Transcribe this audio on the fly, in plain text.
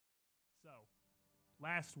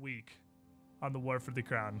last week on the War for the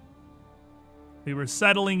Crown. We were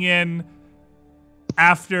settling in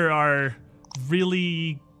after our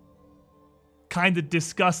really kind of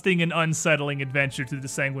disgusting and unsettling adventure to the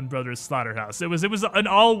Sanguine Brothers slaughterhouse. It was an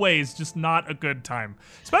always just not a good time.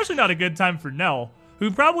 Especially not a good time for Nell, who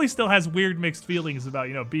probably still has weird mixed feelings about,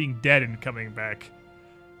 being dead and coming back.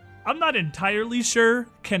 I'm not entirely sure,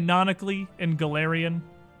 canonically in Galarian,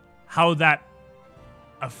 how that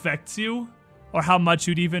affects you, or how much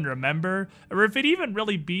you'd even remember, or if it'd even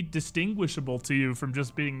really be distinguishable to you from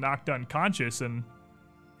just being knocked unconscious and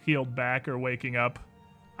healed back or waking up.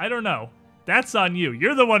 I don't know. That's on you.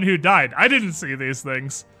 You're the one who died. I didn't see these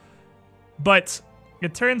things. But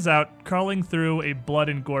it turns out, crawling through a blood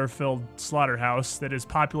and gore-filled slaughterhouse that is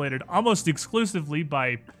populated almost exclusively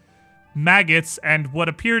by maggots and what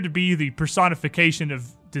appear to be the personification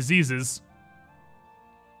of diseases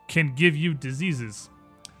can give you diseases.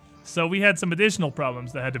 So we had some additional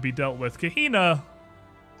problems that had to be dealt with. Kahina,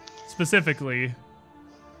 specifically,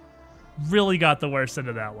 really got the worst end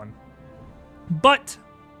of that one. But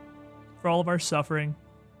for all of our suffering,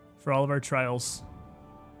 for all of our trials,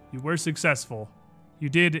 you were successful. You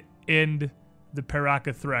did end the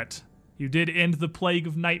Paraka threat. You did end the plague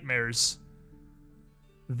of nightmares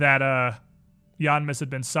that Yanmis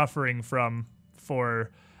had been suffering from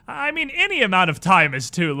for... any amount of time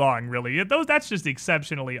is too long, really. That's just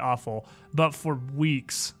exceptionally awful. But for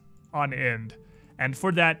weeks on end. And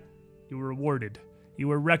for that, you were rewarded. You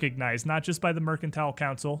were recognized, not just by the Mercantile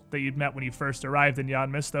Council that you'd met when you first arrived in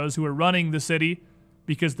Yanmis, those who were running the city,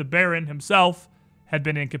 because the Baron himself had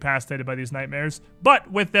been incapacitated by these nightmares, but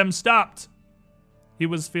with them stopped. He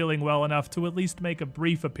was feeling well enough to at least make a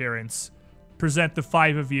brief appearance, present the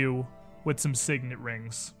 5 of you with some signet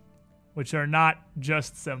rings, which are not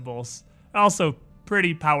just symbols, also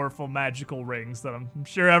pretty powerful magical rings that I'm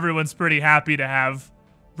sure everyone's pretty happy to have.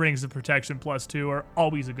 Rings of protection +2 are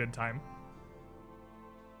always a good time.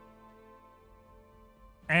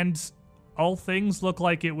 And all things look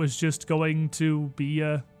like it was just going to be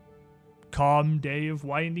a calm day of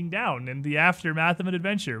winding down in the aftermath of an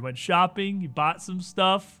adventure. Went shopping, you bought some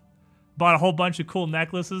stuff, bought a whole bunch of cool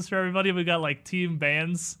necklaces for everybody. We got team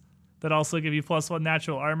bands that also give you +1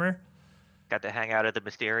 natural armor. Got to hang out at the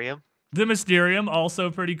Mysterium. The Mysterium,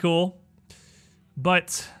 also pretty cool.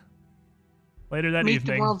 But later that evening... Meet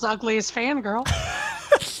the world's ugliest fangirl.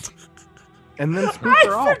 And then spook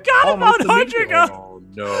her off. I forgot about Hundrega! Oh,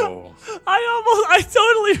 no. I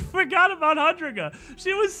totally forgot about Hundrega.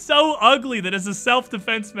 She was so ugly that as a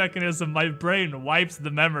self-defense mechanism, my brain wipes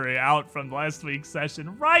the memory out from last week's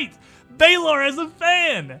session. Right! Baylor as a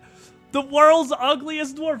fan! The world's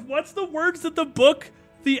ugliest dwarf. What's the words that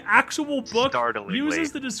the actual book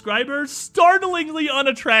uses to describe her? Startlingly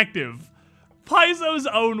unattractive. Paizo's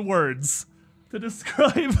own words to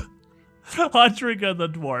describe Hundrega the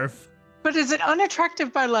dwarf. But is it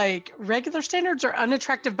unattractive by regular standards or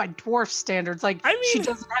unattractive by dwarf standards? She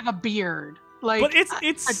doesn't have a beard. But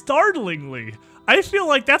it's startlingly. I feel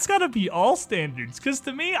like that's gotta be all standards. Because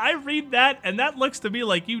to me, I read that and that looks to me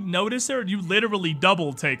like you notice her and you literally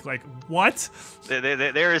double take. What?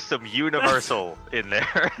 There is some universal in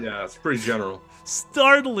there. Yeah, it's pretty general.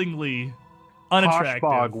 Startlingly unattractive.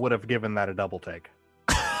 Hoshbog would have given that a double take.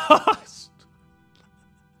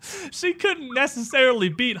 She couldn't necessarily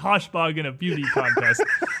beat Hoshbog in a beauty contest.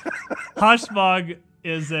 Hoshbog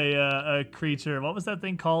is a creature. What was that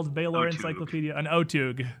thing called? Baylor Otug. Encyclopedia? An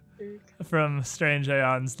Otug from Strange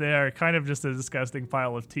Aeons. They are kind of just a disgusting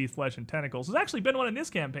pile of teeth, flesh, and tentacles. There's actually been one in this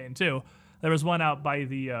campaign, too. There was one out by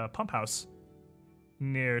the pump house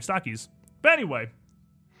near Stockies. But anyway,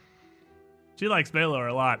 she likes Baylor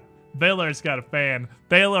a lot. Baylor's got a fan.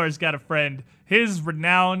 Baylor's got a friend. His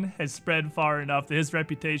renown has spread far enough that his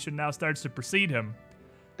reputation now starts to precede him.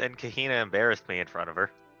 Then Kahina embarrassed me in front of her.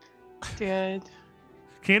 Did.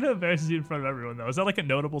 Kahina embarrasses you in front of everyone, though. Is that a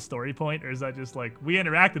notable story point, or is that just we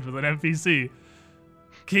interacted with an NPC?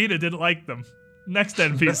 Kahina didn't like them. Next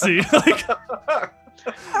NPC.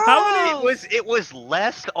 How many? It was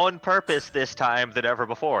less on purpose this time than ever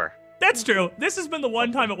before. That's true. This has been the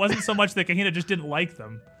one time it wasn't so much that Kahina just didn't like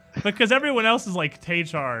them. Because everyone else is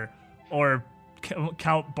Tachar or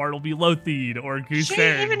Count Bartleby Lothide or Goose She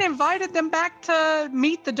Fairy. even invited them back to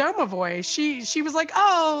meet the Domovoy. She was like,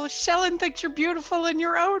 "Oh, Shellen thinks you're beautiful in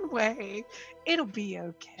your own way. It'll be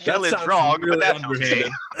okay." Shellen's wrong, but that's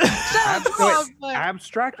okay.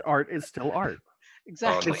 Abstract art is still art.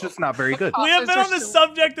 Exactly. It's just not very good. We have been on the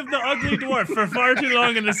subject of the ugly dwarf for far too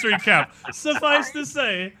long in this recap. Suffice to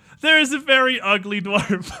say, there is a very ugly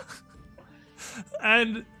dwarf.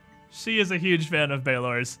 And she is a huge fan of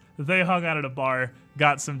Baylor's. They hung out at a bar,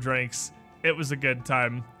 got some drinks, It was a good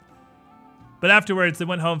time. But afterwards, they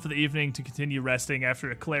went home for the evening to continue resting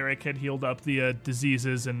after a cleric had healed up the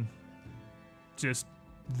diseases and just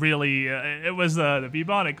really, it was the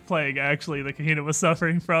bubonic plague, actually, that Kahina was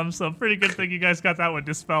suffering from. So pretty good thing you guys got that one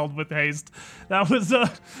dispelled with haste. That was,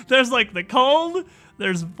 there's like the cold,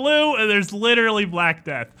 there's flu, and there's literally Black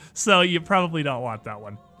Death. So you probably don't want that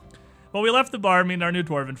one. Well, we left the bar, me and our new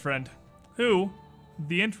dwarven friend, who,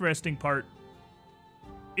 the interesting part,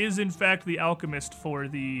 is in fact the alchemist for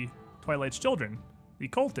the Twilight's Children, the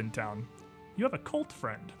cult in town. You have a cult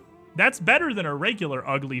friend. That's better than a regular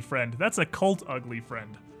ugly friend. That's a cult ugly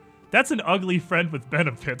friend. That's an ugly friend with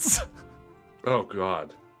benefits. Oh,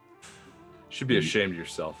 God. You should be ashamed of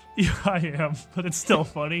yourself. Yeah, I am, but it's still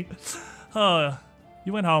funny.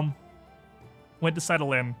 You went home, went to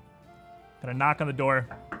settle in, got a knock on the door,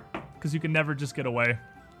 because you can never just get away.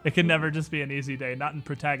 It can never just be an easy day, not in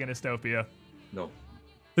Protagonistopia. No.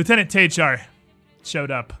 Lieutenant Tachar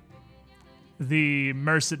showed up. The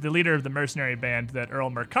leader of the mercenary band that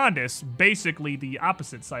Earl Mercandus, basically the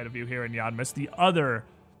opposite side of you here in Yadmus, the other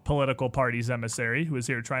political party's emissary, who is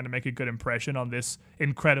here trying to make a good impression on this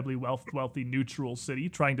incredibly wealthy neutral city,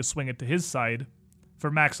 trying to swing it to his side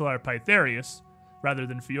for Maxilar Pytharius, rather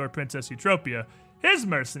than for your Princess Eutropia. His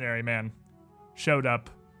mercenary man showed up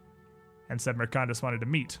and said Mercandus wanted to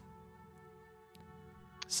meet.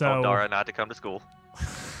 So Told Dara not to come to school.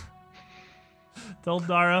 told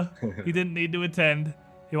Dara he didn't need to attend.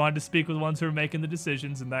 He wanted to speak with ones who were making the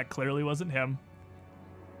decisions, and that clearly wasn't him.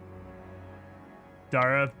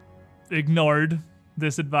 Dara ignored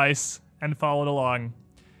this advice and followed along.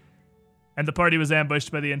 And the party was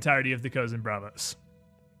ambushed by the entirety of the Kozin Bravos.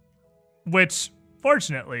 Which,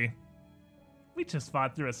 fortunately, we just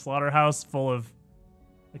fought through a slaughterhouse full of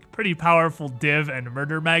like pretty powerful div and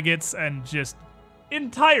murder maggots and just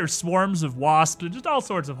entire swarms of wasps and just all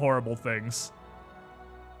sorts of horrible things.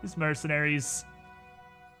 These mercenaries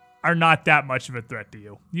are not that much of a threat to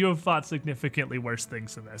you. You have fought significantly worse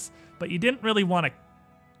things than this, but you didn't really want to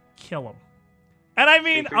kill them. And I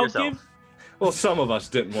mean, Speak for I'll yourself. give... Well, some of us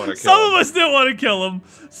didn't want to kill Some him. of us didn't want to kill him.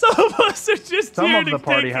 Some of us are just Some here of to the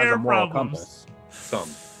party take has care a of moral problems. compass. Some.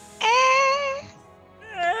 Eh.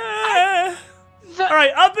 All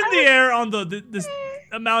right, up in the air on this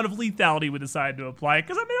amount of lethality we decided to apply,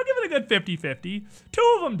 because I mean, I'll give it a good 50-50.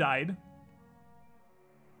 2 of them died.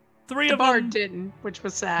 3 The of bard them fan, which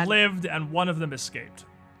was sad. lived, and 1 of them escaped.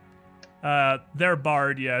 Their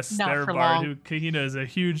bard, yes, Not their for bard, long. who Kahina is a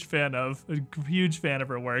huge fan of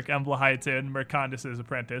her work, Emblahitin, Mercandus'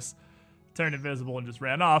 apprentice, turned invisible and just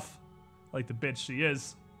ran off, like the bitch she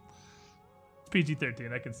is. It's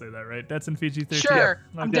PG-13, I can say that, right? That's in PG-13. Sure,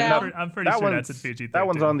 I'm down. I'm pretty sure that's in PG-13. That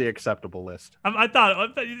one's on the acceptable list. I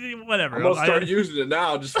thought, whatever. I'm going to start using it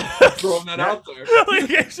now, just throwing that out there.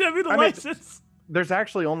 Show me the I mean, license. There's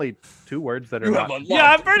actually only 2 words that are You not. have a lot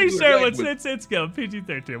Yeah, I'm pretty to sure language. it's go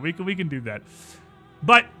PG-13. We can do that.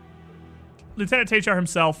 But Lieutenant Tachar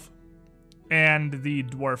himself and the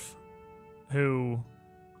dwarf who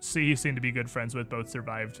he seemed to be good friends with both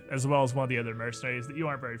survived, as well as one of the other mercenaries that you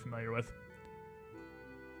aren't very familiar with.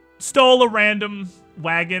 Stole a random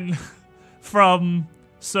wagon from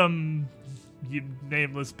some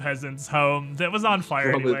nameless peasant's home that was on fire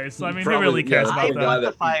Probably- anyway, so I mean, who probably- really cares yeah, I about guy put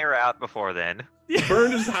that? the fire out before then.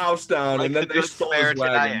 Burned his house down, Like and the then they good stole his Samaritan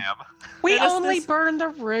I wagon. am. We And it's only this- burned the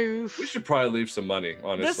roof. We should probably leave some money,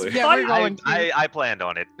 honestly. Yeah, we're fight- going to. I planned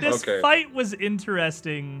on it. This Okay. fight was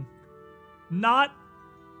interesting, not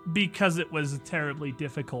because it was a terribly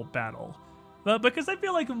difficult battle, but because I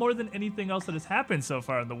feel like more than anything else that has happened so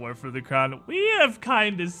far in the War for the Crown, we have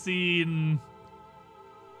kind of seen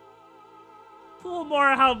a little more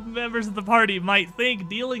how members of the party might think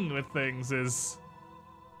dealing with things is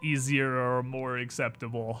easier or more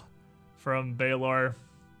acceptable. From Baelor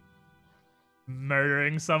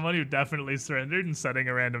murdering someone who definitely surrendered and setting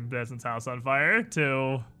a random peasant's house on fire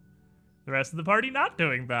to the rest of the party not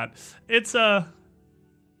doing that. It's been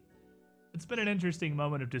an interesting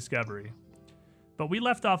moment of discovery. But we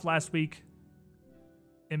left off last week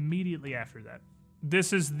immediately after that.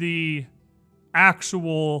 This is the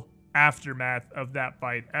actual aftermath of that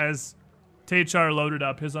fight as Tachar loaded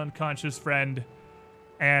up his unconscious friend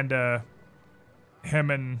and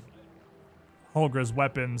him and Holgra's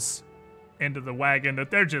weapons into the wagon that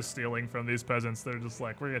they're just stealing from these peasants. They're just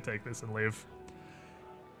like, we're gonna take this and leave.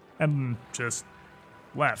 And just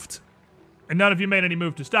left. And none of you made any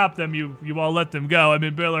move to stop them. You all let them go. I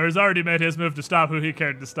mean, Biller has already made his move to stop who he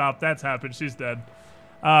cared to stop. That's happened. She's dead.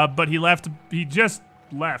 But he just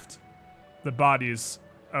left the bodies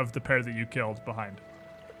of the pair that you killed behind.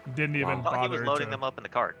 Didn't even I thought he was bother loading to... them up in the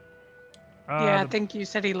cart. Yeah, I think you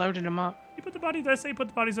said he loaded them up. You put the body. Did I say you put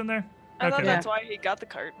the bodies in there? I thought Okay. that's why he got the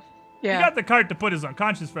cart. Yeah. He got the cart to put his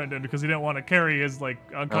unconscious friend in because he didn't want to carry his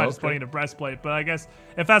unconscious okay. body in a breastplate. But I guess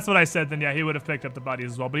if that's what I said, then yeah, he would have picked up the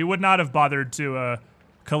bodies as well. But he would not have bothered to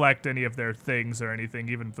collect any of their things or anything,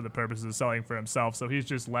 even for the purposes of selling for himself. So he's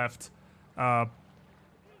just left it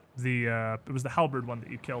was the halberd one that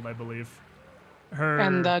you killed, I believe.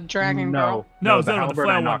 And the dragon girl. No, it was the the halberd flail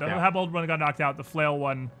I one. knocked The out. halberd one got knocked out. The flail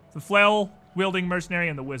one, the flail wielding mercenary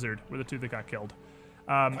and the wizard were the two that got killed.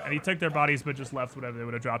 And he took their bodies, but just left whatever they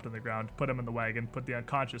would have dropped on the ground. Put them in the wagon. Put the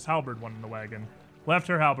unconscious halberd one in the wagon. Left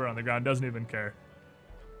her halberd on the ground. Doesn't even care.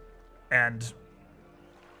 And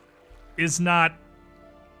is not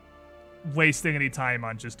wasting any time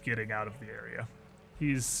on just getting out of the area.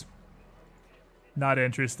 He's not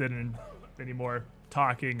interested in any more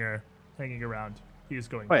talking or hanging around. He's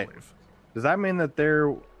going Wait. to leave. Does that mean that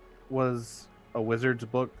there was a wizard's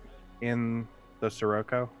book in the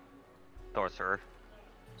Sirocco? Sorcerer.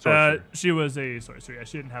 Sorcerer. She was a sorcerer. Yeah,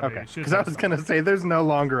 she didn't have Okay, a. She because I didn't was have a gonna say there's no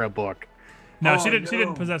longer a book. No, Oh, she didn't. She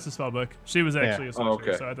didn't no. possess a spell book. She was actually a sorcerer,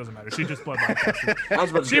 okay. so it doesn't matter. She just bloodline casted. I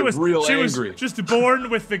was about to She get was real she angry. was just born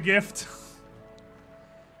with the gift.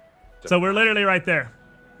 So we're literally right there,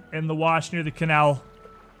 in the wash near the canal,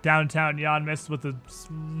 downtown Yanmist, with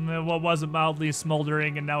what was a mildly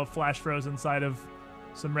smoldering and now a flash froze inside of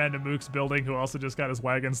some random Mook's building who also just got his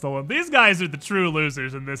wagon stolen. These guys are the true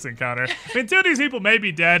losers in this encounter. I mean, two of these people may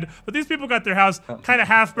be dead, but these people got their house kind of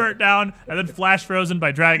half burnt down and then flash frozen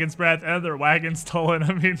by dragon's breath and their wagon stolen.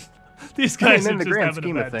 I mean, these guys in are the just grand having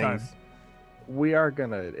scheme a of bad time. things, we are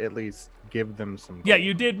gonna at least give them some. Yeah, gold.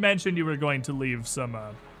 you did mention you were going to leave some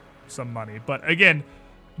money, but again,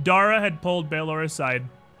 Dara had pulled Baelor aside,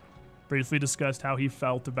 briefly discussed how he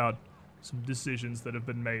felt about some decisions that have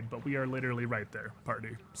been made, but we are literally right there,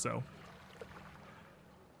 party. So,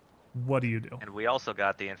 what do you do? And we also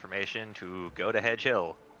got the information to go to Hedge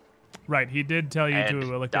Hill. Right, he did tell you And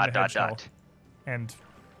to look dot, into dot, Hedge Hill. dot. And ...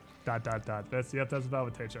 That's about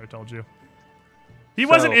what Techar told you. He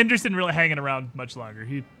wasn't interested in really hanging around much longer.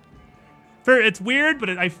 It's weird,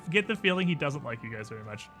 but I get the feeling he doesn't like you guys very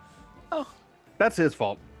much. That's his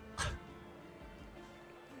fault.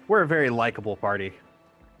 We're a very likable party.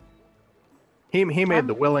 He made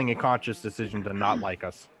the willing and conscious decision to not like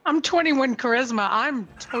us. I'm 21 charisma. I'm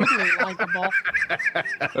totally likable.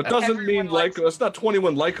 That doesn't Everyone mean likes that's not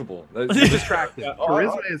 21 likable. That's Attractive.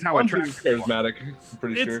 Charisma is how I'm pretty attractive. charismatic. I'm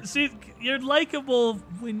pretty sure. See, you're likable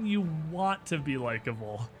when you want to be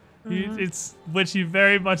likable. It's which you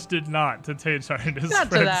very much did not to Techar and his Not to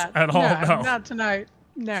friends that. at all. No. Not tonight.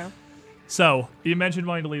 No. So you mentioned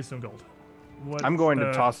wanting to leave some gold. What, I'm going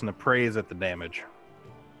to toss an appraise at the damage.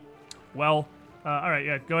 Well, all right,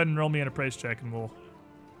 yeah. Go ahead and roll me an appraise check, and we'll.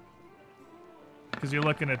 Because you're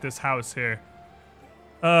looking at this house here.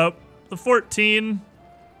 The 14.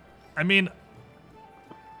 I mean,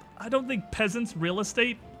 I don't think peasants' real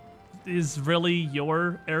estate is really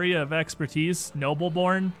your area of expertise,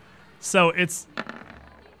 noble-born. So it's.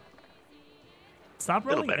 Stop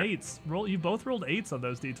Little rolling better. eights. You both rolled eights on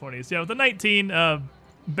those d20s. Yeah, with the 19,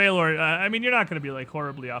 Baelor. I mean, you're not going to be like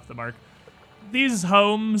horribly off the mark. These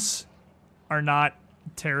homes are not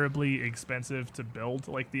terribly expensive to build.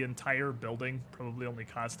 Like the entire building probably only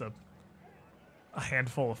cost a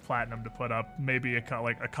handful of platinum to put up, maybe a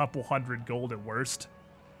couple hundred gold at worst.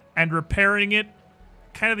 And repairing it,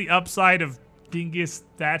 kind of the upside of dingus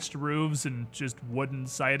thatched roofs and just wooden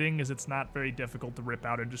siding is it's not very difficult to rip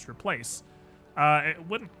out and just replace. It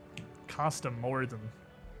wouldn't cost them more than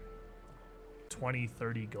 20,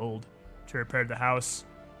 30 gold to repair the house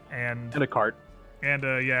and In a cart. and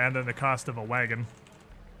then the cost of a wagon,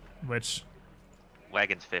 which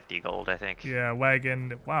Wagon's 50 gold, I think.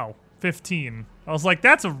 wagon, wow, 15. I was like,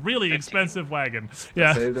 that's a really 15. expensive wagon.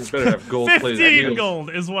 Yeah. They better have gold plated 15 wheels. gold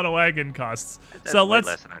is what a wagon costs. That's So way let's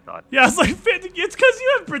less than I thought. Yeah, it's like it's because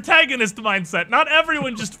you have protagonist mindset. Not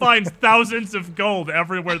everyone just finds thousands of gold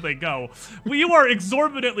everywhere they go. You are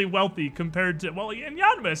exorbitantly wealthy compared to in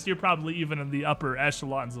Yanmist, you're probably even in the upper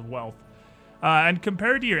echelons of wealth. And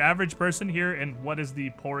compared to your average person here in what is the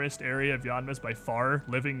poorest area of Yanmist by far,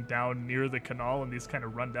 living down near the canal in these kind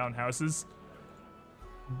of rundown houses,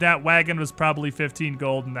 that wagon was probably 15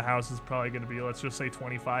 gold, and the house is probably going to be, let's just say,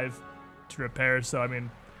 25 to repair. So, I mean,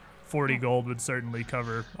 40 gold would certainly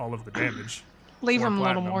cover all of the damage. Leave Or him a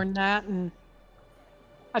little platinum. more than that, and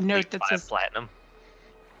a note that 5 says platinum.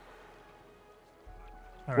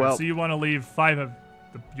 All right, Well- so you want to leave 5 of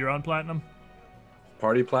your own platinum?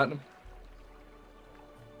 Party platinum?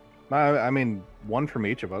 I mean, one from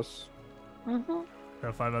each of us.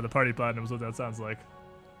 Or 5 of the party platinum is what that sounds like.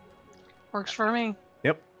 works for me.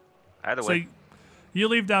 Yep. Either So way. you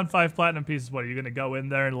leave down 5 platinum pieces. What, are you going to go in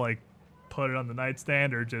there and, like, put it on the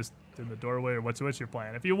nightstand or just in the doorway, or what's your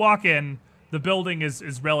plan? If you walk in, the building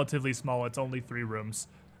is relatively small. It's only 3 rooms.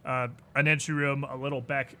 An entry room, a little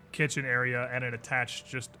back kitchen area, and an attached,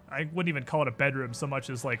 just, I wouldn't even call it a bedroom so much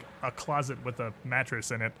as, like, a closet with a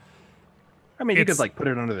mattress in it. I mean, you It's- could like put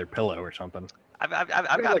it under their pillow or something. I've got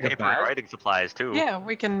like a paper and bag? writing supplies too. Yeah,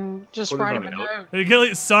 we can just Put it write on him a a note. Hey,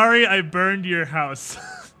 Gilly, sorry I burned your house.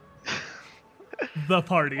 The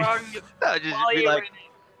party. No, just While be you were like, in it.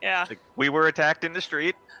 Yeah. like, we were attacked in the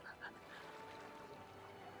street.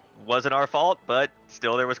 Wasn't our fault, but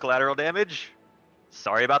still there was collateral damage.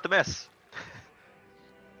 Sorry about the mess.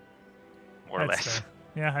 More or That's less. fair.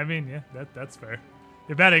 Yeah, I mean, yeah, that's fair.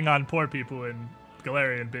 You're betting on poor people in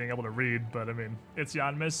Galarian being able to read, but I mean, it's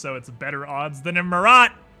Yanmis, so it's better odds than in Marat.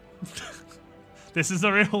 This is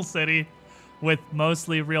a real city with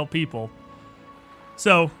mostly real people.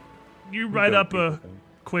 So, you write up a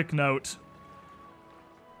quick note,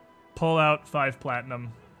 pull out 5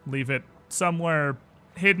 platinum, leave it somewhere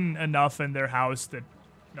hidden enough in their house that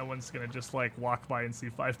no one's gonna just like walk by and see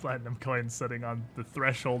 5 platinum coins sitting on the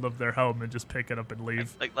threshold of their home and just pick it up and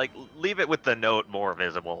leave. Like leave it with the note more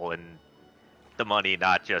visible and the money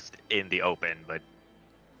not just in the open, but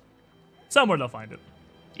Somewhere they'll find it.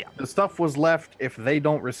 The stuff was left. If they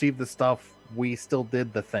don't receive the stuff, we still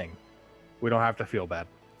did the thing. We don't have to feel bad.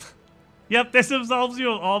 Yep, this absolves you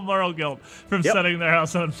of all moral guilt from Yep. setting their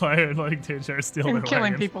house on fire and letting Tinjar steal their And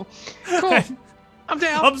killing wagon. people. Cool. I'm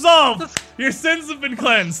down. Absolved! Your sins have been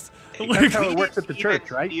cleansed. That's how it works at the even church,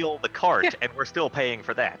 right? steal the cart, Yeah. and we're still paying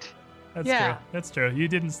for that. That's Yeah. true. That's true. You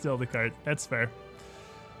didn't steal the cart. That's fair.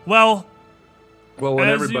 Well, Well, when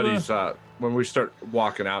As you, everybody's when we start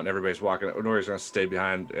walking out and everybody's walking out, Nori's gonna stay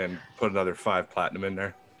behind and put another 5 platinum in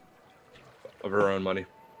there of her own money.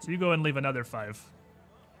 so you go and leave another 5.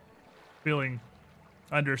 Feeling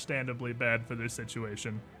understandably bad for this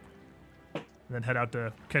situation. And then head out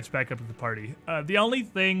to catch back up with the party. The only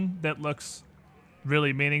thing that looks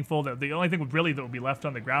really meaningful, the only thing really that will be left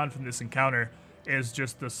on the ground from this encounter is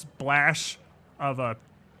just the splash of a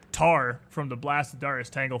tar from the Blastodaurus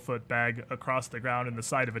Tanglefoot bag across the ground in the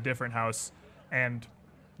side of a different house, and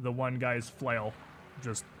the one guy's flail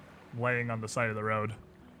just laying on the side of the road.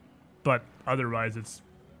 But otherwise it's,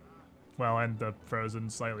 well, and the frozen,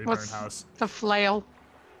 slightly burned What's house. the flail?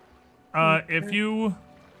 If you...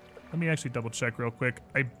 Let me actually double check real quick.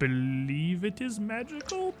 I believe it is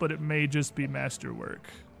magical, but it may just be masterwork.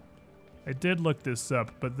 I did look this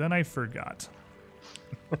up, but then I forgot.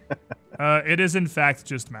 It is in fact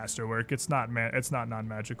just masterwork. It's not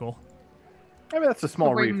non-magical. I mean, that's a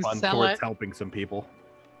small we can refund sell towards it. helping some people.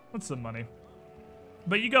 That's some money.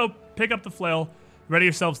 But you go pick up the flail, ready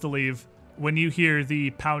yourselves to leave, when you hear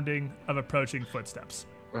the pounding of approaching footsteps.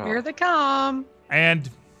 Oh, Here they come. And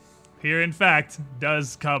here, in fact,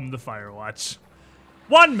 does come the Firewatch.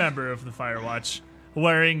 One member of the Firewatch,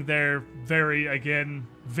 wearing their very, again,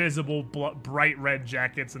 visible bright red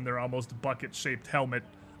jackets and their almost bucket-shaped helmet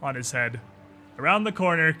on his head. Around the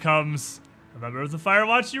corner comes a member of the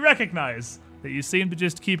Firewatch you recognize, that you seem to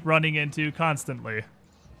just keep running into constantly.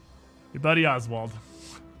 Your buddy Oswald.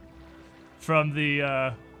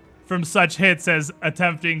 From such hits as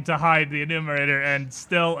attempting to hide the enumerator and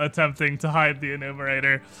still attempting to hide the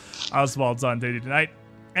enumerator, Oswald's on duty tonight.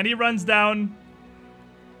 And he runs down,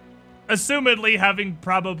 assumedly having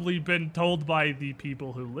probably been told by the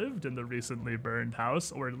people who lived in the recently burned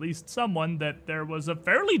house, or at least someone, that there was a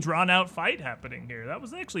fairly drawn-out fight happening here. That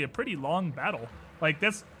was actually a pretty long battle. Like,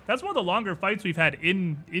 that's one of the longer fights we've had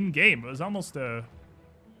in-game. It was almost a...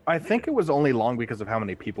 I think it was only long because of how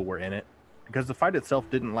many people were in it. Because the fight itself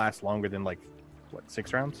didn't last longer than, like, what,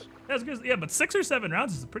 6 rounds? Yeah, but 6 or 7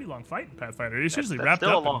 rounds is a pretty long fight in Pathfinder. It's usually That's wrapped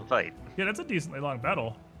still up. a long fight. Yeah, that's a decently long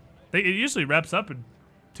battle. It usually wraps up in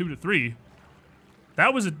 2 to 3.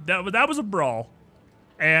 That was a brawl,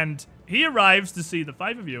 and he arrives to see the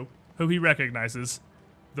 5 of you, who he recognizes,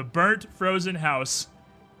 the burnt, frozen house,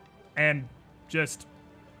 and just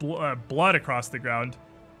blood across the ground.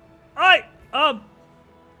 Aye,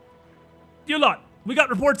 you lot, we got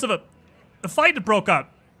reports of a fight that broke out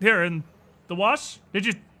here in the wash. Did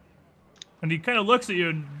you? And he kind of looks at you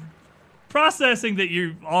and processing that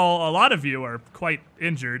a lot of you are quite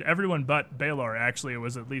injured. Everyone but Baylor actually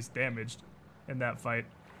was at least damaged in that fight.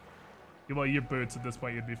 Well, your boots at this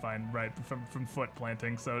point you'd be fine, right, from foot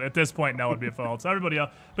planting. So at this point now would be a fault. So everybody else,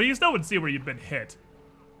 but you still would see where you've been hit.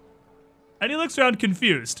 And he looks around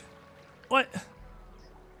confused. What?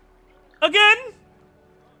 Again?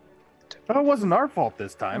 Oh, it wasn't our fault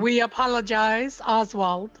this time. We apologize,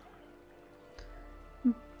 Oswald.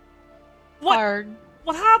 What? Our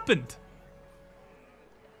What happened?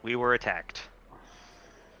 We were attacked.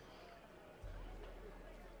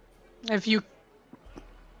 If you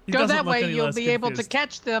He go doesn't that look way, any you'll less be able to confused.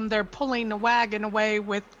 catch them. They're pulling the wagon away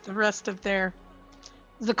with the rest of their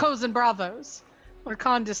Zacos and Bravos. Where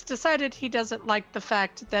Condis decided he doesn't like the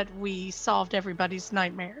fact that we solved everybody's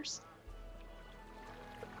nightmares.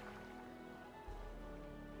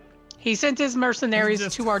 He sent his mercenaries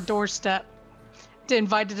just- to our doorstep to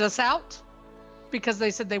invited us out because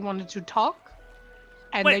they said they wanted to talk,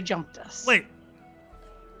 and Wait, they jumped us. Wait.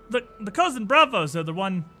 The cousin Bravos are the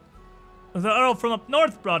one the Earl from up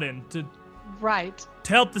north brought in to Right.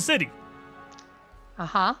 help the city.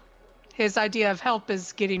 Uh-huh. His idea of help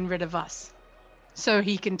is getting rid of us, so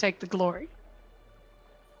he can take the glory.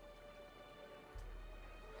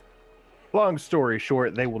 Long story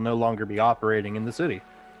short, they will no longer be operating in the city.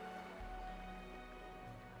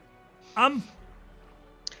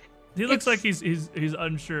 He looks It's- like he's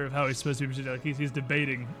unsure of how he's supposed to be proceeding. Like he's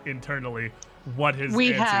debating internally what his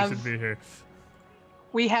We answer have- should be here.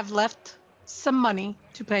 We have left some money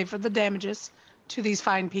to pay for the damages to these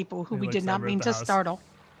fine people who He we looks did not over at mean the to house. startle.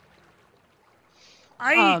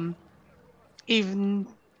 Even,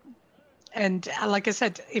 and like I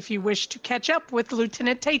said, if you wish to catch up with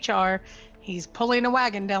Lieutenant Tachar, he's pulling a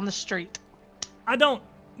wagon down the street. I don't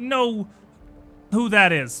know who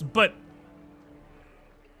that is, but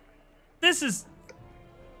this is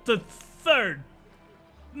the third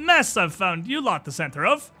mess I've found you lot the center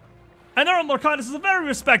of. And Earl Morcandus is a very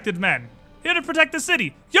respected man, here to protect the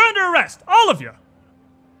city. You're under arrest, all of you.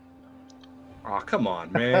 Oh, come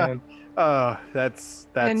on, man. That's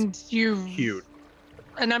and you cute.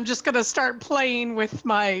 And I'm just gonna start playing with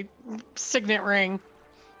my signet ring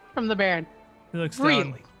from the Baron. He looks down.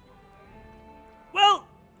 Really? Well,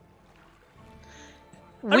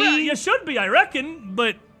 We, you should be, I reckon,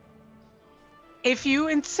 but if you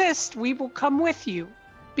insist, we will come with you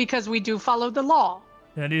because we do follow the law.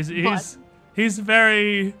 and he's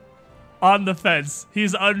very on the fence.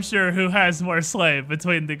 He's unsure who has more sway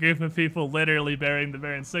between the group of people literally bearing the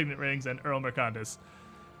Baron's signet rings and Earl Mercandus.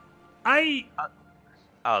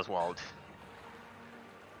 Oswald.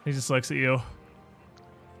 He just looks at you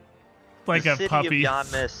like the a city puppy. of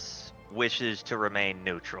Yanmass wishes to remain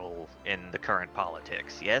neutral in the current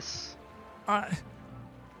politics, yes? I'm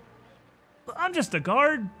just a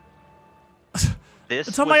guard. This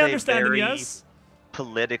That's how was my a understanding, very yes.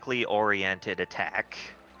 politically oriented attack.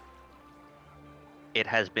 It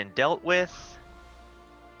has been dealt with.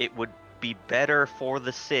 It would be better for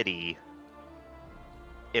the city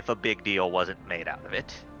if a big deal wasn't made out of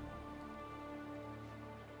it.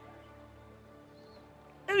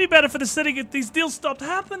 It'd be better for the city if these deals stopped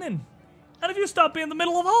happening. And if you stop being in the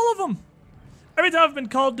middle of all of them. Every time I've been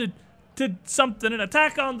called to something, an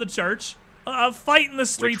attack on the church, a fight in the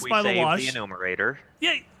streets Which we by the saved wash. the enumerator.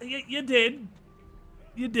 Yeah, you did.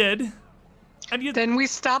 You did. And you. Then we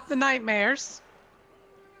stop the nightmares.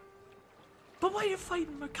 But why are you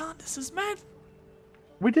fighting Mercandus's men?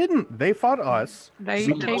 We didn't. They fought us. They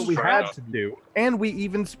We did came what we for had us. to do, and we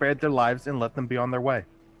even spared their lives and let them be on their way.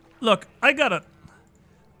 Look, I gotta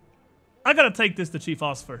take this to Chief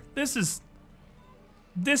Osfer. This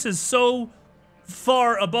is so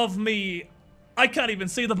far above me, I can't even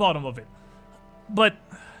see the bottom of it. But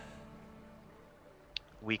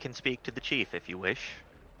We can speak to the chief if you wish.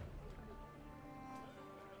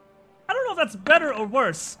 I don't know if that's better or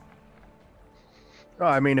worse. Oh,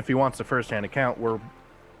 I mean, if he wants a first-hand account, we're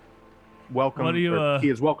welcome. What do you, or he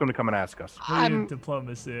is welcome to come and ask us. What are you I'm-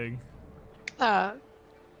 diplomacying?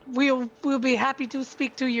 We'll be happy to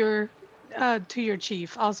speak to your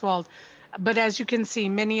chief, Oswald. But as you can see,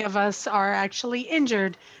 many of us are actually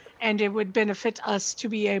injured, and it would benefit us to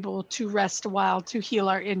be able to rest a while to heal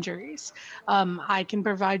our injuries. I can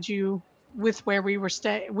provide you with where we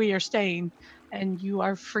are staying, and you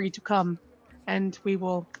are free to come, and we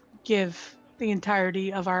will give the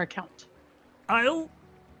entirety of our account.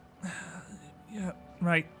 Yeah,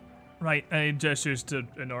 right. And he gestures to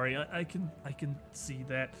Inori. I can see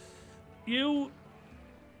that. You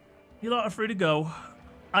lot are free to go.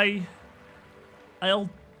 I'll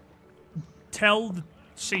tell the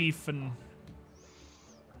chief and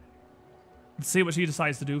see what she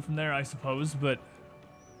decides to do from there, I suppose. But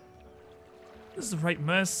this is a right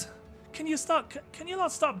mess. Can you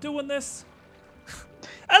not stop doing this?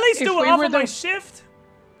 At least If do it we off were of my the- shift.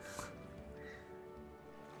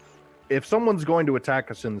 If someone's going to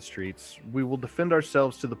attack us in the streets, we will defend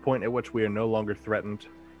ourselves to the point at which we are no longer threatened,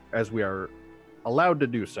 as we are allowed to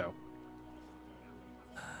do so.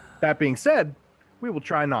 That being said, we will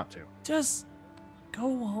try not to. Just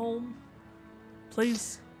go home,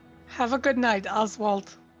 please. Have a good night,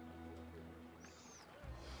 Oswald.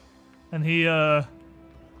 And he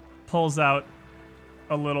pulls out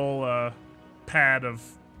a little pad of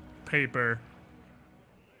paper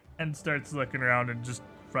and starts looking around and just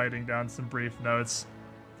writing down some brief notes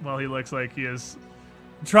while he looks like he is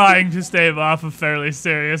trying to stave off a fairly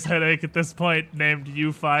serious headache at this point, named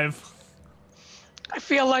U5. I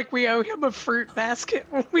feel like we owe him a fruit basket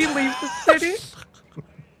when we leave the city. I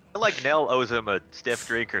feel like Nell owes him a stiff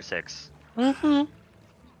drink or 6. Mm-hmm.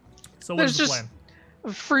 So There's what's the just plan?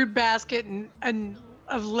 a fruit basket and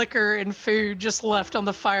of liquor and food just left on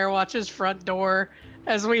the Firewatch's front door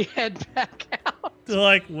as we head back out. They're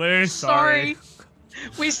like, we're sorry.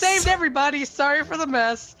 We saved everybody. Sorry for the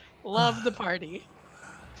mess. Love the party.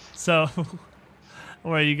 So,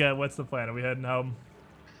 where you got? What's the plan? Are we heading home?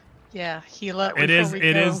 Yeah, heal up. It is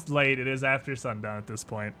go. late. It is after sundown at this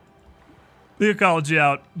point. They called you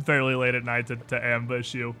out fairly late at night to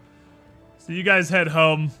ambush you. So you guys head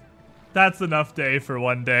home. That's enough day for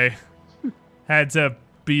one day. Had to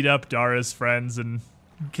beat up Dara's friends and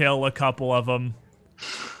kill a couple of them.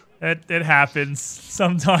 It happens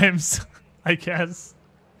sometimes, I guess.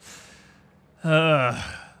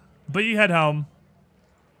 But you head home,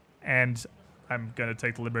 and I'm gonna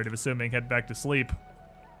take the liberty of assuming head back to sleep.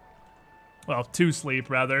 Well, to sleep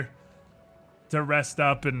rather. To rest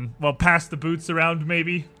up and pass the boots around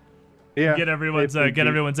maybe. Yeah. Get everyone's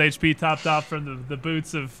HP topped off from the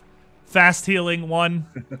boots of fast healing 1.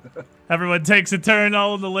 Everyone takes a turn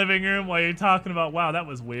all in the living room while you're talking about, wow, that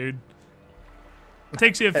was weird. It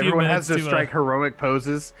takes you a few Everyone minutes has to strike heroic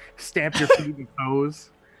poses, stamp your feet and pose.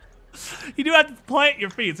 You do have to plant your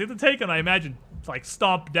feet, so you have to take them, I imagine, like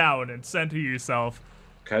stomp down and center yourself.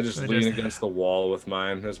 Can I just And lean just- against the wall with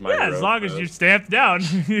mine as my Yeah, as heroic long as pose? you stamp down,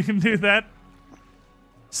 you can do that.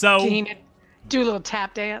 So, Do you need to do a little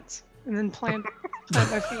tap dance and then plant my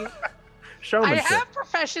feet? I Showmanship. have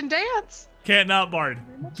profession dance. can't not bard.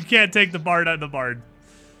 You can't take the bard out of the bard.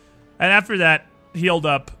 And after that, healed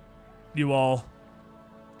up, you all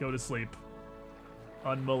go to sleep,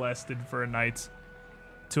 unmolested for a night,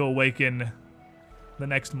 to awaken the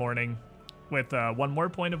next morning with 1 more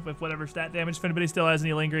point of whatever stat damage, if anybody still has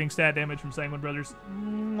any lingering stat damage from Sanguine Brothers.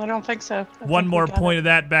 I don't think so. I One think we more got point it. of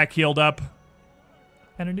that back healed up,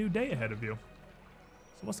 and a new day ahead of you.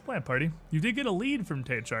 So what's the plan, party? You did get a lead from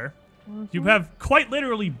Tachar. You have quite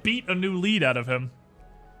literally beat a new lead out of him,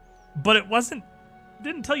 but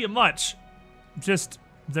didn't tell you much. Just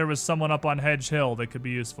there was someone up on Hedge Hill that could be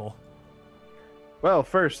useful. Well,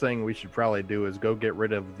 first thing we should probably do is go get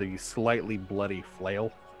rid of the slightly bloody flail.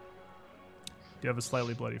 Do you have a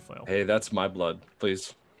slightly bloody flail? Hey, that's my blood,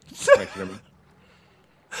 please. Thank you.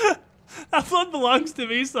 That blood belongs to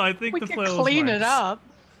me, so I think We the can flail is clean mine. it up.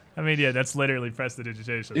 I mean, yeah, that's literally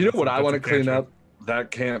prestidigitation. You know That's what a- I that's want a to clean cantrip. up?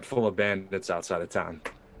 That camp full of bandits outside of town.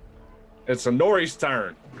 It's a Nori's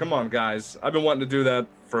turn. Come on, guys. I've been wanting to do that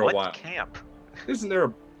for What a while. camp? Isn't there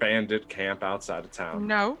a bandit camp outside of town?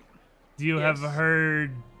 No. Do you have Yes.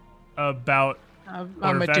 heard about A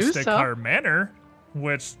Orvestic Medusa. Manor,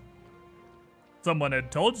 which someone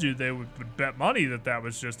had told you they would bet money that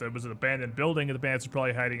was just it was an abandoned building and the bandits were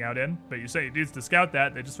probably hiding out in. But you say you needs to scout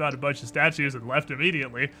that. They just found a bunch of statues and left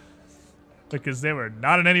immediately because they were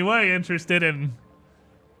not in any way interested in.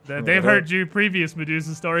 They've heard your previous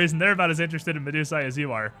Medusa stories and they're about as interested in Medusa as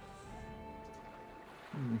you are.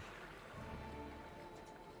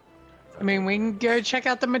 I mean, we can go check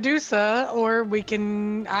out the Medusa, or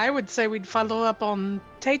I would say we'd follow up on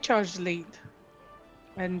Tachar's lead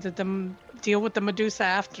and deal with the Medusa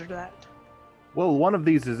after that. Well, one of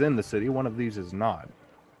these is in the city, one of these is not.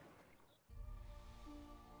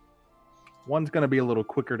 One's going to be a little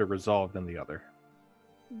quicker to resolve than the other.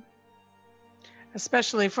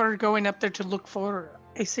 Especially if we're going up there to look for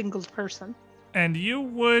a single person. And you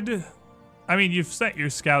would, I mean, you've sent your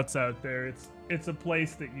scouts out there. It's a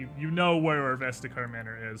place that you know where Orvestic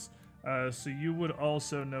Manor is. So you would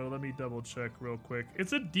also know, let me double check real quick.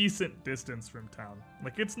 It's a decent distance from town.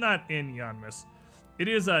 Like, it's not in Yanmis. It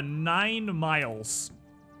is 9 miles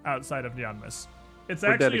outside of Yanmis. It's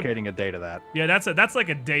We're actually, dedicating a day to that. yeah, that's like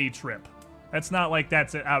a day trip. That's not like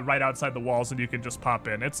that's out right outside the walls and you can just pop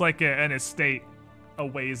in. It's like an estate a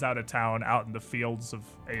ways out of town, out in the fields of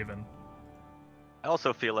Avon. I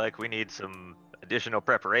also feel like we need some additional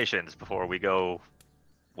preparations before we go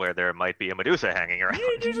where there might be a Medusa hanging around.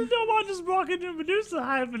 You just don't want to just walk into a Medusa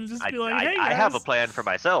hive and just be like, hey, I guys. have a plan for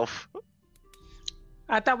myself.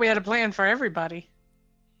 I thought we had a plan for everybody.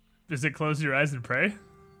 Does it close your eyes and pray?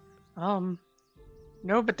 No,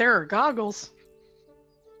 but there are goggles.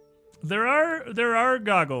 There are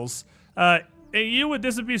goggles.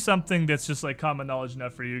 This would be something that's just like common knowledge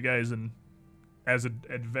enough for you guys and as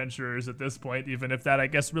adventurers at this point, even if that, I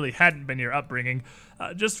guess, really hadn't been your upbringing.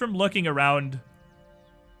 Just from looking around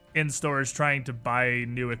in stores trying to buy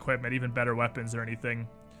new equipment, even better weapons or anything.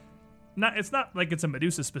 It's not like it's a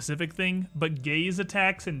Medusa specific thing, but gaze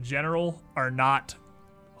attacks in general are not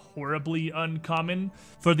horribly uncommon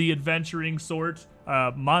for the adventuring sort.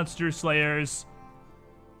 Monster slayers,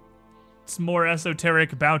 it's more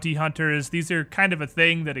esoteric bounty hunters. These are kind of a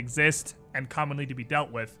thing that exist and commonly to be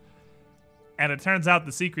dealt with. And it turns out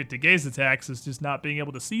the secret to gaze attacks is just not being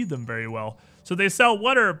able to see them very well. So they sell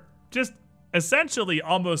what are just essentially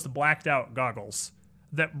almost blacked out goggles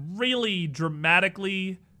that really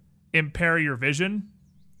dramatically impair your vision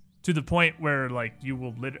to the point where like you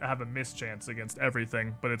will have a mischance against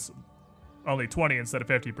everything, but it's only 20 instead of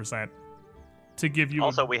 50% to give you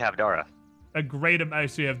Also, we have Dara. a great amount.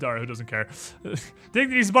 Actually, you have Dara who doesn't care.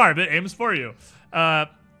 Dignity's barb, it aims for you.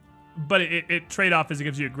 But it trade-off is it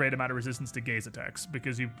gives you a great amount of resistance to gaze attacks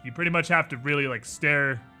because you pretty much have to really like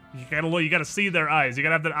stare. You gotta see their eyes. You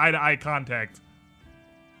gotta have that eye-to-eye contact,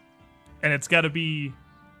 and it's gotta be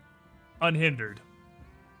unhindered.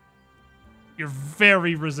 You're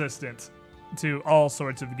very resistant to all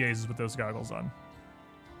sorts of gazes with those goggles on.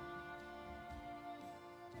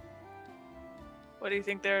 What do you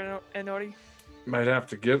think there, Enori? Might have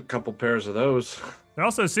to get a couple pairs of those. They're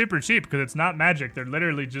also super cheap because it's not magic. They're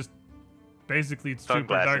literally just basically super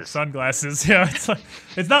dark sunglasses. Yeah, it's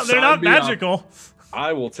not. They're not magical.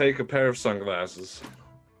 I will take a pair of sunglasses.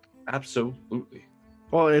 Absolutely.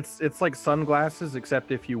 Well, it's like sunglasses,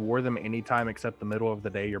 except if you wore them anytime except the middle of the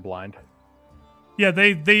day, you're blind. Yeah,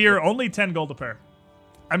 they are only 10 gold a pair.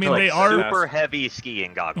 I mean, Like they are super heavy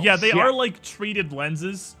skiing goggles. Yeah, they are like treated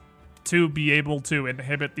lenses to be able to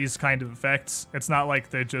inhibit these kind of effects. It's not like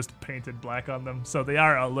they're just painted black on them. So they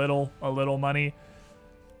are a little money,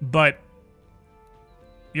 but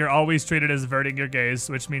you're always treated as averting your gaze,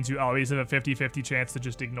 which means you always have a 50-50 chance to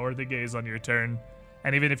just ignore the gaze on your turn.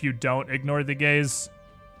 And even if you don't ignore the gaze,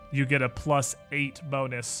 you get a +8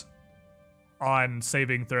 bonus on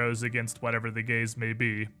saving throws against whatever the gaze may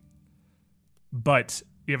be. But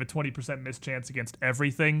you have a 20% mischance against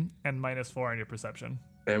everything and -4 on your perception.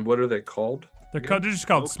 And what are they called? They're just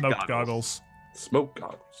called smoked goggles. Smoke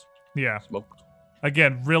goggles. Yeah. Smoke.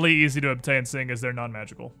 Again, really easy to obtain seeing as they're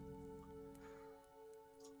non-magical.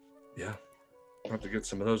 Yeah. I'll have to get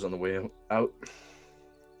some of those on the way out.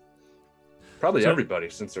 Probably everybody,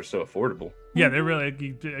 since they're so affordable. Yeah, they're really,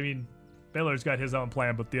 I mean, Baylor's got his own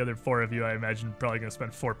plan, but the other 4 of you, I imagine, probably going to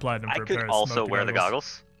spend 4 platinum for a pair I of could also smoked wear the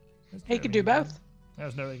goggles. He could do both.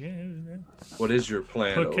 There's no What is your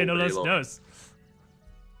plan, Okay, no, Baylor, knows.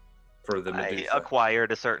 for the I Medusa?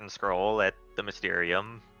 acquired a certain scroll at the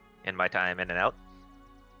Mysterium in my time in and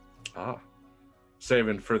out.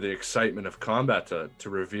 Saving for the excitement of combat to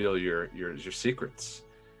reveal your secrets.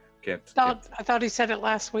 I thought he said it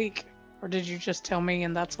last week, or did you just tell me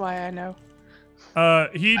and that's why I know? He I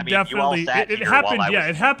mean, definitely. you all sat It here happened. while I Yeah,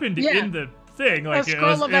 was- it happened Yeah. in the thing. Like A it scroll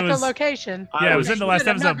was. of It was echolocation. yeah, it was in the last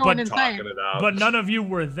I'm not episode, going but insane. Talking it out. but none of you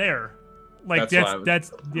were there. Like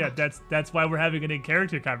That's that's why we're having an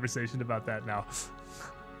in-character conversation about that now.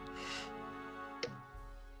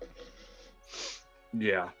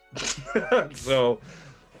 Yeah. So.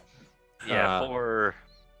 Yeah, for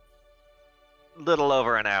little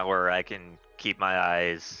over an hour, I can keep my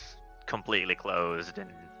eyes completely closed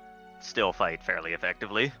and still fight fairly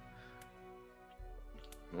effectively.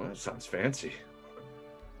 Well, that sounds fancy.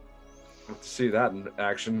 Let's see that in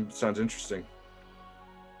action. Sounds interesting.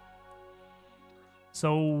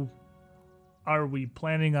 So, are we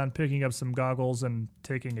planning on picking up some goggles and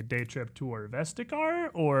taking a day trip to Orvestikar,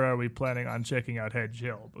 or are we planning on checking out Hedge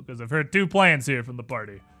Hill? Because I've heard 2 plans here from the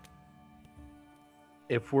party.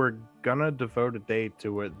 If we're gonna devote a day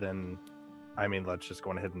to it, then I mean, let's just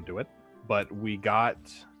go ahead and do it. But we got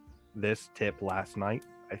this tip last night.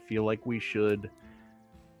 I feel like we should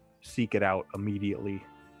seek it out immediately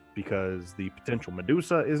because the potential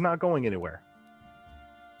Medusa is not going anywhere.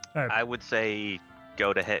 I would say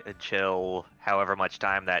go to Hedge Hill, however much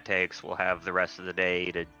time that takes. We'll have the rest of the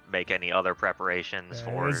day to make any other preparations Yeah,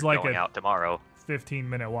 for it's like going out tomorrow.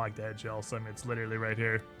 15-minute walk to Hedge Hill, so I mean, it's literally right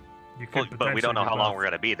here. You Well, could but we don't know potentially how do long both. we're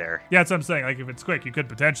going to be there. Yeah, that's what I'm saying. Like, if it's quick, you could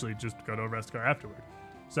potentially just go to Orvestikar afterward.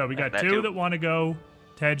 So we got That 2 too. that want to go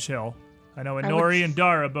to Hedge Hill. I know would Inori s- and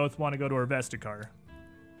Dara both want to go to Orvestikar.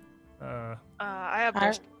 I have no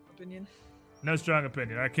I- strong opinion. No strong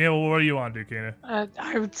opinion. All right, Kayla, what do you want to do, Kayla?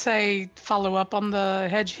 I would say follow up on the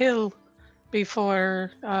Hedge Hill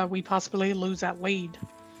before we possibly lose that lead.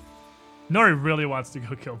 Nori really wants to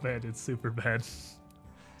go kill bandits super bad.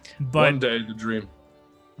 But one day, the dream.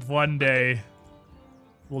 one day,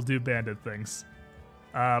 we'll do bandit things.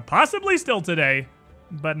 Possibly still today,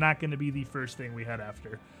 but not going to be the first thing we head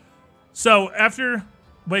after. So after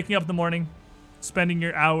waking up in the morning, spending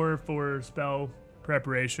your hour for spell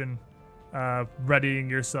preparation, readying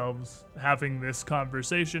yourselves, having this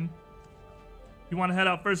conversation, you want to head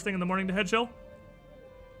out first thing in the morning to Hedge Hill?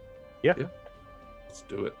 Yeah. Let's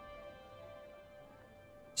do it.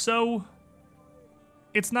 So,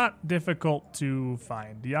 it's not difficult to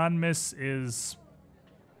find. Yanmis is,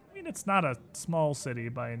 I mean, it's not a small city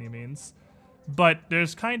by any means, but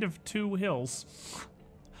there's kind of two hills.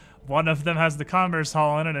 One of them has the Commerce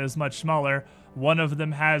Hall in it and is much smaller. One of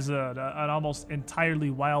them has an almost entirely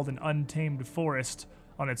wild and untamed forest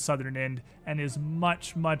on its southern end and is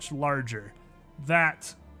much, much larger.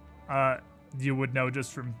 That, you would know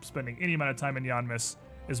just from spending any amount of time in Yanmis,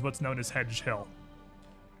 is what's known as Hedge Hill.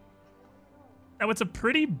 Now, it's a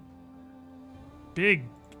pretty big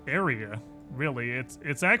area, really.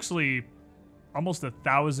 It's actually almost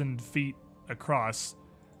 1,000 feet across.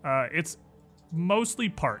 It's mostly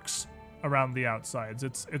parks around the outsides.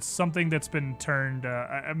 It's something that's been turned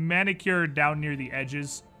manicured down near the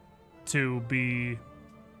edges to be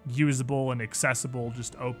usable and accessible,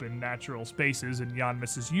 just open, natural spaces. And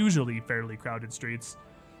Yanmis is usually fairly crowded streets.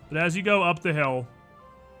 But as you go up the hill,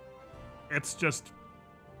 it's just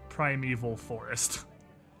primeval forest.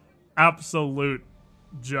 Absolute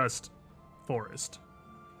just forest.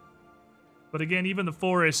 But again, even the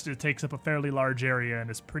forest, it takes up a fairly large area and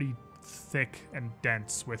is pretty thick and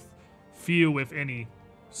dense, with few, if any,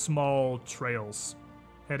 small trails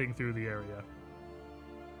heading through the area.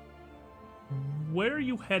 Where are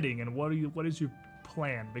you heading, and what is your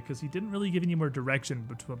plan? Because he didn't really give any more direction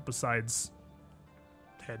besides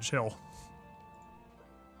Hedge Hill.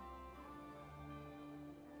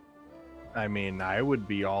 I mean, I would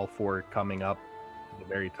be all for coming up to the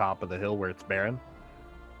very top of the hill where it's barren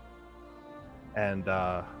and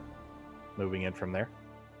moving in from there.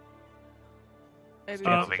 Maybe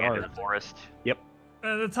Moving into the forest. Yep.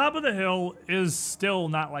 The top of the hill is still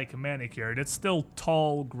not like manicured. It's still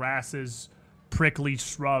tall grasses, prickly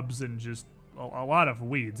shrubs, and just a lot of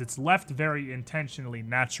weeds. It's left very intentionally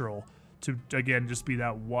natural to, again, just be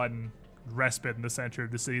that one respite in the center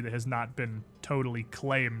of the city that has not been totally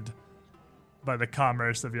claimed by the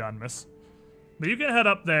commerce of Yanmis. But you can head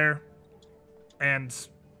up there, and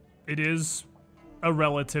it is a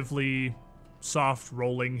relatively soft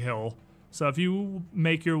rolling hill. So if you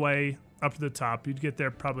make your way up to the top, you'd get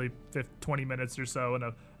there probably 20 minutes or so, and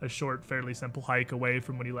a short, fairly simple hike away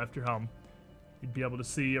from when you left your home. You'd be able to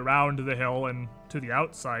see around the hill and to the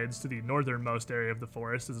outsides, to the northernmost area of the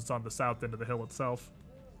forest, as it's on the south end of the hill itself.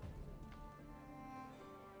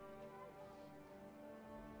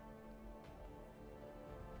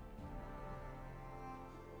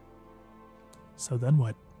 So then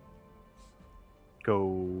what?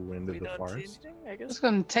 Go into we the don't see forest. anything, I guess. Just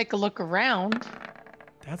gonna take a look around.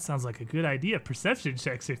 That sounds like a good idea. Perception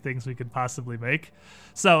checks are things we could possibly make.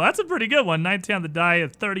 So that's a pretty good one. 19 on the die, a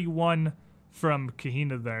 31 from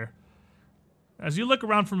Kahina there. As you look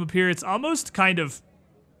around from up here, it's almost kind of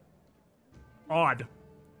odd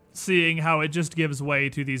seeing how it just gives way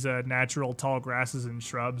to these natural tall grasses and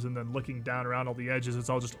shrubs, and then looking down around all the edges, it's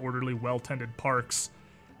all just orderly, well-tended parks.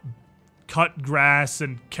 Cut grass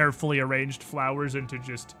and carefully arranged flowers into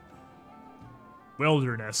just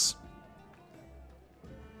wilderness.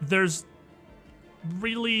 There's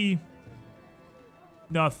really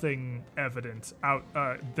nothing evident out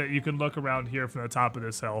that you can look around here from the top of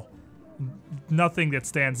this hill. Nothing that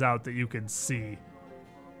stands out that you can see.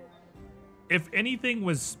 If anything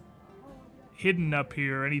was hidden up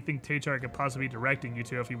here, anything Tachar could possibly be directing you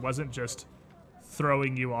to, if he wasn't just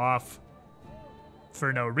throwing you off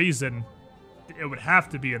for no reason, it would have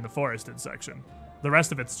to be in the forested section. The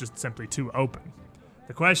rest of it's just simply too open.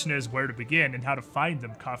 The question is where to begin and how to find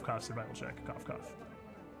them. Cough, cough, survival check. Cough, cough.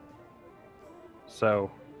 So,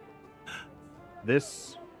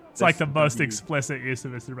 It's like the most explicit use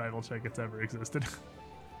of a survival check that's ever existed.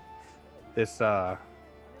 This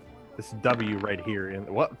W right here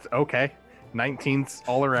in what? Okay, 19's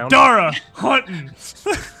all around. Dara hunting.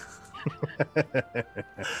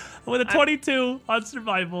 With a 22 on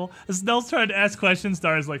survival, as Nell's trying to ask questions,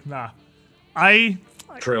 Dara's like, nah.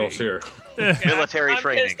 Trails here. Military I'm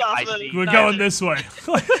training. pissed off I that- see. We're going this way.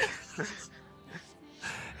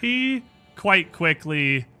 He quite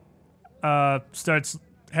quickly starts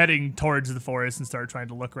heading towards the forest and start trying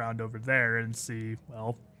to look around over there and see,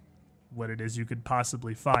 well, what it is you could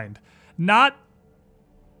possibly find. Not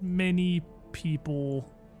many people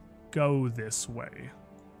go this way.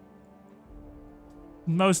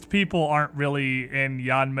 most people aren't really in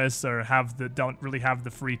Yanmas or don't really have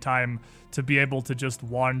the free time to be able to just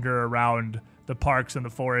wander around the parks and the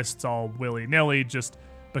forests all willy-nilly just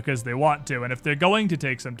because they want to. And if they're going to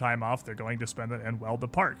take some time off, they're going to spend it in, well, the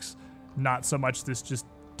parks. Not so much this just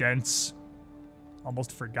dense,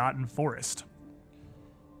 almost forgotten forest.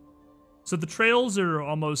 So the trails are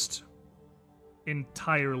almost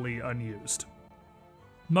entirely unused.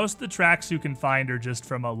 Most of the tracks you can find are just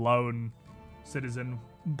from a lone citizen,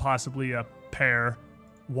 possibly a pair,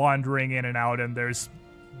 wandering in and out, and there's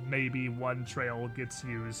maybe one trail gets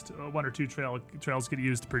used, one or two trails get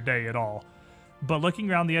used per day at all. But looking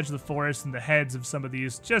around the edge of the forest and the heads of some of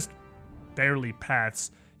these just barely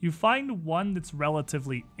paths, you find one that's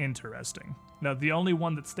relatively interesting. Now, the only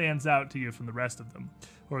one that stands out to you from the rest of them,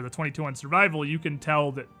 or the 22 on survival, you can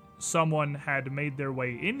tell that someone had made their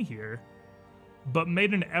way in here, but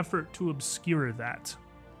made an effort to obscure that.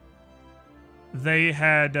 They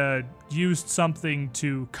had used something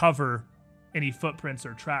to cover any footprints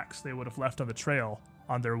or tracks they would have left on the trail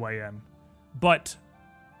on their way in, but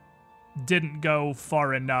didn't go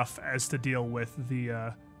far enough as to deal with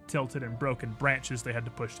the tilted and broken branches they had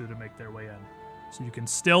to push through to make their way in. So you can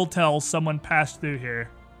still tell someone passed through here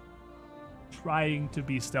trying to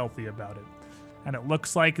be stealthy about it. And it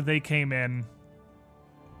looks like they came in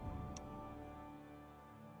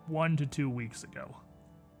 1 to 2 weeks ago.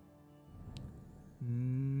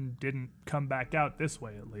 Didn't come back out this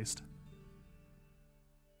way, at least.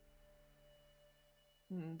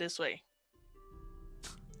 This way.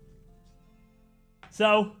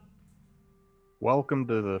 So, Welcome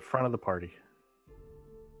to the front of the party.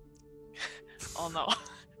 Oh no.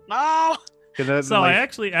 No! So I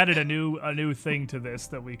actually added a new thing to this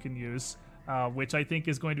that we can use, which I think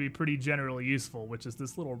is going to be pretty generally useful, which is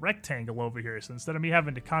this little rectangle over here. So instead of me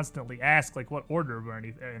having to constantly ask like what order or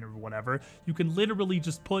anything or whatever, you can literally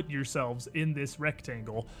just put yourselves in this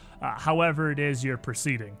rectangle, however it is you're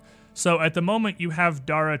proceeding. So at the moment you have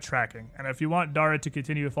Dara tracking, and if you want Dara to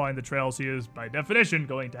continue following the trails, he is by definition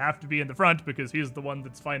going to have to be in the front because he's the one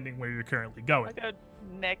that's finding where you're currently going. I go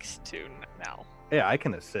next to now. Yeah, I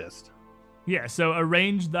can assist. Yeah, so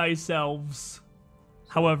arrange thyselves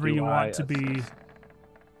however you want to be.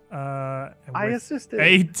 I assisted.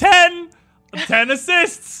 A 10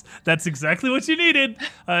 assists. That's exactly what you needed.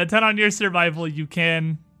 10 on your survival. You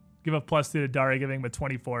can give a +2 to Dara, giving him a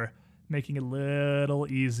 24, making it a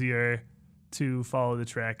little easier to follow the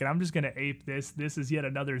track. And I'm just going to ape this. This is yet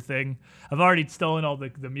another thing. I've already stolen all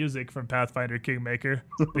the music from Pathfinder Kingmaker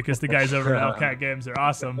because the guys over at Hellcat Games are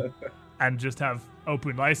awesome and just have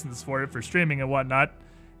open license for it for streaming and whatnot.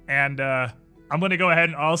 And I'm going to go ahead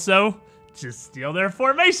and also just steal their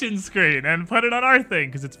formation screen and put it on our thing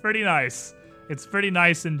because it's pretty nice. It's pretty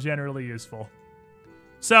nice and generally useful.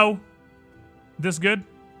 So, this good?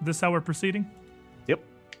 This how we're proceeding? Yep.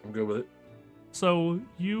 I'm good with it. So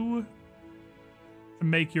you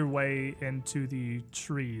make your way into the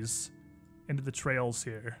trees, into the trails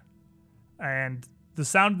here, and the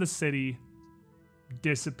sound of the city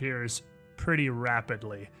disappears pretty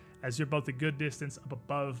rapidly as you're both a good distance up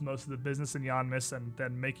above most of the business in Yanmas and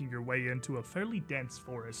then making your way into a fairly dense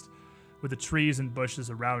forest where the trees and bushes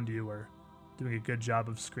around you are doing a good job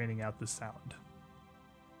of screening out the sound.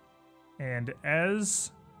 And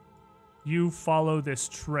as you follow this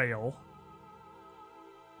trail,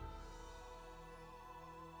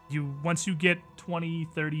 once you get 20,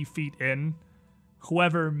 30 feet in,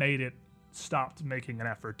 whoever made it stopped making an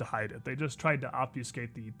effort to hide it. They just tried to obfuscate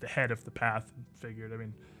the head of the path and figured, I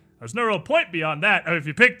mean, there's no real point beyond that. I mean, if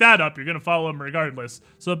you pick that up, you're going to follow them regardless.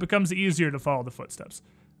 So it becomes easier to follow the footsteps.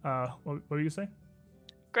 What were you saying?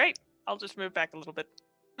 Great. I'll just move back a little bit.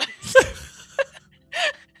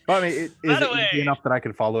 Well, I mean, is it easy enough that I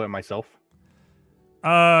can follow it myself?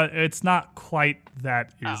 It's not quite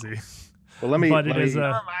that easy. Well, let me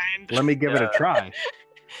give it a try.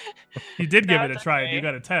 You did give it a try, and you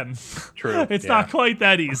got a 10. True. It's not quite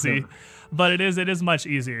that easy, but it is much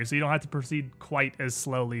easier. So you don't have to proceed quite as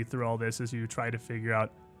slowly through all this as you try to figure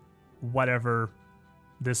out whatever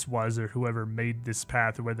this was or whoever made this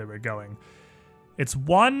path or where they were going. It's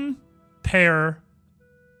one pair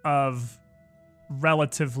of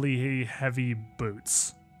relatively heavy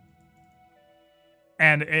boots.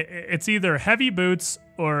 And it's either heavy boots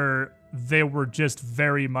or they were just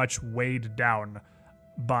very much weighed down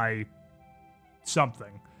by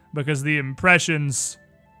something, because the impressions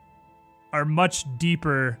are much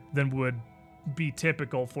deeper than would be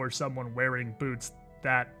typical for someone wearing boots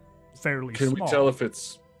that fairly small. Can we tell if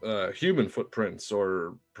it's human footprints,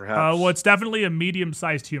 or perhaps. Well, it's definitely a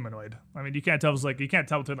medium-sized humanoid. I mean, you can't tell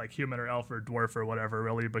between like human or elf or dwarf or whatever,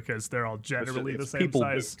 really, because they're all generally the It's same people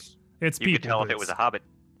size. boots. It's You people. could tell if it boots. was a hobbit.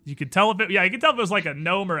 You could tell if it, you could tell if it was like a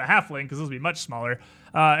gnome or a halfling, because those would be much smaller.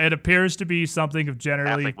 It appears to be something of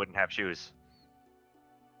generally Halfling wouldn't have shoes.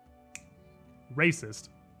 racist,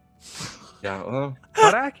 Yeah,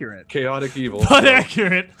 But accurate. chaotic evil. but so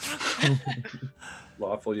accurate.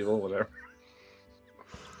 lawful evil, whatever.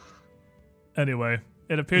 Anyway,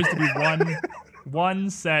 it appears to be one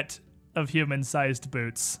set of human-sized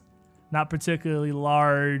boots, not particularly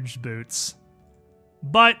large boots,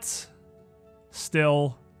 but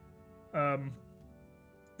still,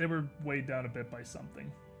 they were weighed down a bit by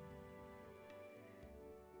something.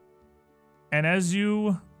 And as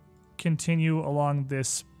you continue along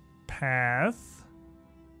this path,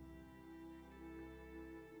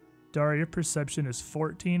 Dara, your perception is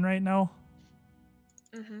 14 right now.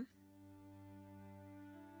 Mm-hmm.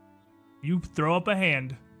 You throw up a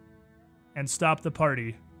hand and stop the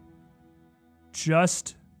party.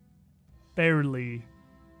 Just barely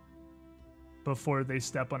before they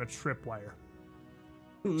step on a tripwire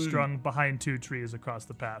strung behind 2 trees across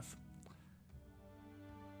the path.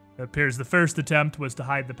 It appears the first attempt was to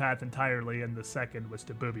hide the path entirely, and the second was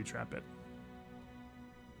to booby trap it.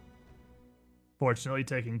 Fortunately,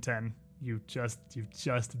 taking 10, you just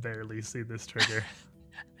barely see this trigger.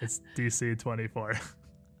 It's DC 24.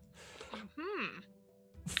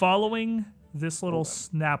 Following this little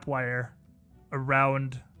snap wire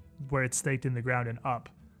around where it's staked in the ground and up,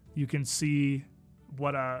 you can see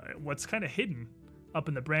what's kind of hidden up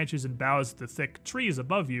in the branches and boughs of the thick trees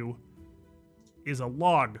above you is a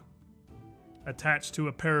log attached to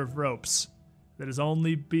a pair of ropes that is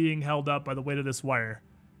only being held up by the weight of this wire.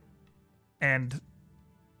 And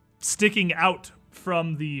sticking out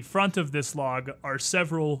from the front of this log are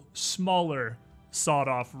several smaller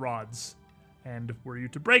sawed-off rods. And were you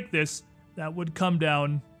to break this, that would come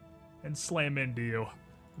down and slam into you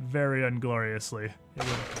very ungloriously. It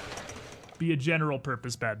would be a general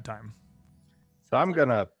purpose bad time. So I'm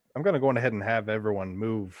gonna go ahead and have everyone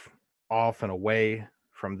move off and away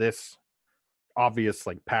from this obvious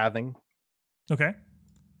like pathing, Okay.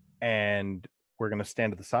 and we're gonna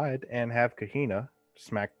stand to the side and have Kahina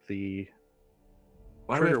smack the.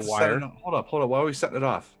 Why do we have to Trigger set wire. it off? Hold up. Why are we setting it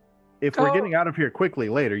off? If we're Oh. getting out of here quickly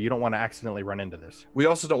later, you don't want to accidentally run into this. We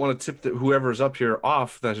also don't want to tip whoever's up here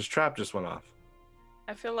off that his trap just went off.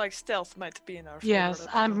 I feel like stealth might be in our favor. Yes,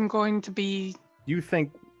 that's I'm all. going to be. You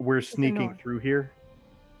think we're sneaking north. through here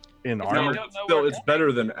in If armor? they don't know Still, we're it's coming,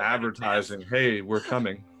 better than we're gonna advertising, hey, we're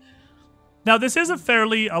coming. Now, this is a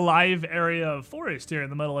fairly alive area of forest here in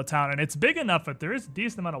the middle of town, and it's big enough that there is a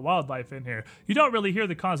decent amount of wildlife in here. You don't really hear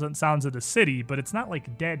the constant sounds of the city, but it's not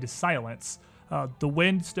like dead silence. The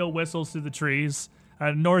wind still whistles through the trees.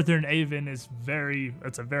 Northern Avon it's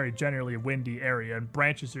a very generally windy area, and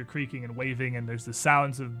branches are creaking and waving, and there's the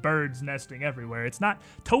sounds of birds nesting everywhere. It's not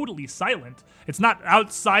totally silent. It's not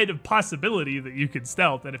outside of possibility that you could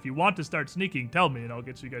stealth, and if you want to start sneaking, tell me, and I'll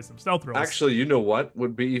get you guys some stealth rolls. Actually, you know what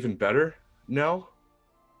would be even better? No?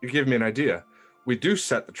 You give me an idea. We do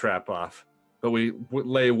set the trap off, but we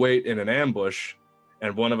lay wait in an ambush,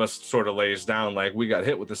 and one of us sort of lays down like we got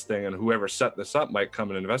hit with this thing, and whoever set this up might come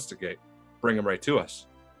and investigate. Bring them right to us.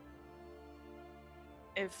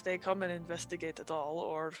 If they come and investigate at all,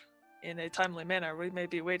 or in a timely manner, we may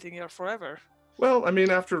be waiting here forever. Well, I mean,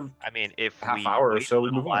 after If Half we hour or wait so, a we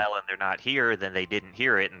little move on. while and they're not here, then they didn't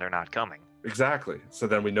hear it and they're not coming. exactly, so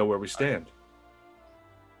then we know where we stand.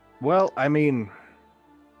 Well, I mean,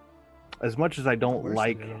 as much as I don't Worst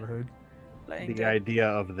like thing I've ever heard. Playing the dead. idea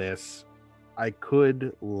of this, I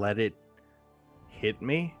could let it hit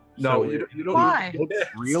me. No, so you don't. Why? it looks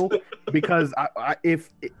real, because if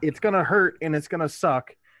it's gonna hurt and it's gonna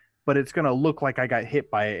suck, but it's gonna look like I got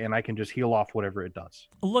hit by it, and I can just heal off whatever it does.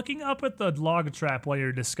 Looking up at the log trap while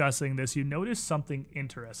you're discussing this, you notice something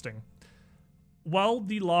interesting. While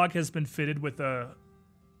the log has been fitted with a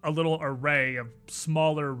little array of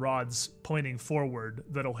smaller rods pointing forward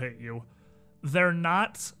that'll hit you, they're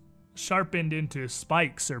not sharpened into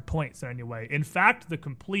spikes or points in any way. In fact, the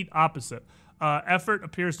complete opposite. Effort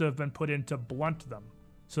appears to have been put in to blunt them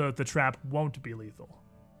so that the trap won't be lethal.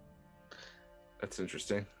 That's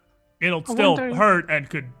interesting. It'll I still wonder- hurt and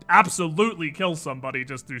could absolutely kill somebody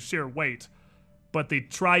just through sheer weight, but they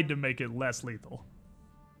tried to make it less lethal.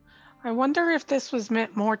 I wonder if this was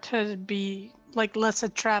meant more to be like less a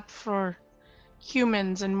trap for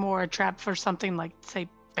humans and more a trap for something like, say,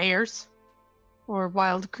 bears or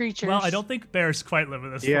wild creatures. Well, I don't think bears quite live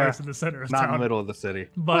in this Yeah, forest in the center of Not town. in the middle of the city.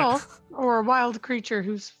 But Well, or a wild creature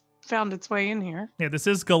who's found its way in here. Yeah, this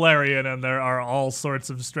is Galarian, and there are all sorts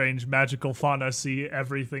of strange magical fauna. See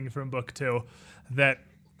everything from Book 2 that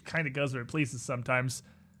kind of goes where it pleases sometimes.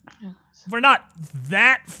 We're not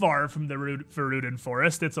that far from the Veruden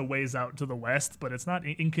Forest. It's a ways out to the west, but it's not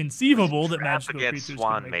inconceivable that magical creatures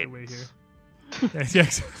can make their way here.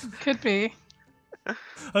 Yes. Could be.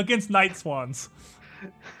 Against night swans.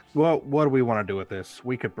 Well, what do we want to do with this?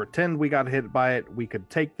 We could pretend we got hit by it. We could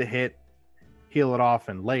take the hit, heal it off,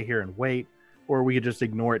 and lay here and wait. Or we could just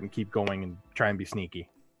ignore it and keep going and try and be sneaky.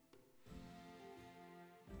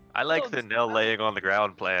 I like the no laying on the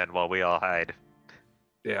ground plan while we all hide.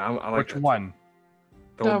 Yeah, I like Which that. one?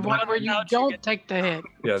 The one where you don't take the hit.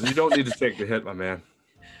 Yeah, you don't need to take the hit, my man.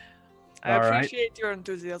 I appreciate your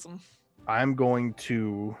enthusiasm. I'm going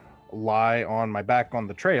to lie on my back on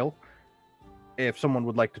the trail. If someone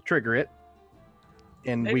would like to trigger it,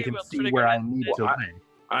 and Maybe we can we'll see trigger where I it. need to Well, lay.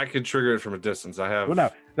 I can trigger it from a distance. I have. Well,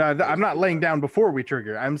 no, I'm not laying down before we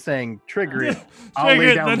trigger. I'm saying trigger it. I'll Trigger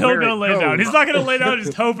lay it, down then he'll where go it lay down. goes. He's not going to lay down and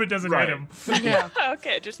just hope it doesn't Right. hit him. Yeah.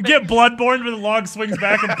 Okay, just Get Bloodborne when the log swings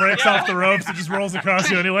back and breaks off the ropes and just rolls across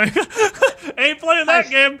you anyway. Ain't playing that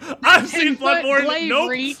game. I've seen 10-foot Bloodborne. blade Nope.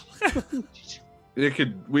 reach.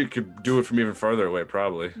 We could do it from even farther away,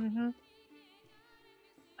 probably. Mm-hmm.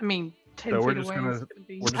 I mean, 10 So feet we're just away gonna- is gonna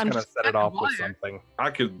be. We're just I'm gonna set it at the off with wire. something. I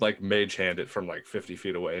could like mage hand it from like 50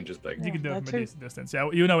 feet away and just like. You can do it that from too. a decent distance. Yeah,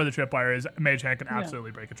 you know where the tripwire is. Mage hand can Yeah.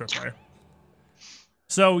 absolutely break a tripwire.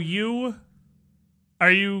 So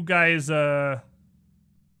are you guys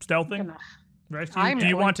stealthing? Gonna- Right? I'm Do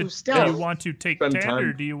you going want to do stealth. you want to take Spend 10 or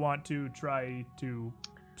time. do you want to try to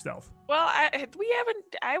stealth? Well, we haven't.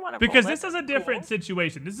 I want to Because this is a different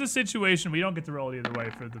situation. This is a situation we don't get to roll either way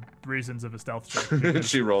for the reasons of a stealth check. because-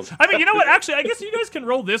 She rolls. I mean, you know what? Actually, I guess you guys can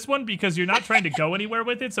roll this one because you're not trying to go anywhere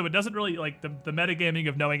with it, so it doesn't really, like, the metagaming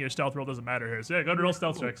of knowing your stealth roll doesn't matter here. So yeah, go to roll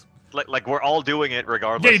stealth checks. Like we're all doing it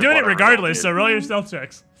regardless. Yeah, you're of doing what it our regardless, result so is. roll your stealth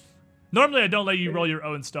checks. Normally, I don't let you roll your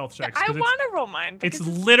own stealth checks. I 'cause want to roll mine. it's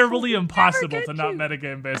because literally never impossible get to not you.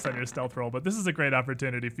 metagame based on your stealth roll, but this is a great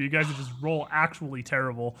opportunity for you guys to just roll actually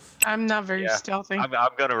terrible. I'm not very Yeah. stealthy. I'm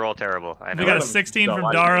gonna roll terrible. I know. We got a them 16 from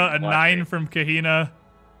stealth. Dara, a Watch 9 me. from Kahina,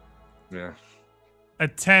 Yeah. a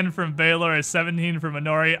 10 from Baylor, a 17 from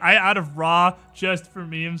Honori. Out of Raw, just for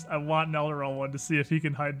memes, I want Nell to roll one to see if he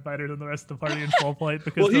can hide better than the rest of the party in full plate.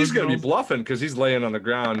 Because Well, he's those gonna be rolls- bluffing because he's laying on the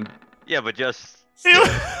ground. Yeah, but just Ew.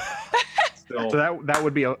 Still. So that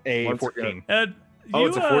would be a Once 14. again. And Oh, you,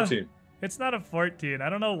 it's a 14. It's not a 14. I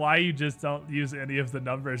don't know why you just don't use any of the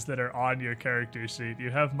numbers that are on your character sheet.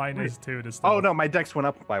 You have -2 to stealth. Oh no, my dex went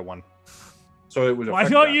up by 1. So it would. Why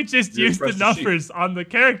affect don't that. you just You use the press the sheet. numbers on the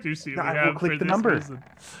character sheet No, we I have will click for the this number. reason?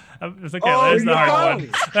 It's okay, Oh, there's the hard no.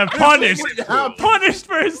 one. Punished. what happened. Punished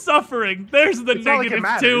for his suffering. There's the It's not like it -2.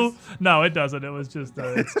 matters. No, it doesn't. It was just,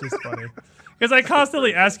 it's just funny. Because I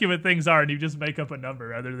constantly ask you what things are, and you just make up a number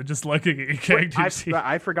rather than just looking at your character sheet.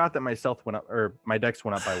 I forgot that my stealth went up, or my dex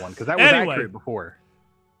went up by 1 because that was Anyway. accurate before.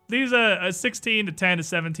 These are a 16, a 10, a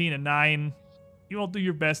 17, a 9. You all do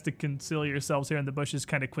your best to conceal yourselves here in the bushes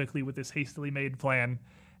kind of quickly with this hastily made plan.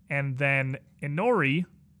 And then Inori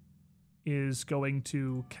is going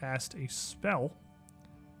to cast a spell.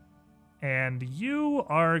 And you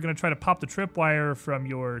are going to try to pop the tripwire from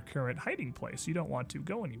your current hiding place. You don't want to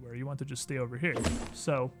go anywhere. You want to just stay over here.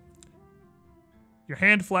 So your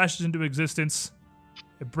hand flashes into existence.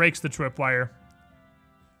 It breaks the tripwire.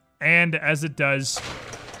 And as it does,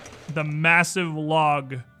 the massive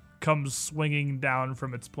log comes swinging down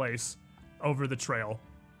from its place over the trail.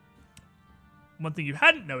 One thing you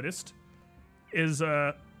hadn't noticed is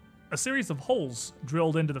a series of holes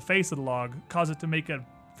drilled into the face of the log cause it to make a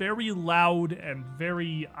very loud and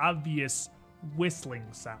very obvious whistling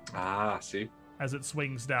sound Ah, see. as it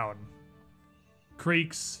swings down.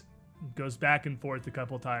 Creaks, goes back and forth a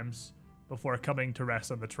couple times before coming to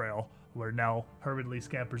rest on the trail, where Nell hurriedly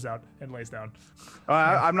scampers out and lays down.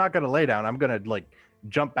 I'm not gonna lay down. I'm gonna like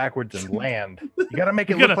jump backwards and land. You gotta make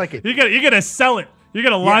it You're look like it. You're gonna sell it. You're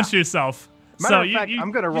gonna launch yourself. Matter so of fact,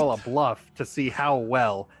 I'm gonna roll a bluff to see how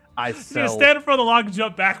well I He's gonna sell. stand in front of the log,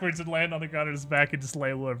 jump backwards, and land on the ground on his back and just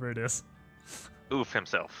lay wherever it is. oof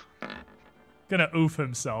himself. Gonna oof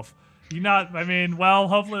himself. You not? I mean, well,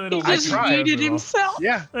 hopefully they He don't. just try yeeted everyone. himself.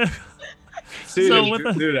 Yeah, See, So dude, with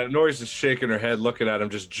the- dude, Nori's just shaking her head, looking at him,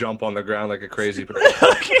 just jump on the ground like a crazy person.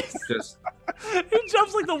 Just He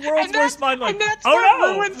jumps like the world's And that's, worst mind. Like, and that's oh what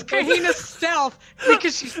no! ruins Kahina's stealth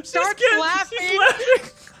because she She's starts getting- laughing. She's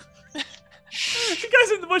laughing. The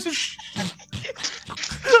guy's in the bushes.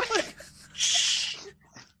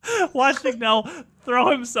 Watching Nell throw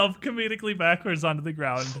himself comedically backwards onto the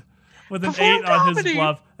ground. with an Perform 8 on his comedy.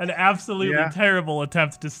 bluff. An absolutely Yeah. terrible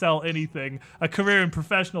attempt to sell anything. A career in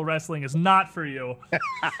professional wrestling is not for you.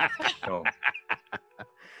 Oh,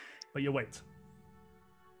 But you wait.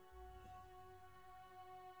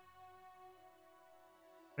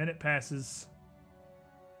 Minute passes.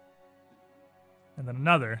 And then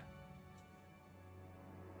another.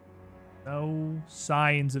 No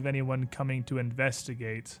signs of anyone coming to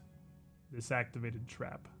investigate this activated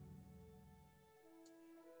trap.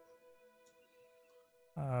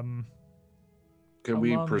 can How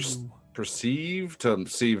we long you- perceive to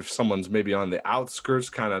see if someone's maybe on the outskirts,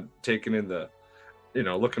 kind of taking in the,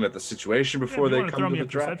 looking at the situation Yeah, before if you they want to come throw to me the a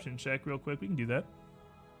trap? perception check real quick, we can do that.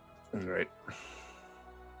 All right.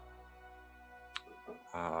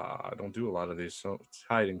 I don't do a lot of these, so it's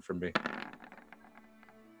hiding from me.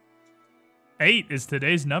 8 is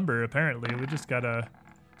today's number, apparently. We just got a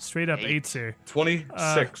straight up 8. 8s here.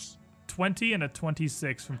 26. 20 and a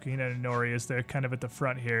 26 from Kahina and Nori as they're kind of at the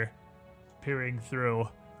front here, peering through,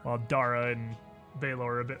 while Dara and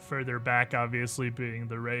Baylor are a bit further back, obviously being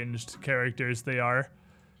the ranged characters they are.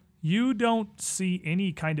 You don't see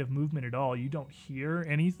any kind of movement at all. You don't hear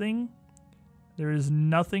anything. There is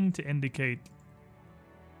nothing to indicate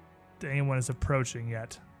that anyone is approaching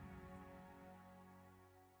yet.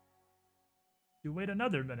 You wait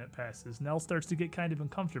another minute passes. Nell starts to get kind of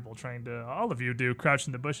uncomfortable all of you do, crouch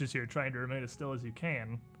in the bushes here, trying to remain as still as you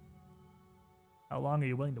can. How long are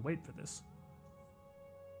you willing to wait for this?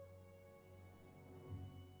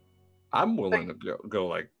 I'm willing to go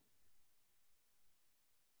like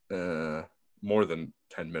more than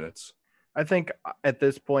 10 minutes. I think at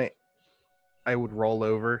this point, I would roll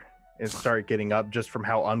over and start getting up just from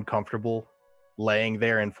how uncomfortable laying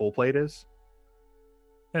there in full plate is.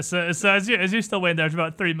 Yeah, so as you're still waiting there for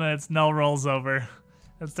about 3 minutes, Nell rolls over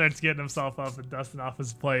and starts getting himself up and dusting off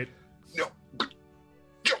his plate. No.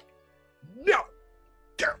 No.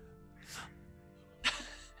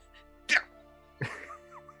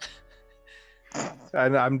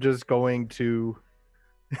 And I'm just going to.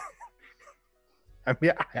 I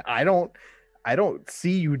mean, I don't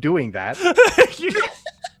see you doing that.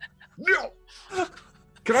 No.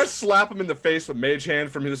 Can I slap him in the face with mage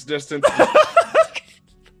hand from his distance?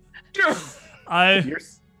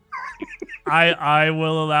 I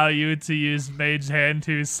will allow you to use Mage Hand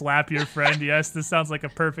to slap your friend. Yes, this sounds like a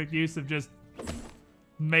perfect use of just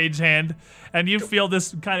Mage Hand. And you feel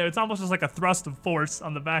this it's almost just like a thrust of force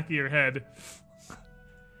on the back of your head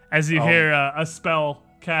as you hear a spell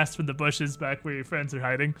cast from the bushes back where your friends are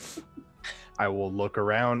hiding. I will look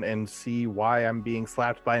around and see why I'm being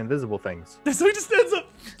slapped by invisible things. So he just stands up.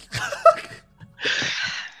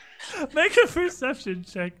 Make a perception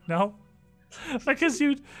check. No. Because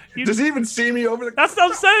you Does he even see me over the... That's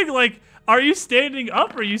what I'm saying. Like, are you standing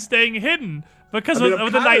up or are you staying hidden? Because with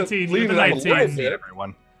a 19,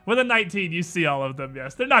 Everyone. with a 19, you see all of them.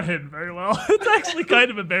 Yes, they're not hidden very well. It's actually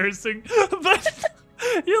kind of embarrassing. But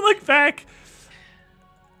you look back,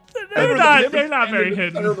 they're not very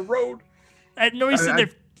hidden. Center of the road. And Nori's sitting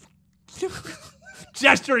there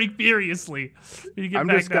gesturing furiously. I'm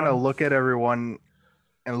just gonna look at everyone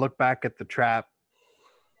and look back at the trap,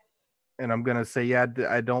 and I'm gonna say, yeah,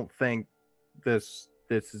 I don't think this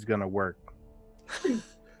is gonna work. I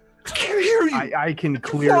can't hear you. I can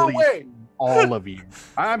Far clearly away. see all of you.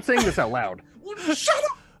 I'm saying this out loud. Shut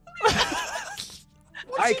up.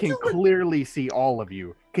 I can clearly see all of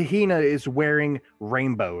you. Kahina is wearing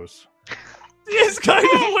rainbows. He's kind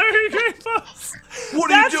of wearing rainbows.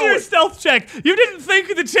 What are you That's doing? your stealth check. You didn't think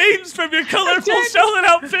of the change from your colorful Sheldon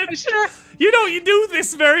outfit. Sure. You do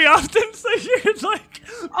this very often, so you're like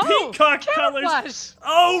peacock colors. camouflage.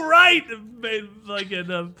 Oh right, like in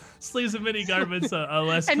the sleeves of mini garments, a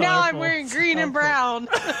less. And now I'm colorful wearing green and outfit. brown.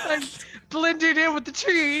 I'm blended in with the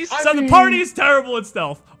trees. So the party's terrible at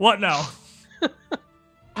stealth. What now?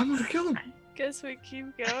 I'm gonna kill him. Guess we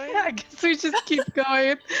keep going. I guess we just keep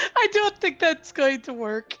going. I don't think that's going to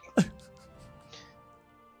work.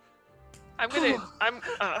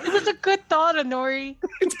 It was a good thought, Honori.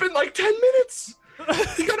 It's been like 10 minutes.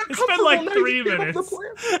 It's been like 3 minutes.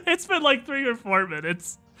 It's been like 3 or 4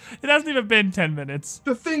 minutes. It hasn't even been 10 minutes.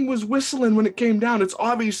 The thing was whistling when it came down. It's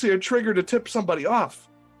obviously a trigger to tip somebody off.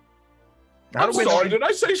 I'm sorry. Did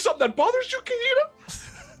I say something that bothers you, Kahina?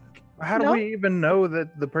 How do No. we even know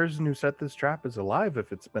that the person who set this trap is alive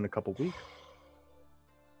if it's been a couple weeks?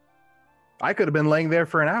 I could have been laying there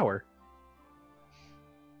for an hour.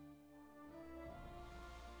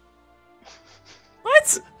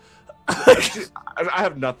 What? I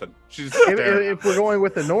have nothing. She's there. If we're going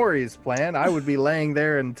with the Nori's plan, I would be laying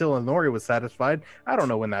there until Nori was satisfied. I don't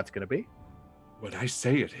know when that's going to be. what I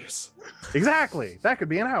say it is. Exactly. That could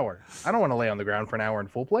be an hour. I don't want to lay on the ground for an hour in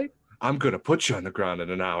full plate. I'm going to put you on the ground in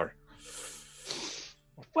an hour.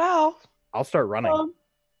 Well, I'll start running.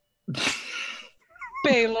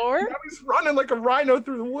 Baylor. Now he's running like a rhino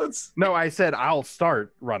through the woods. No, I said I'll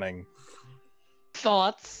start running.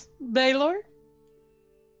 Thoughts, Baylor?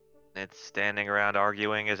 It's standing around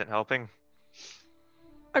arguing isn't helping.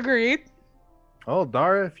 Agreed. Oh,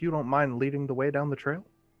 Dara, if you don't mind leading the way down the trail.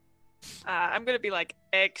 I'm gonna be like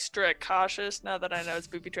extra cautious now that I know it's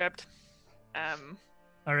booby trapped.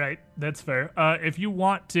 All right, that's fair. If you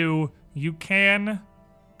want to, you can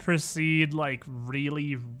proceed like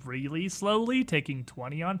really, really slowly, taking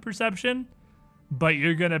 20 on perception, but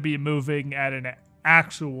you're gonna be moving at an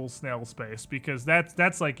actual snail pace because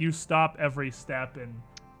that's like you stop every step and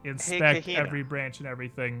inspect every branch and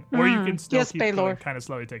everything, or you can still keep going kind of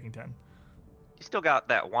slowly, taking 10. You still got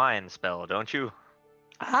that wine spell, don't you?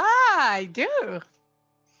 I do.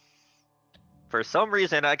 For some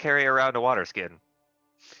reason, I carry around a water skin.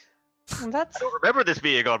 That's I don't remember this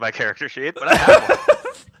being on my character sheet, but I have one.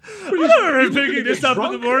 I don't remember picking this up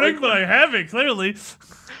in the morning, but I have it, clearly.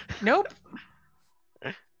 nope.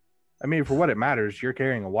 I mean, for what it matters, you're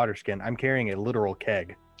carrying a water skin. I'm carrying a literal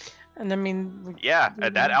keg. And I mean, Yeah,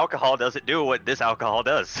 and that alcohol doesn't do what this alcohol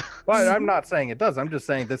does. But I'm not saying it does. I'm just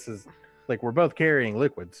saying this is, like, we're both carrying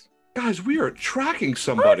liquids. Guys, we are tracking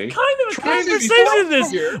somebody. What kind of a Trying to be conversation is this?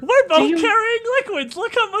 here. We're both carrying liquids.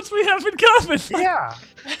 Look how much we have in common. Yeah,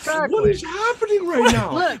 What exactly. is happening right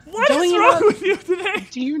now? look, What don't is you wrong not- with you today?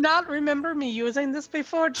 do you not remember me using this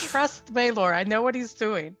before? Trust Baylor. I know what he's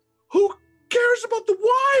doing. Who cares about the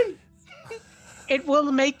wine? It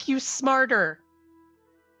will make you smarter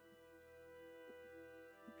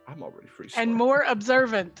I'm already free. and more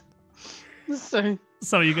observant.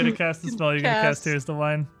 So, you're gonna cast the spell. You're gonna cast Tears to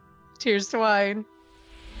Wine. tears to wine.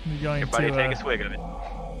 You're going Everybody take a to swig of it.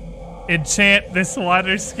 enchant this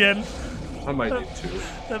water skin I might need to.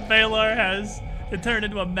 that Baylor has to turn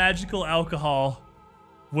into a magical alcohol,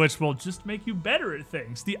 which will just make you better at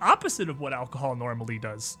things. The opposite of what alcohol normally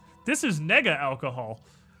does. This is nega alcohol.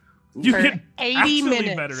 You For get 80 actually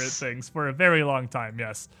minutes. better at things for a very long time,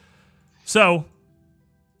 yes. So,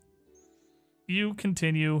 you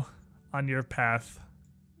continue on your path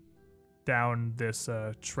down this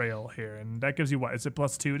trail here, and that gives you what? Is it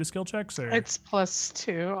 +2 to skill checks? Or? It's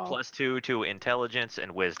 +2. +2 to intelligence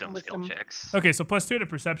and wisdom skill checks. Okay, so +2 to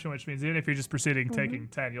perception, which means even if you're just proceeding taking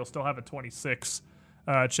 10, you'll still have a 26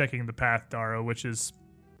 checking the path, Dara, which is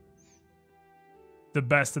the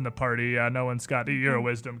best in the party. No one's got... You're a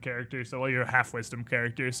wisdom character, so you're a half wisdom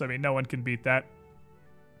character, so I mean, no one can beat that.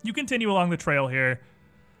 You continue along the trail here,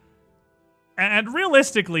 and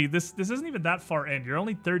realistically, this isn't even that far in. You're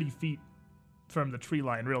only 30 feet from the tree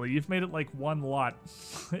line, really. You've made it like one lot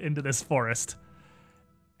into this forest.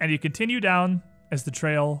 And you continue down as the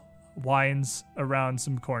trail winds around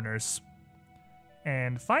some corners.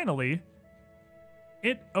 And finally,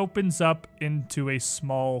 it opens up into a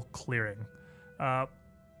small clearing. Not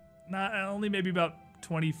only maybe about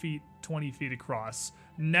 20 feet across,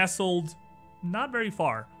 nestled not very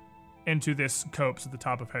far into this copse at the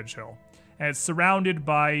top of Hedge Hill. And it's surrounded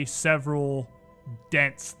by several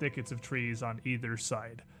dense thickets of trees on either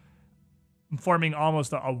side, forming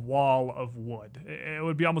almost a wall of wood. It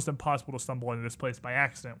would be almost impossible to stumble into this place by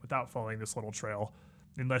accident without following this little trail,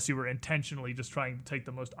 unless you were intentionally just trying to take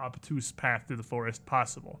the most obtuse path through the forest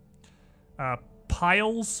possible.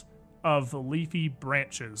 Piles of leafy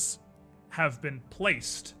branches have been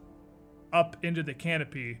placed up into the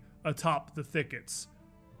canopy atop the thickets,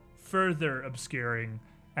 further obscuring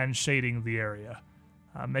and shading the area,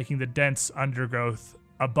 making the dense undergrowth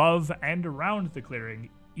above and around the clearing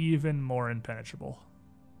even more impenetrable.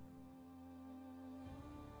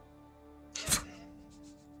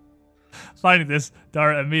 Finding this,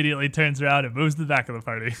 Dara immediately turns around and moves to the back of the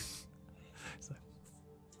party. He's like,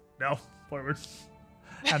 no, forward,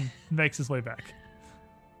 and makes his way back.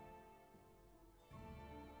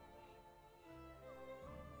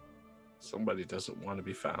 Somebody doesn't want to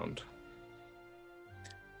be found.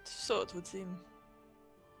 So it would seem.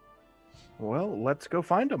 Well, let's go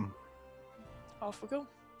find him. Off we go.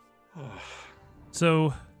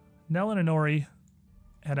 So, Nell and Inori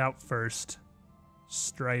head out first,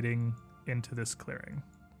 striding into this clearing.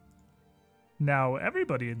 Now,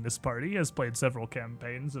 everybody in this party has played several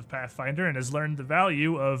campaigns of Pathfinder and has learned the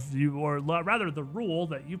value of rather the rule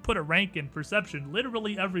that you put a rank in perception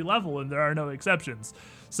literally every level and there are no exceptions.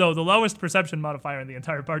 So the lowest perception modifier in the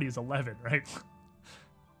entire party is 11, right?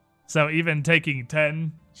 So even taking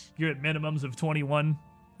 10, you're at minimums of 21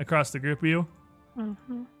 across the group of you.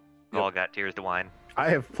 Mm-hmm. all got Tears to Wine. I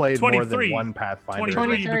have played 23. more than one Pathfinder.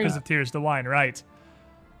 23 because of Tears to Wine, right.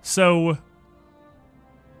 So,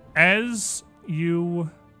 as you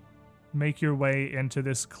make your way into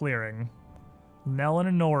this clearing, Nell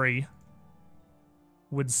and Nori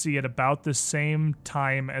would see at about the same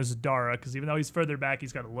time as Dara, because even though he's further back,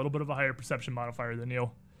 he's got a little bit of a higher perception modifier than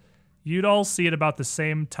you. You'd all see it about the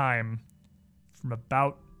same time from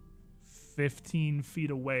about 15 feet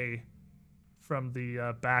away from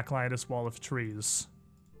the back line of this wall of trees.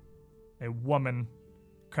 A woman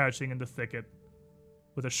crouching in the thicket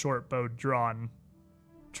with a short bow drawn,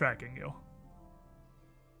 tracking you.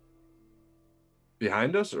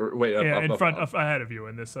 Behind us, or wait, up, Yeah, up, in up, front, up. ahead of you,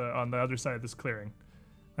 in this, on the other side of this clearing.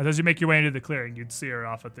 And as you make your way into the clearing, you'd see her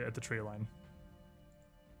off at the tree line.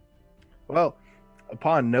 Well,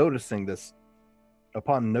 upon noticing this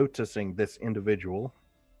individual,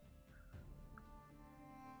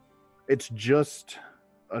 it's just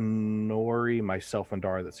a Nori, myself, and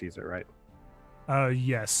Dara that sees it, right?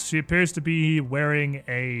 Yes. She appears to be wearing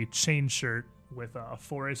a chain shirt with a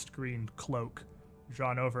forest green cloak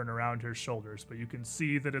drawn over and around her shoulders, but you can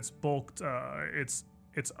see that it's bulked,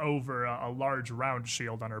 it's over a large round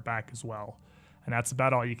shield on her back as well. And that's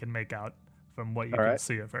about all you can make out from what you can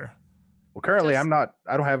see of her. Well, currently I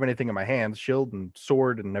don't have anything in my hands. Shield and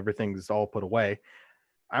sword and everything's all put away.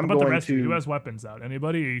 How about the rest of you? Who has weapons out?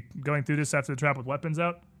 Anybody going through this after the trap with weapons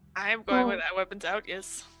out? I'm going with weapons out,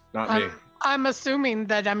 yes. Not me. I'm assuming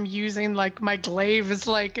that I'm using like my glaive is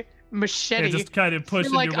like machete. Yeah, just kind of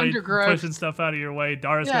pushing like your way, undergrowth. pushing stuff out of your way.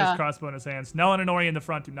 Dara's got his crossbow in his hands. Nell and Nori in the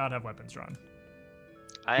front do not have weapons drawn.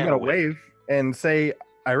 I'm gonna wave and say,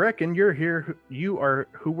 I reckon you're here. You are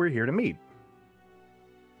who we're here to meet.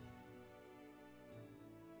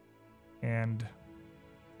 And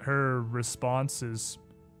her response is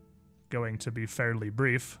going to be fairly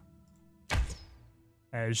brief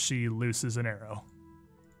as she looses an arrow.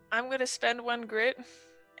 I'm going to spend 1 grit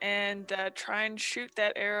and try and shoot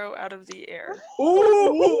that arrow out of the air.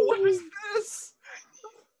 Ooh, what is this?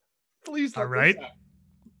 Please. All right.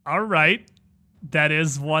 All right. That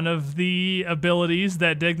is one of the abilities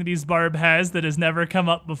that Dignity's Barb has that has never come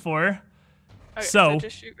up before. Okay, so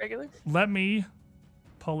just shoot regular? Let me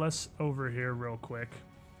pull us over here real quick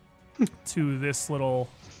to this little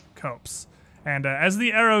copse. And as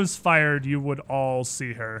the arrows fired, you would all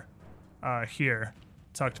see her here,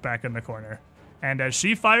 tucked back in the corner. And as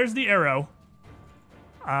she fires the arrow,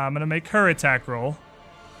 I'm going to make her attack roll.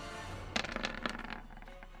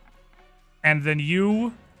 And then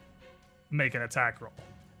you make an attack roll.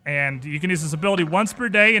 And you can use this ability once per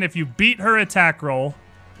day, and if you beat her attack roll,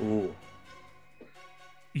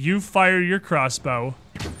 you fire your crossbow,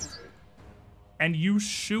 and you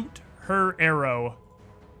shoot her arrow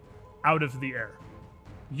out of the air.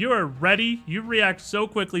 You are ready. You react so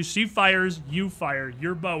quickly. She fires, you fire.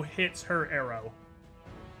 Your bow hits her arrow.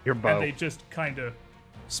 Your bow. And they just kind of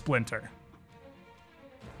splinter.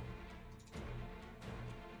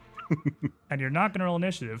 And you're not going to roll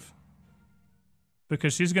initiative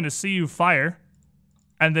because she's going to see you fire,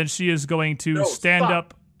 and then she is going to stand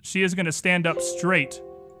up. She is going to stand up straight.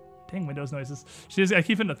 Dang, Windows noises. I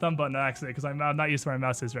keep hitting the thumb button on accident because I'm not used to where my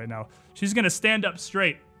mouse is right now. She's going to stand up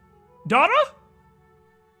straight. Dara?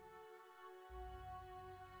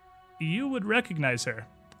 You would recognize her,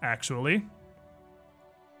 actually.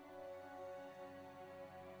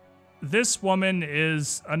 This woman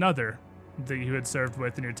is another that you had served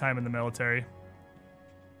with in your time in the military.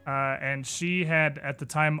 And she had, at the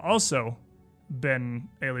time, also been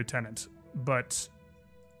a lieutenant. But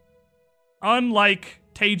unlike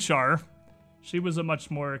Tachar, she was a much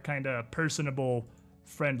more kind of personable,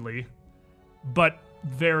 friendly, but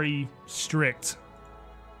very strict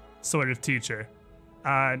sort of teacher.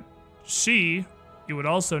 She, you would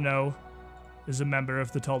also know, is a member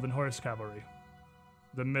of the Tulden Horse Cavalry,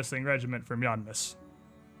 the missing regiment from Yonmis.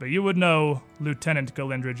 But you would know Lieutenant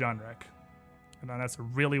Galindra Johnrek. And that's a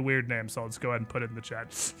really weird name, so let's go ahead and put it in the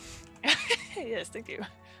chat. Yes, thank you.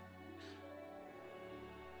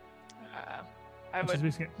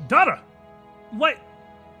 Dara! Why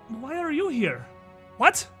are you here?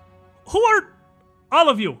 What? Who are all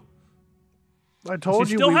of you? I told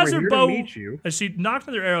she you still we has were her here bow, to meet you. as she knocked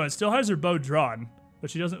with her arrow and still has her bow drawn, but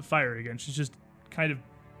she doesn't fire again. She's just kind of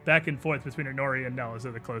back and forth between her Nori and Nell as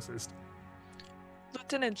they're the closest.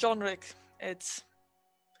 Lieutenant Johnrick, it's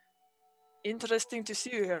interesting to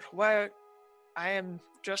see you here. Why, I am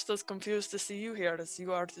just as confused to see you here as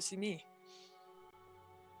you are to see me.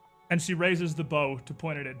 And she raises the bow to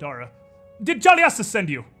point it at Dara. Did Jaliasa send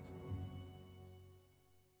you?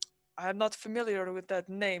 I am not familiar with that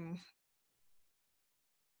name.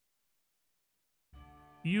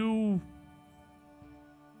 You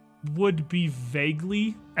would be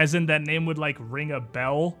vaguely, as in that name would like ring a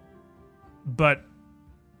bell, but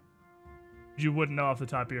you wouldn't know off the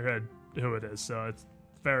top of your head who it is, so it's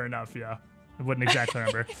fair enough, yeah. I wouldn't exactly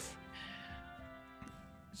remember.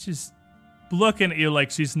 She's looking at you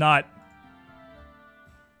like she's not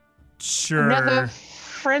sure. Another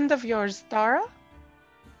friend of yours, Dara?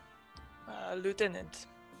 Lieutenant.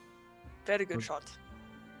 Very good shot.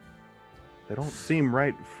 They don't seem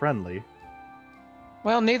right friendly.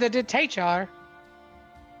 Well, neither did Tachar.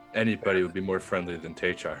 Anybody would be more friendly than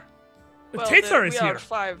Tachar. Well, Tatar is we here. are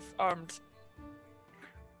 5 armed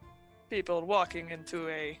people walking into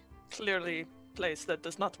a clearly place that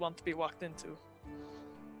does not want to be walked into.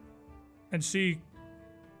 And she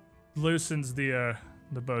loosens the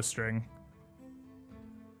bowstring.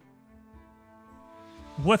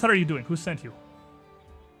 What are you doing? Who sent you?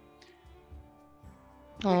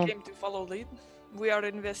 Oh. We came to follow lead. We are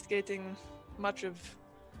investigating much of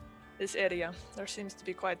this area. There seems to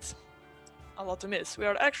be quite a lot to miss. We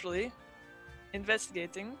are actually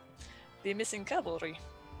investigating the missing cavalry.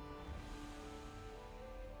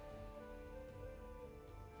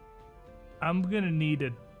 I'm gonna need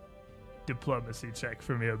a diplomacy check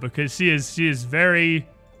from you because she is very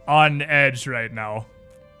on edge right now.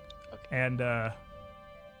 Okay. And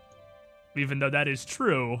even though that is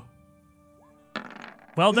true,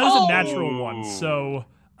 well, that is a natural one. So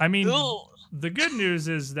I mean, No. the good news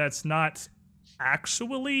is that's not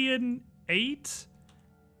actually an 8.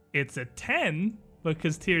 It's a 10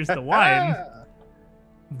 because tears the wine.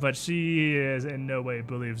 But she is in no way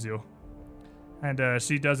believes you, and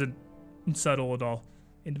she doesn't settle at all.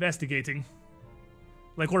 Investigating,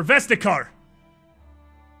 like we're Vesticar.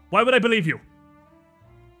 Why would I believe you?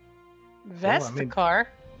 Vesticar?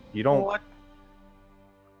 You don't. What?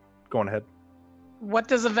 Go on ahead. What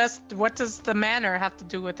does the manor have to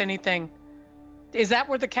do with anything? Is that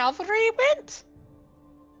where the cavalry went?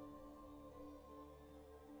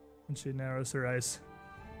 And she narrows her eyes.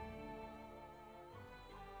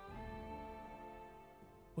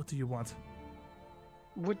 What do you want?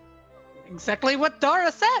 Exactly what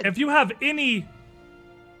Dara said. If you have any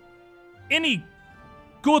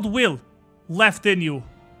goodwill left in you,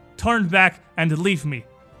 turn back and leave me.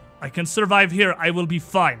 I can survive here. I will be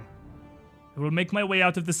fine. I will make my way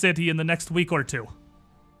out of the city in the next week or two.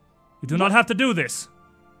 You do not have to do this.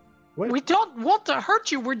 What? We don't want to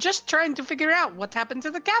hurt you. We're just trying to figure out what happened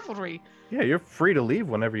to the cavalry. Yeah, you're free to leave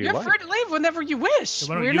whenever you You're like. free to leave whenever you wish.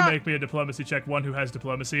 Why don't We're you not. make me a diplomacy check, one who has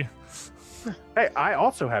diplomacy? Hey, I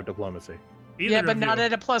also have diplomacy. Either Yeah, but of not you.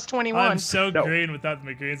 at a plus 21. I'm so No. green without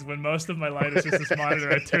the greens. When most of my light is just this monitor,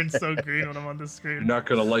 I turn so green when I'm on the You're screen. not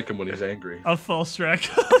gonna like him when he's angry. A full Shrek.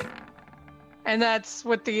 And that's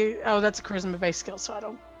what that's a charisma-based skill, so I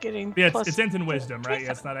don't get any Yeah, plus. it's int and wisdom, right?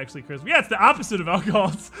 Yeah, it's not actually charisma. Yeah, it's the opposite of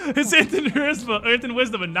alcohol. It's int and charisma, int and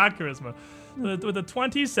wisdom, and not charisma. With a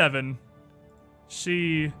 27,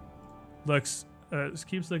 she looks,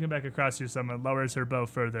 keeps looking back across you some and lowers her bow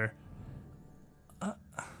further.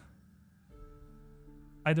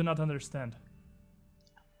 I do not understand.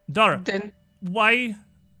 Dara, Then why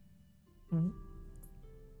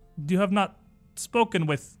you have not spoken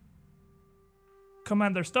with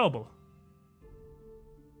Commander Stobel?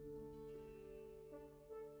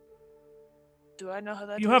 Do I know how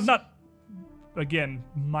that You is? have not. Again,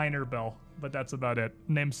 minor bell, but that's about it.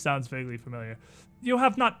 Name sounds vaguely familiar. You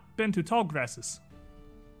have not been to Tall Grasses.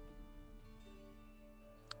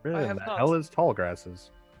 Really? have The not. hell is tall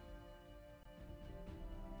grasses?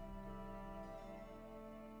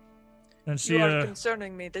 And she, You are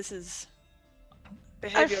concerning me. This is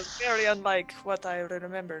behavior very unlike what I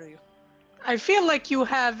remember you. I feel like you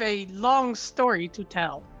have a long story to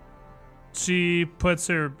tell. she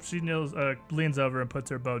leans over and puts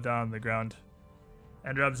her bow down on the ground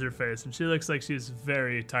and rubs her face, and she looks like she's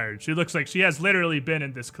very tired. She looks like she has literally been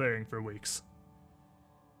in this clearing for weeks.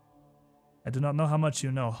 I do not know how much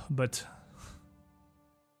you know, but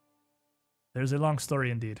there's a long story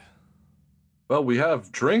indeed. Well, we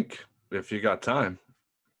have drink if you got time.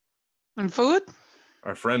 And food?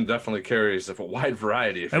 Our friend definitely carries a wide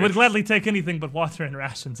variety. If I you're would gladly take anything but water and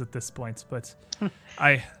rations at this point, but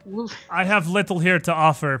I have little here to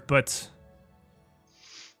offer, but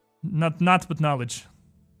not with knowledge.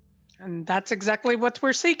 And that's exactly what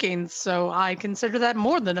we're seeking, so I consider that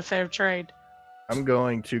more than a fair trade. I'm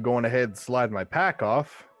going to go on ahead, slide my pack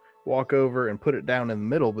off, walk over and put it down in the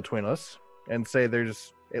middle between us, and say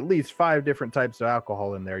there's at least 5 different types of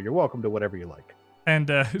alcohol in there. You're welcome to whatever you like.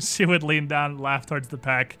 And she would lean down, laugh towards the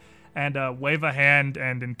pack, and wave a hand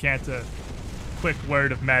and incant a quick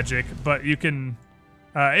word of magic. But you can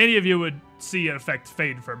Any of you would see an effect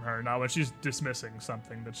fade from her now, but she's dismissing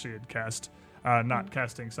something that she had cast, not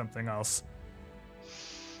casting something else.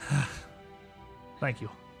 Thank you.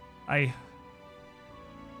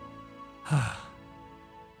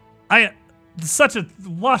 Such a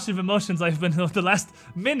wash of emotions I've been the last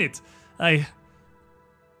minute. I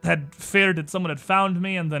had feared that someone had found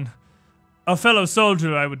me, and then a fellow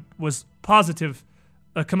soldier was positive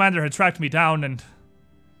a commander had tracked me down, and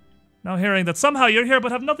now hearing that somehow you're here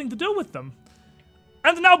but have nothing to do with them.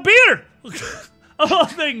 And now beer! Of all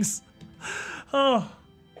things! Oh.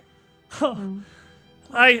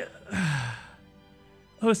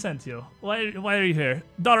 Who sent you? Why are you here?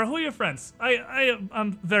 Daughter, who are your friends?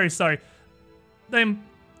 I'm very sorry. I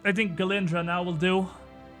think Galindra now will do.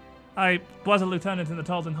 I was a lieutenant in the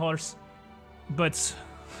Talton Horse, but...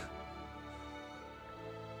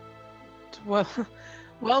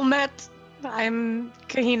 Well met. I'm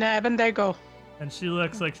Kahina Abendego. And she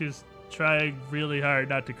looks like she's trying really hard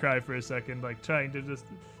not to cry for a second, like trying to just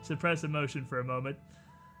suppress emotion for a moment.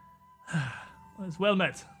 It's well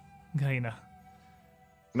met, Kahina.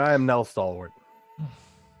 And I am Nell Stalwart.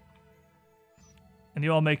 And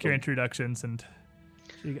you all make your introductions, and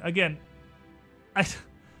again,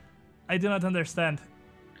 I do not understand.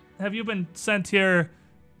 Have you been sent here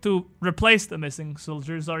to replace the missing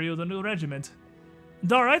soldiers? Are you the new regiment?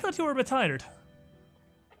 Dara, I thought you were retired.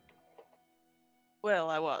 Well,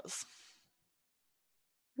 I was.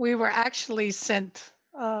 We were actually sent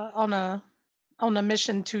on a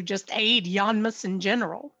mission to just aid Yanmas in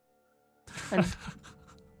general. And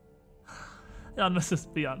Yanmas is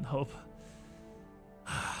beyond hope.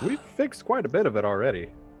 We've fixed quite a bit of it already.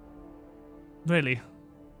 Really?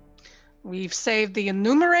 we've saved the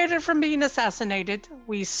Enumerator from being assassinated.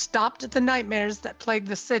 We stopped the nightmares that plague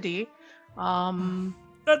the city.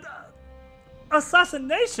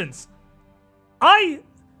 Assassinations? I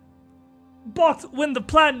bought when the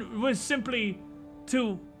plan was simply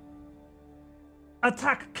to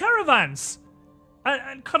attack caravans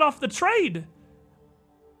and cut off the trade.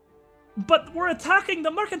 But we're attacking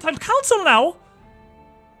the Mercantile Council now.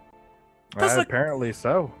 Apparently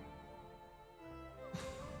so.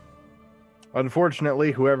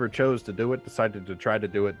 Unfortunately, whoever chose to do it decided to try to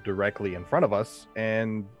do it directly in front of us,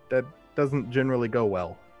 and that doesn't generally go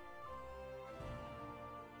well.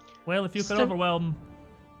 Well, if you could overwhelm...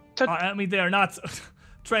 I mean, they are not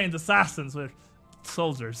trained assassins, we're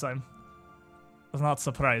soldiers. I was not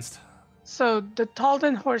surprised. So the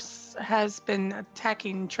Talden Horse has been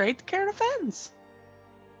attacking trade caravans?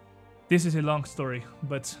 This is a long story,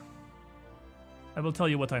 but I will tell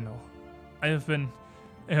you what I know. I have been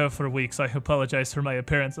here for weeks. I apologize for my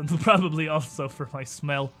appearance and probably also for my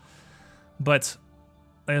smell. But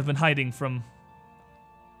I have been hiding from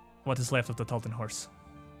what is left of the Talden Horse.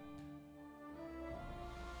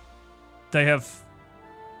 They have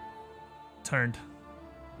turned,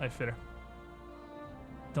 I fear.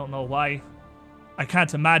 Don't know why. I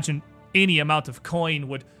can't imagine any amount of coin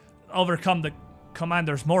would overcome the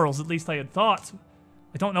commander's morals, at least I had thought.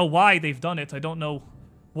 I don't know why they've done it. I don't know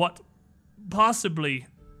what possibly,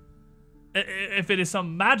 if it is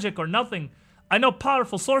some magic or nothing. I know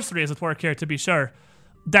powerful sorcery is at work here, to be sure.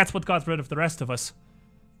 That's what got rid of the rest of us.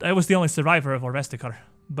 I was the only survivor of Orvestikar,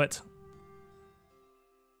 but...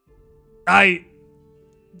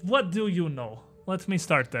 What do you know? Let me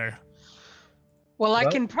start there. Well, I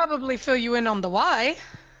can probably fill you in on the why.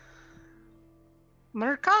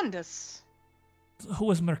 Mercandus.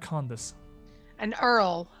 Who is Mercandus? An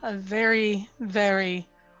earl, a very, very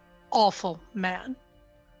awful man.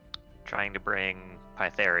 Trying to bring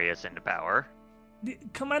Pytharius into power.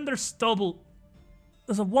 Commander Stobel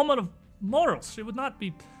is a woman of morals. She would not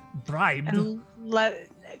be bribed. And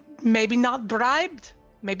maybe not bribed,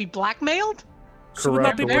 maybe blackmailed? She would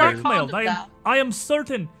not be blackmailed. I am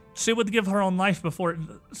certain she would give her own life before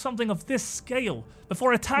something of this scale,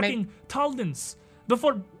 before attacking Taldens,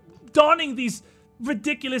 before donning these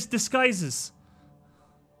ridiculous disguises.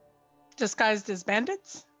 Disguised as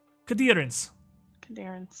bandits? Kadirans.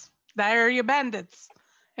 There are your bandits,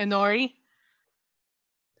 Enori.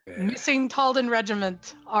 Yeah. Missing Talden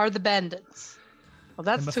Regiment are the bandits. Well,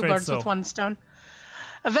 that's two birds with one stone.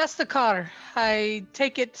 Avestakar, I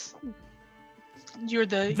take it you're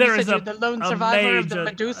the lone survivor of the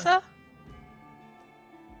Medusa?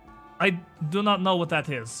 I do not know what that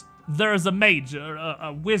is. There is a mage,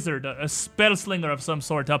 a wizard, a spellslinger of some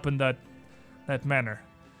sort up in that manor.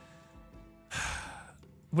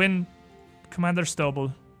 When Commander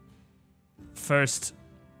Stobel first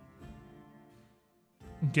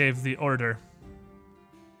gave the order,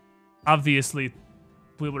 obviously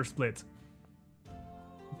we were split.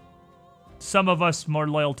 Some of us more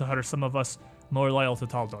loyal to her, some of us more loyal to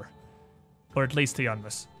Taldor. Or at least to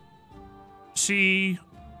Yanvis. She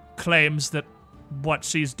claims that what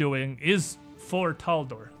she's doing is for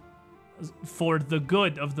Taldor. For the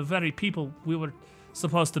good of the very people we were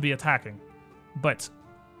supposed to be attacking. But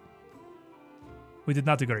we did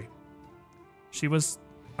not agree. She was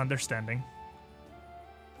understanding.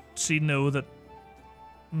 She knew that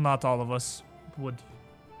not all of us would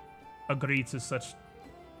agree to such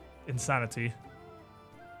insanity.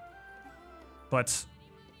 But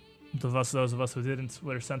those of us who didn't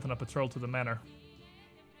were sent on a patrol to the manor.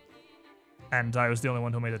 And I was the only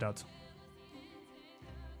one who made it out.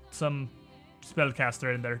 Some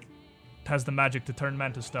spellcaster in there has the magic to turn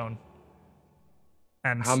men to stone.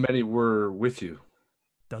 And how many were with you?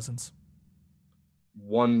 Dozens.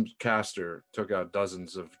 One caster took out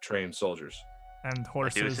dozens of trained soldiers. And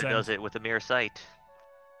horses. Medusa does it with a mere sight.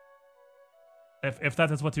 If that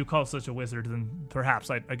is what you call such a wizard, then perhaps.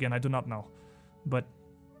 I do not know. But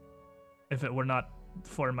if it were not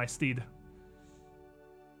for my steed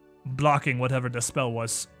blocking whatever the spell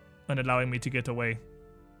was and allowing me to get away,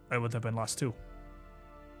 I would have been lost too.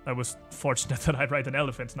 I was fortunate that I ride an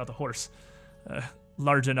elephant, not a horse,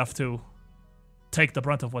 large enough to take the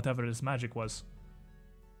brunt of whatever this magic was.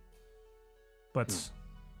 But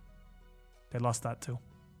they lost that too.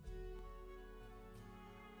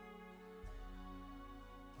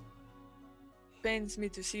 Pains me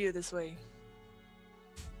to see you this way.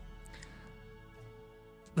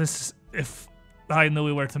 If I knew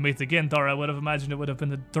we were to meet again, Dora, I would have imagined it would have been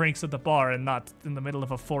the drinks at the bar and not in the middle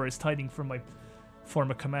of a forest hiding from my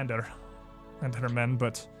former commander and her men,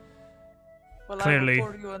 but well, clearly... I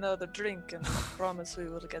will pour you another drink and promise we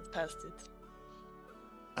will get past it.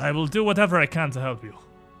 I will do whatever I can to help you.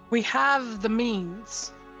 We have the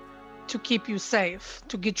means to keep you safe,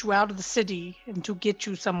 to get you out of the city, and to get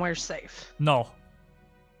you somewhere safe. No.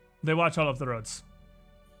 They watch all of the roads.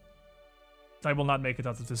 I will not make it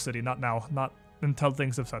out of the city, not now, not until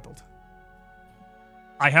things have settled.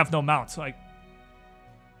 I have no mount.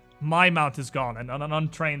 My mount is gone, and on an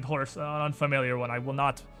untrained horse, an unfamiliar one, I will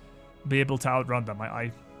not be able to outrun them.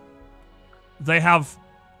 They have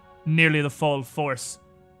nearly the full force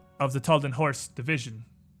of the Tulden Horse division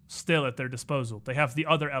still at their disposal. They have the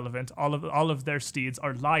other elephant. All of their steeds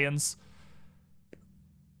are lions.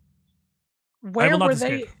 Where were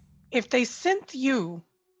they? If they sent you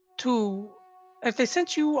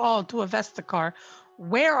all to Avestacar,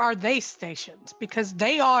 where are they stationed? Because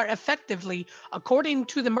they are effectively, according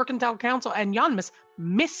to the Mercantile Council and Yanmas,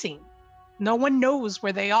 missing. No one knows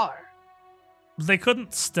where they are. They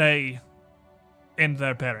couldn't stay in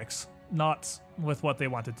their barracks. Not with what they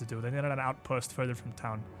wanted to do. They needed an outpost further from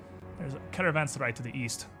town. There's a caravanserai to the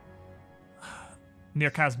east, near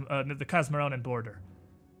the Casmaronan border,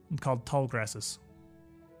 called Tallgrasses.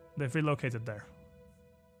 They've relocated there.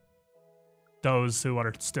 Those who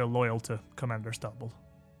are still loyal to Commander Stubble.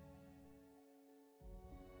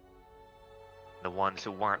 The ones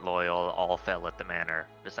who weren't loyal all fell at the manor,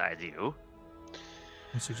 besides you.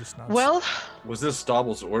 And she just nods. Well, was this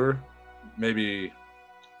Stauble's order? Maybe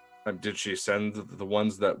did she send the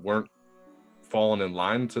ones that weren't fallen in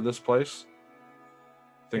line to this place?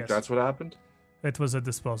 Think yes. That's what happened? It was a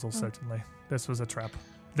disposal, certainly. This was a trap.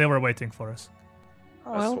 They were waiting for us.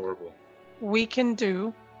 That's horrible. We can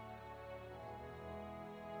do.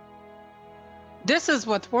 This is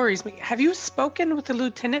what worries me. Have you spoken with the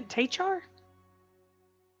Lieutenant Tachar?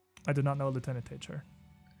 I did not know Lieutenant Tachar.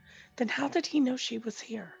 Then how did he know she was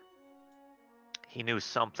here? He knew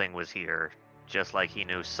something was here, just like he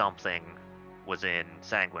knew something was in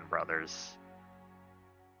Sanguine Brothers.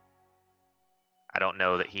 I don't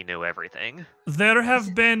know that he knew everything. There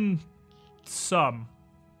have been some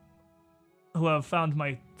who have found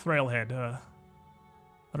my trailhead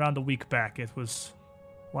around a week back. It was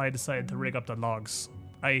why I decided to rig up the logs.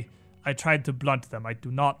 I tried to blunt them. I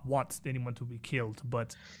do not want anyone to be killed,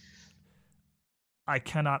 but I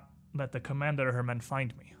cannot let the commander or her men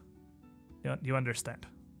find me. You understand?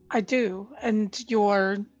 I do, and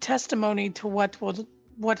your testimony to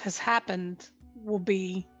what has happened will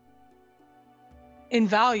be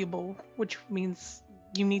invaluable, which means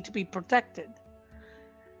you need to be protected.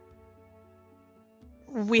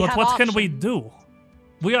 But what can we do?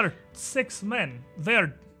 We are 6 men. They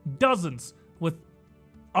are dozens with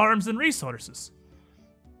arms and resources.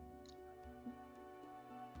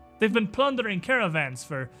 They've been plundering caravans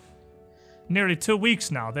for nearly 2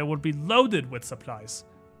 weeks now. They will be loaded with supplies.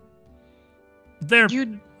 They're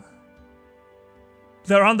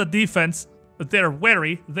on the defense. They're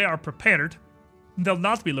wary. They are prepared. They'll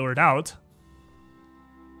not be lured out.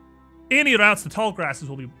 Any routes to Tallgrasses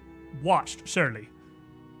will be watched, surely.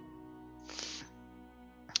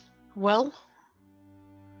 Well,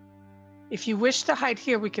 if you wish to hide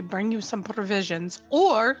here, we could bring you some provisions.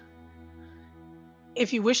 Or,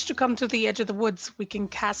 if you wish to come to the edge of the woods, we can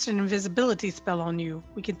cast an invisibility spell on you.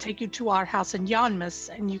 We can take you to our house in Yanmas,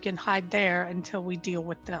 and you can hide there until we deal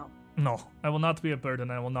with them. No, I will not be a burden.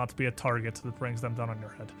 I will not be a target that brings them down on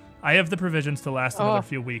your head. I have the provisions to last another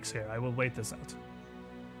few weeks here. I will wait this out.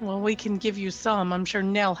 Well, we can give you some. I'm sure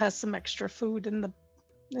Nell has some extra food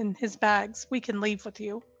in his bags. We can leave with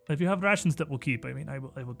you. If you have rations that will keep, I mean, I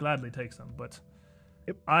will gladly take some, but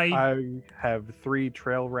Yep. I have 3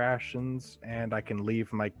 trail rations, and I can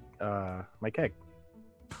leave my my keg.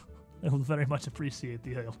 will very much appreciate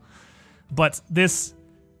the ale. But this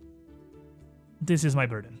is my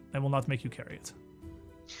burden. I will not make you carry it.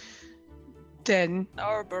 Then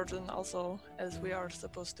Our burden also, as we are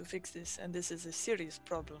supposed to fix this, and this is a serious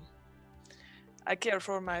problem. I care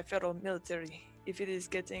for my fellow military. If it is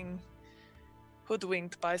getting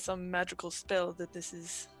hoodwinked by some magical spell, that this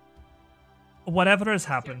is Whatever has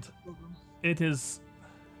happened, a problem. it is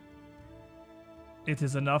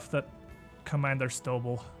enough that Commander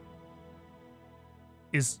Stobel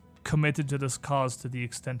is committed to this cause to the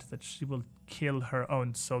extent that she will kill her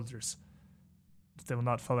own soldiers. That they will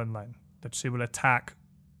not fall in line. That she will attack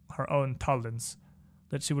her own Talons.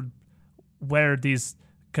 That she would wear these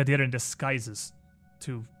Kadiran disguises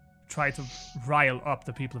to try to rile up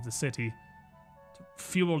the people of the city, to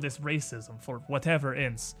fuel this racism for whatever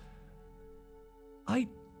ends. I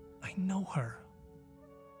know her.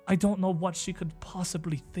 I don't know what she could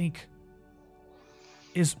possibly think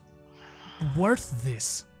is worth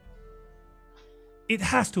this. It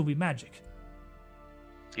has to be magic.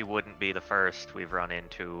 He wouldn't be the first we've run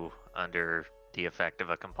into under the effect of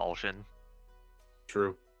a compulsion.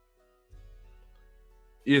 True.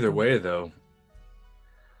 Either way, though,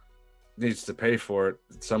 needs to pay for it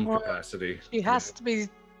in some capacity. she has to be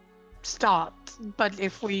stopped. But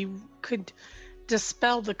if we could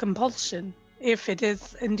dispel the compulsion, if it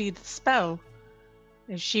is indeed a spell,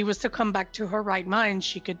 if she was to come back to her right mind,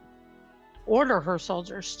 she could order her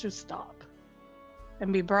soldiers to stop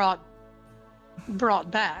and be brought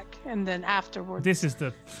back, and then afterwards. This is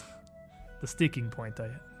the sticking point,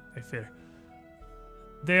 I fear.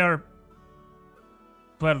 They are,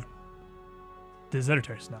 well,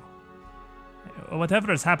 deserters now.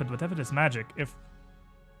 Whatever has happened, whatever is magic, if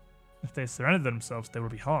they surrender themselves, they will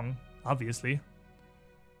be hung, obviously.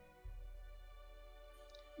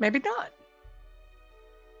 Maybe not.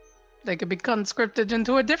 They could be conscripted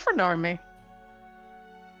into a different army.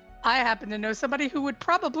 I happen to know somebody who would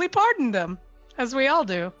probably pardon them, as we all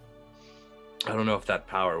do. I don't know if that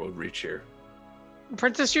power would reach here.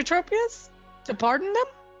 Princess Eutropius? To pardon them?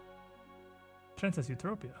 Princess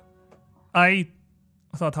Eutropia. I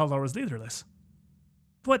thought Haldor was leaderless.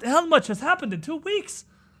 But how much has happened in 2 weeks?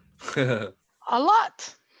 A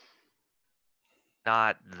lot.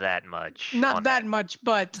 Not that much. Not that much,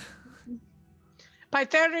 but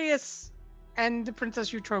Pytharius and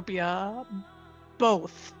Princess Eutropia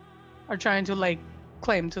both are trying to lay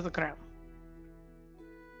claim to the crown.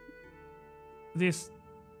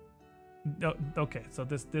 Okay, so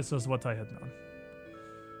this was what I had known.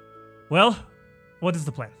 Well, what is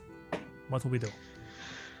the plan? What will we do?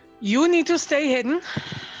 You need to stay hidden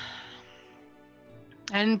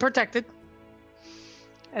and protected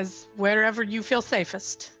as wherever you feel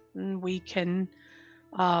safest. And we can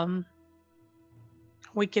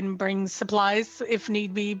bring supplies if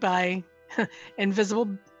need be by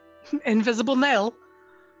invisible nail.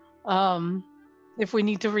 If we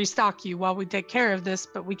need to restock you while we take care of this,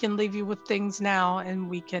 but we can leave you with things now, and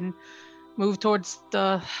we can move towards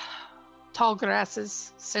the tall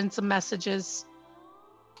grasses, send some messages.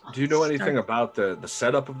 Do you know anything about the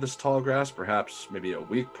setup of this tall grass? Perhaps maybe a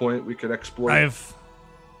weak point we could exploit?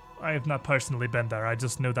 I have not personally been there. I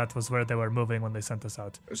just knew that was where they were moving when they sent us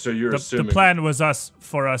out. So you're assuming the plan was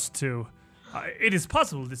for us to. It is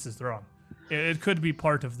possible this is wrong. It could be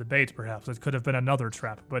part of the bait, perhaps. It could have been another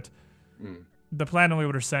trap. But the plan when we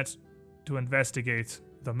were sent to investigate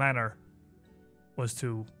the manor was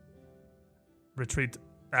to retreat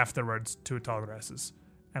afterwards to tall grasses,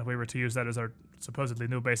 and we were to use that as our supposedly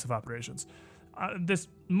new base of operations. This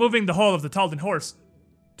moving the whole of the Talden Horse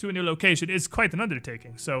to a new location is quite an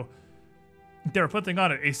undertaking, so they were putting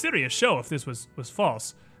on a serious show if this was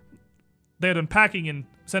false. They had been packing and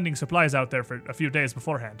sending supplies out there for a few days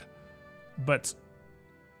beforehand, but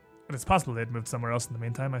it's possible they'd moved somewhere else in the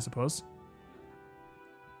meantime, I suppose.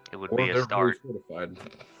 It would be a start. Fortified.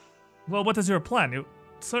 Well, what is your plan? You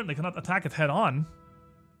certainly cannot attack it head on.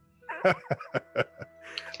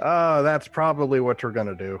 That's probably what you're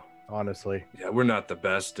gonna do. honestly. Yeah, we're not the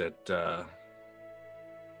best at, I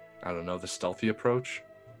don't know, the stealthy approach.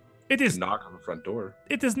 It is Knock on the front door.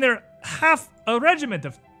 It is near half a regiment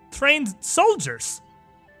of trained soldiers.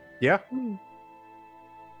 Yeah.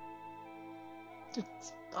 It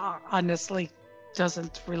honestly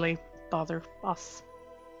doesn't really bother us.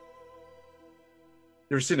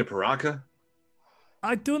 You ever seen a Paraka?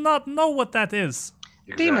 I do not know what that is.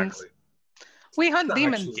 Demons. We hunt Not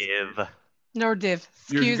demons. actually- Give. Nor div.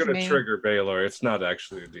 You're Excuse gonna me. trigger Baylor. It's not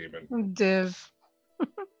actually a demon. Div.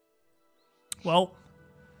 Well,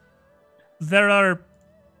 there are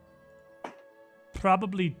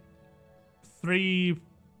probably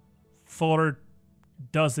 3-4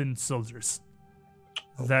 dozen soldiers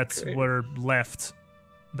that Okay. were left,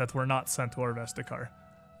 that were not sent to Orvestikar,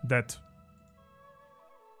 that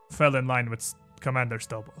fell in line with Commander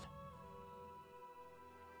Stobel.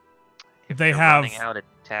 If They they're have- running out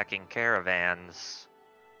attacking caravans.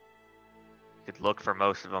 You could look for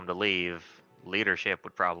most of them to leave. Leadership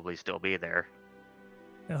would probably still be there.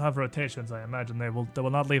 They'll have rotations, I imagine. They will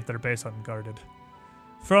not leave their base unguarded.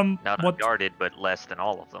 From Not what unguarded, but less than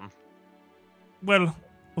all of them. Well,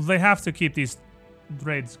 they have to keep these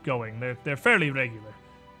raids going. They're fairly regular.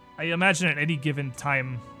 I imagine at any given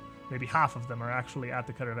time, maybe half of them are actually at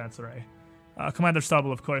the caravanserai. Commander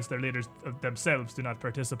Stobel, of course, their leaders themselves do not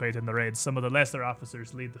participate in the raids. Some of the lesser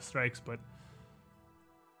officers lead the strikes, but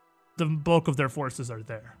the bulk of their forces are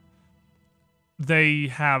there. They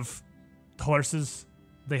have horses.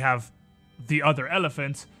 They have the other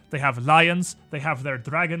elephant. They have lions. They have their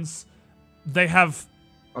dragons. They have,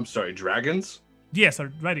 I'm sorry, dragons? yes,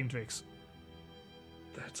 are riding drakes.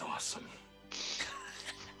 That's awesome.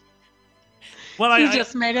 Well, You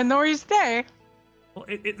just made a Nori's day. Well,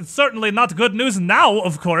 it's certainly not good news now,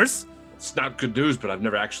 of course. It's not good news, but I've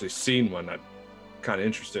never actually seen one. I'm kind of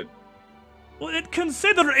interested. Well,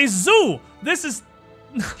 consider a zoo. This is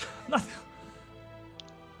not.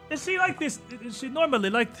 Is she like this? Is she normally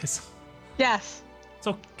like this? Yes.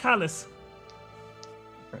 So callous.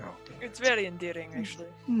 Wow. It's very endearing, actually.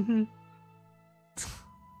 Mm-hmm.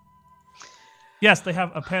 Yes, they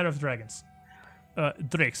have a pair of dragons.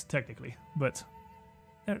 Drakes, technically, but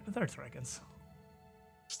they're dragons.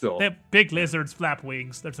 Still, They have big lizards, flap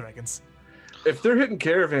wings. They're dragons. if they're hitting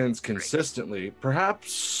caravans consistently,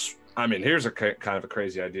 perhaps, I mean, here's a kind of a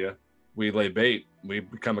crazy idea. We lay bait. We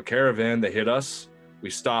become a caravan. They hit us. We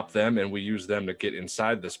stop them, and we use them to get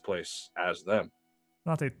inside this place as them.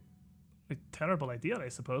 Not a terrible idea, I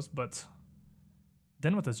suppose, but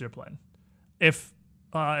then what is your plan? If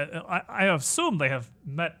I assume they have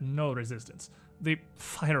met no resistance. The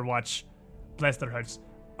Firewatch, bless their hearts,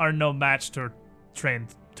 are no match to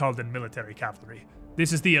trained Taldan military cavalry.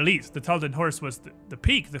 This is the elite. The Taldan horse was the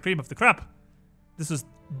peak, the cream of the crop. This is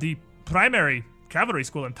the primary cavalry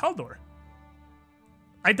school in Taldor.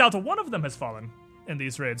 I doubt one of them has fallen in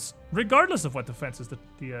these raids, regardless of what defenses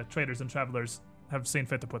the traders and travelers have seen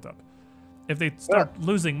fit to put up. If they start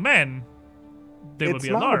losing men, they will be It's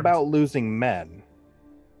not alarmed. about losing men.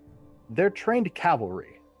 They're trained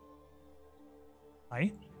cavalry.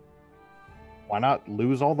 Aye? Why not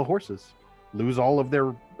lose all the horses? Lose all of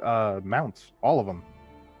their mounts. All of them.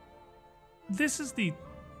 This is the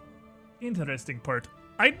interesting part.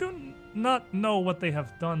 I do not know what they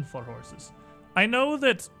have done for horses. I know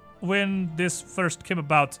that when this first came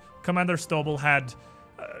about, Commander Stobel had,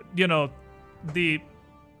 the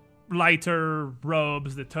lighter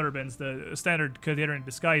robes, the turbans, the standard Khadirian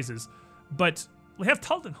disguises. But we have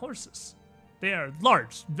Taldan horses. They are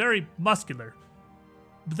large, very muscular.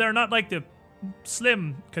 But they're not like the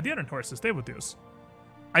slim Khadirian horses they would use.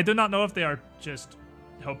 I do not know if they are just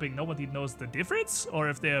hoping nobody knows the difference, or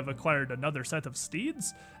if they have acquired another set of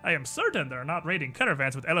steeds. I am certain they're not raiding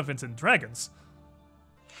caravans with elephants and dragons.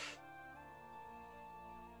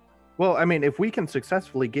 Well, I mean, if we can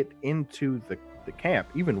successfully get into the camp,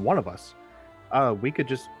 even one of us, we could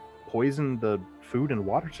just poison the food and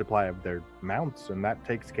water supply of their mounts, and that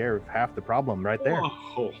takes care of half the problem right there.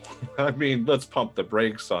 Whoa. I mean, let's pump the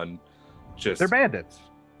brakes on just. They're bandits.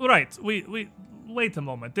 Right, we wait a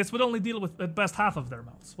moment. This would only deal with at best half of their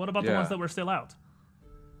mounts. What about the Yeah. ones that were still out?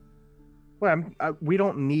 Well, we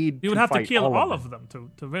don't need. You would have to fight kill all them. of them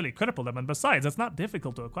to really cripple them, and besides, it's not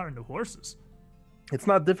difficult to acquire new horses. It's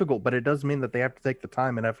not difficult, but it does mean that they have to take the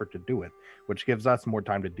time and effort to do it, which gives us more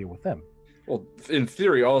time to deal with them. Well, in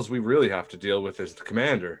theory, all we really have to deal with is the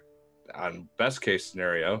commander. On best case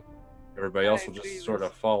scenario, everybody else will agree just sort with-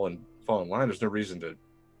 of fall in line. There's no reason to.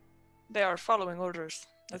 They are following orders.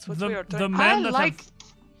 That's what we are The trying. men I that like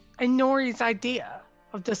Inori's idea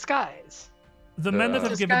of disguise. The men that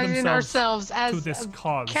have given disguising themselves ourselves to as this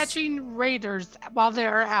cause. catching raiders while they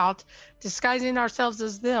are out, disguising ourselves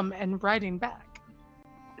as them and riding back.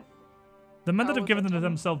 The men that How have would given that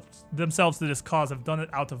happen? themselves to this cause have done it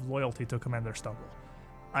out of loyalty to Commander Stubble.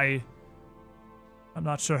 I'm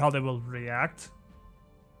not sure how they will react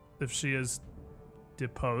if she is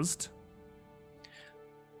deposed.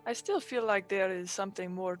 I still feel like there is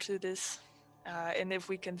something more to this. And if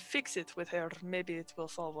we can fix it with her, maybe it will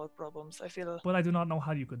solve our problems. I feel But I do not know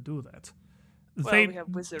how you could do that. well, we have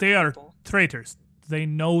wizard they are people. traitors. They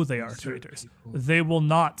know they are Wizard traitors. people. They will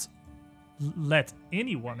not let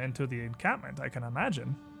anyone into the encampment, I can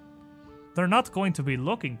imagine. They're not going to be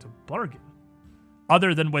looking to bargain.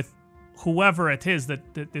 Other than with whoever it is that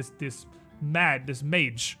this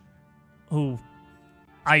mage, who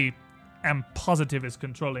I am positive is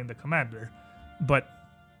controlling the commander. But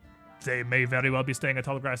they may very well be staying at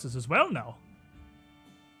Tallgrasses as well now.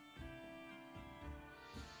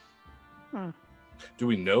 Do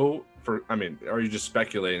we know are you just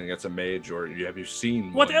speculating it's a mage, or have you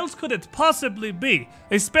seen What one? else could it possibly be?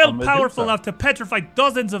 A spell A Medusa. powerful enough to petrify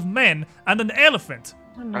dozens of men and an elephant.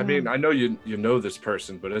 I mean, I know you know this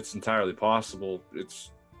person, but it's entirely possible. It's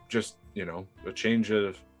just, a change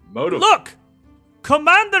of motive. Look!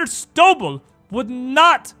 Commander Stobel would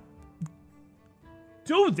not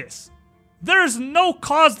do this. There is no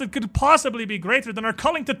cause that could possibly be greater than her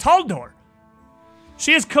calling to Taldor.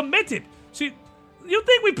 She is committed. You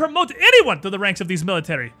think we promote anyone to the ranks of these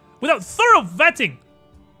military without thorough vetting,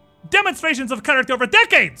 demonstrations of character over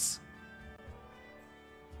decades?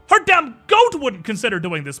 Her damn goat wouldn't consider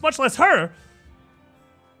doing this, much less her.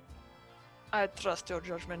 I trust your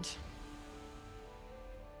judgment.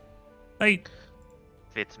 Hey,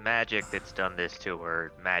 If it's magic that's done this to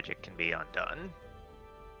her, magic can be undone.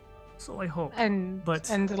 so I hope. And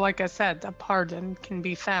like I said, a pardon can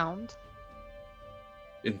be found.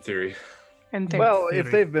 In theory. And there. Well, if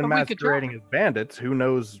theory. they've been But we could try. masquerading as bandits, who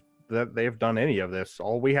knows that they've done any of this?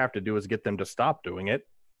 All we have to do is get them to stop doing it.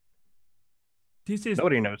 This is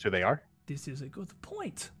Nobody knows who they are. This is a good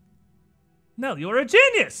point. Nell, you're a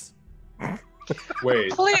genius.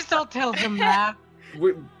 Wait. Please don't tell them that.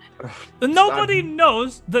 we- Nobody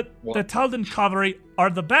knows that What? the Taldan cavalry are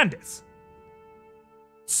the bandits.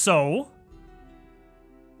 So,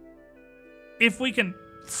 if we can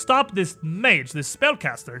stop this mage, this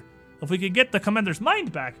spellcaster, if we can get the commander's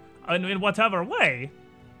mind back in whatever way,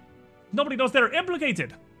 nobody knows they're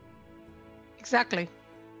implicated. Exactly.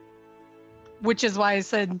 Which is why I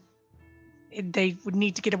said they would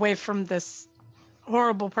need to get away from this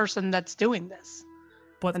horrible person that's doing this.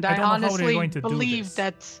 But And I I, don't know how they're honestly going to do believe this.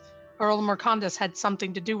 that Earl Mercandus had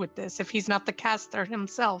something to do with this. If he's not the caster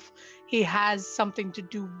himself, he has something to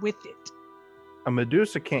do with it. A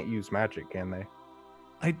Medusa can't use magic, can they?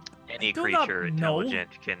 Any do not creature know. intelligent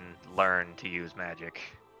can learn to use magic.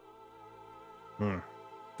 Your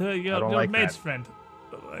don't like mage that. friend.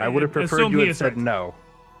 I would have preferred assume you he had is said right. no.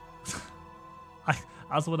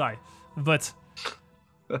 As would I. But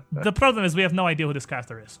the problem is we have no idea who this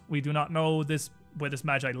caster is. We do not know where this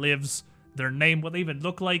magi lives, their name, what they even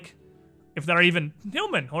look like, if they're even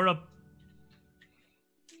human or a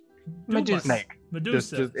Medusa. Snake.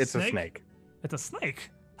 Medusa. It's a snake. It's a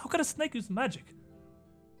snake. How could a snake use magic?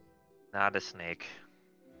 Not a snake.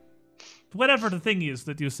 Whatever the thing is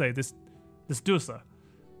that you say, this Dusa.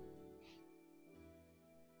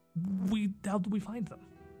 How do we find them?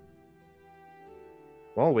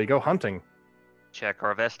 Well, we go hunting. Check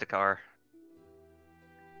our Vesticar.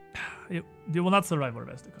 You will not survive our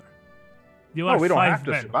Vesticar. You No, are we don't 5 have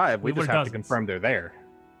to men. survive. We were just have to dozens. confirm they're there.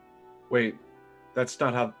 Wait, that's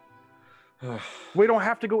not how. We don't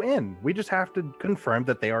have to go in. We just have to confirm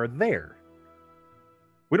that they are there.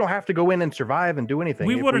 We don't have to go in and survive and do anything.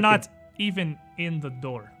 We If were can- not even in the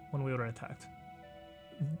door when we were attacked.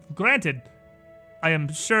 Granted, I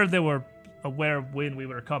am sure they were aware when we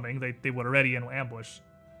were coming. They were already in ambush.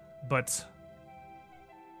 But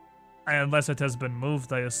unless it has been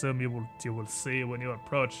moved, I assume you will see when you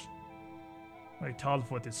approach. My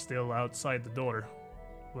Tallfoot is still outside the door,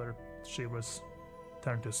 where she was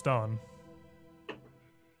turned to stone.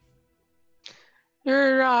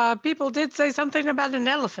 Your people did say something about an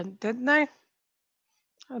elephant, didn't they?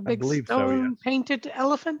 A big believe so, stone yes. painted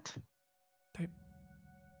elephant.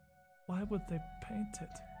 Why would they paint it?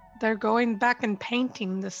 They're going back and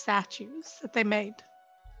painting the statues that they made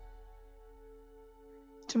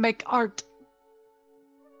to make art.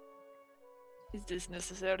 Is this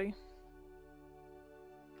necessary?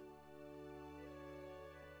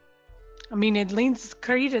 I mean, it leans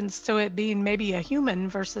credence to it being maybe a human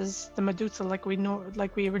versus the Medusa like we And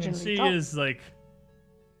originally she thought. is like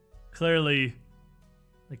clearly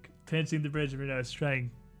pinching the bridge of her nose, trying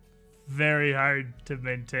very hard to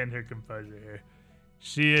maintain her composure here.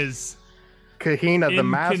 She is Kahina, the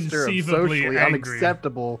master of inconceivably socially angry.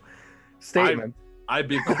 unacceptable statement. I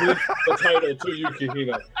bequeath the title to you,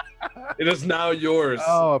 Kahina. It is now yours.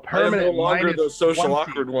 Oh, a I am permanent no longer the minus social 20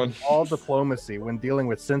 awkward one. all diplomacy when dealing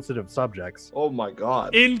with sensitive subjects. Oh my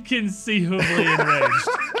god. Inconceivably enraged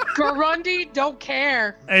Garundi don't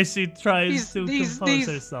care. as she tries to These- compose these-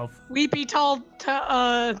 herself. Weepy tall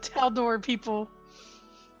Taldor people.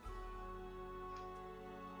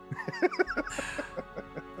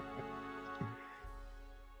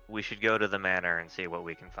 We should go to the manor and see what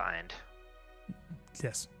we can find.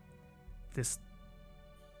 Yes.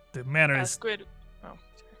 The manor is Squid. Oh,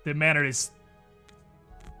 the manor is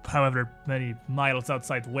however many miles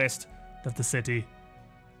outside west of the city.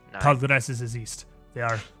 Nice. Talgores is east. They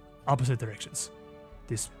are opposite directions.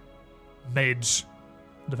 This mage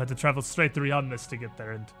would have had to travel straight through Yonnes to get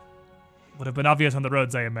there, and would have been obvious on the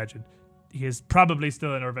roads, I imagine. He is probably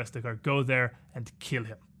still in Orvestikar. Go there and kill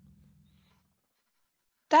him.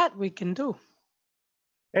 That we can do.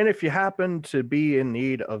 And if you happen to be in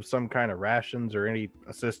need of some kind of rations or any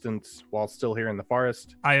assistance while still here in the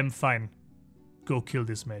forest, I am fine. Go kill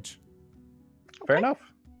this mage. fair enough.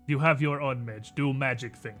 You have your own mage. Do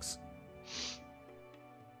magic things.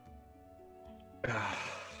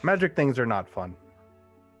 Magic things are not fun.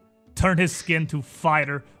 Turn his skin to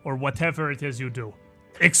fire or whatever it is you do.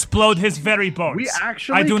 Explode his very bones. We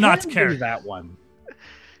actually I do not can care. do that one.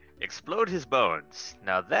 Explode his bones.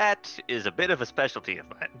 Now that is a bit of a specialty of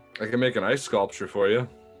mine. I can make an ice sculpture for you.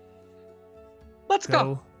 Let's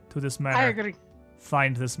go. Go to this I manor. agree.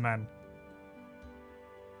 Find this man.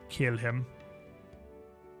 Kill him.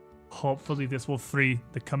 Hopefully this will free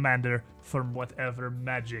the commander from whatever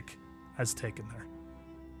magic has taken her.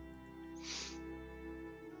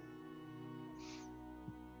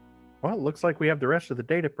 Well, it looks like we have the rest of the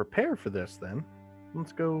day to prepare for this then.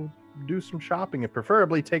 Let's go do some shopping and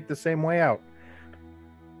preferably take the same way out.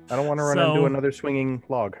 I don't want to run into So- another swinging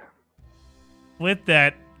log. With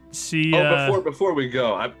that, she Before we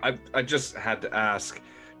go, I just had to ask,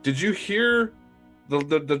 did you hear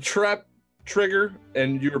the trap trigger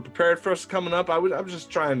and you were prepared for us coming up? I was just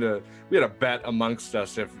trying to, we had a bet amongst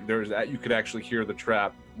us if there was that you could actually hear the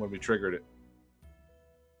trap when we triggered it.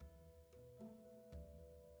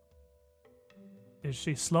 is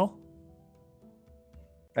she slow?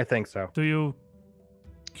 I think so. Do you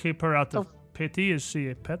keep her out of Oh. pity? Is she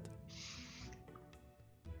a pet?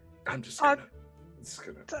 I'm just Uh, gonna,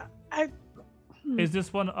 Is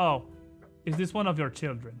this one is this one of your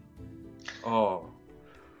children? oh,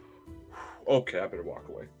 okay, I better walk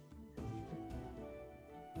away.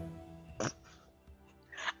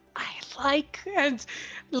 I like and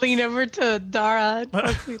lean over to Dara.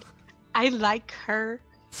 I like her.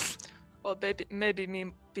 well, maybe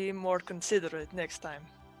me be more considerate next time.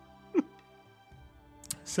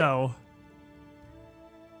 So,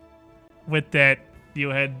 with that, you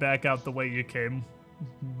head back out the way you came.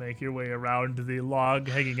 Make your way around the log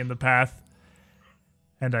hanging in the path.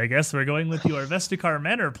 And I guess we're going with your Vestikar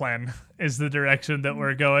Manor plan, is the direction that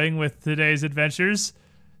we're going with today's adventures.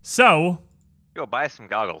 So, Go buy some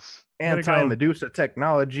goggles. Gotta go. Anti-Medusa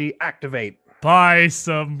technology activate. buy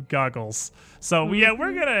some goggles. So, yeah,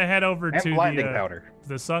 we're going to head over And to blinding powder.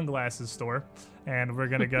 the sunglasses store. And we're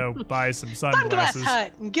going to go buy some Sunglass sunglasses.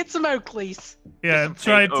 Hut and get some Oakleys. Yeah, Some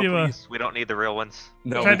try fake to Oakleys. We don't need the real ones.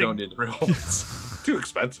 No, Try we to- don't need the real ones. Too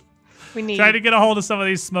expensive. We need try to get a hold of some of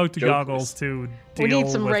these smoked Jokers. goggles to We deal need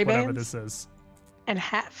some with whatever Ray-Bans. this is. and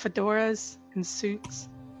hat fedoras and suits.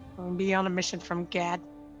 We'll be on a mission from Gad.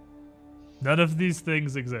 None of these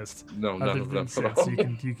things exist. No, none Other of than them.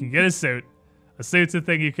 suits. You can get a suit. A suit's a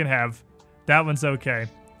thing you can have. That one's okay.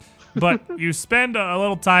 But you spend a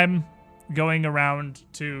little time going around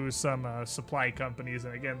to some supply companies,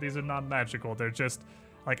 and again, these are non-magical. They're just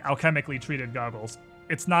like alchemically treated goggles.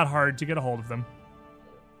 It's not hard to get a hold of them.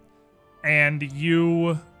 And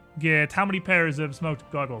you get how many pairs of smoked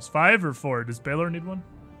goggles? 5 or 4? Does Baylor need one?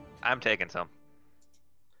 I'm taking some.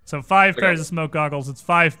 So 5 got pairs it. of smoke goggles. It's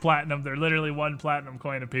 5 platinum. They're literally 1 platinum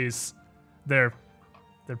coin apiece. They're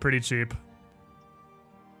pretty cheap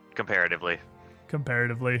Comparatively.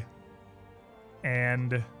 comparatively.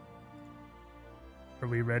 And are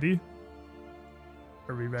we ready?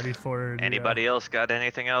 Are we ready for the, Anybody else got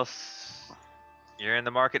anything else you're in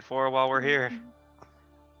the market for while we're here?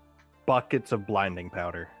 Buckets of blinding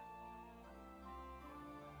powder.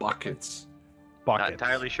 Buckets. Not Buckets.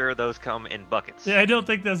 entirely sure those come in buckets. Yeah, I don't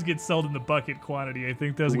think those get sold in the bucket quantity. I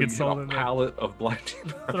think those We get get sold a in the pallet of blinding.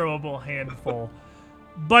 throwable handful.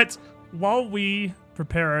 But while we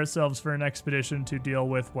prepare ourselves for an expedition to deal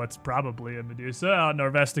with what's probably a Medusa out in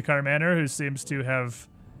Orvestikar Manor, who seems to have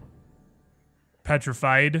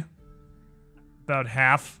petrified about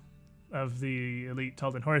half of the elite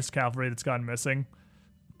Tulden horse cavalry that's gone missing.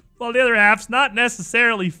 While the other half's not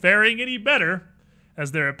necessarily faring any better,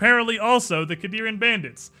 as they're apparently also the Kadiran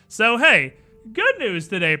bandits. So hey, good news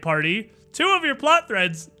today, party. 2 of your plot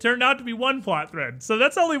threads turned out to be 1 plot thread. So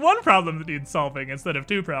that's only 1 problem that needs solving instead of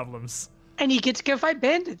 2 problems. And you get to go fight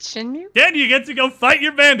bandits, shouldn't you? Then you get to go fight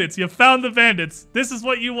your bandits. You found the bandits. This is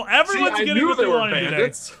what you will. Everyone's getting what they wanted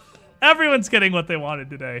today. Everyone's getting what they wanted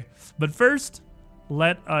today. But first,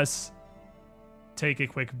 let us take a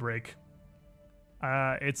quick break.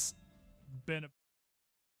 It's been a...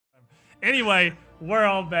 Anyway, we're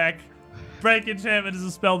all back. Break enchantment is a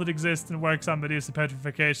spell that exists and works on Medusa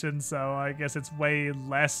petrification, so I guess it's way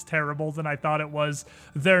less terrible than I thought it was.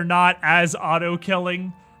 They're not as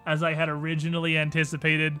auto-killing as I had originally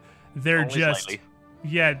anticipated. They're Only just... slightly.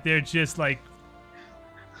 Yeah, they're just like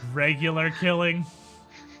regular killing.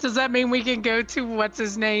 Does that mean we can go to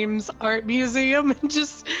what's-his-name's art museum and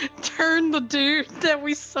just turn the dude that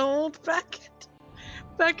we sold back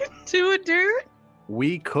into a dude?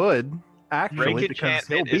 We could actually, Break because he'll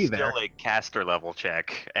enchantment be is there. still a caster level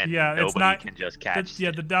check, and Yeah, it's nobody not- can just catch.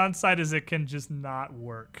 The downside is it can just not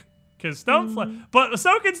work. Because stone flesh, but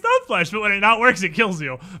so can stone flesh, but when it not works, it kills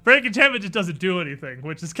you. Break enchantment just doesn't do anything,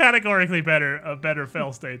 which is categorically a better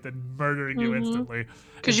fail state than murdering you instantly.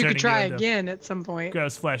 Because and you could turning try into again at some point.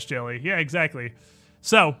 Gross flesh jelly. Yeah, exactly.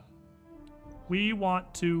 So, we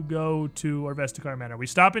want to go to Orvestikar Manor. We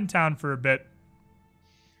stop in town for a bit,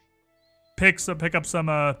 pick up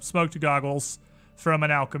some smoked goggles from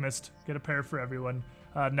an alchemist. Get a pair for everyone.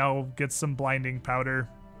 No, get some blinding powder.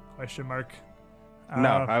 Question mark. No,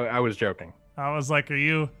 I was joking. I was like,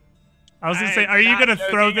 I was gonna say, are you gonna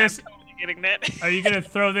throw this? Getting that. Are you gonna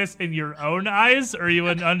throw this in your own eyes, or are you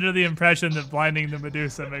under the impression that blinding the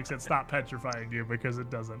Medusa makes it stop petrifying you? Because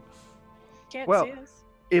it doesn't. Can't Well, see us.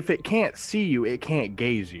 If it can't see you, it can't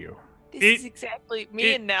gaze you. This it- is exactly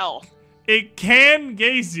me and Nell. It can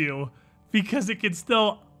gaze you because it can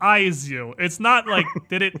still eyes you. It's not like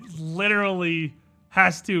that it literally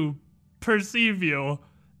has to perceive you.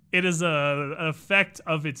 It is an effect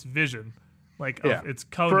of its vision, like Yeah. of its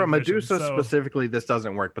cone. For a of vision. Medusa So, specifically, this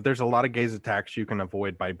doesn't work, but there's a lot of gaze attacks you can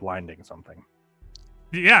avoid by blinding something.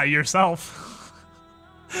 yeah, yourself.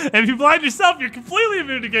 If you blind yourself, you're completely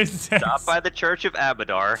immune to gaze attacks. Stop by the Church of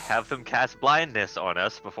Abadar, have them cast blindness on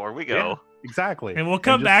us before we go. Yeah. Exactly. And we'll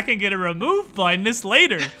come back and get a remove blindness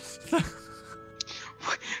later.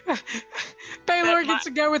 Baylor gets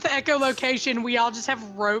to go with the echolocation. We all just have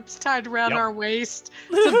ropes tied around Yep. our waist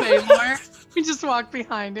to Baylor. We just walk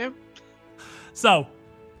behind him. So,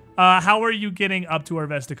 how are you getting up to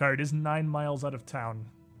Orvestikar? It is 9 miles out of town.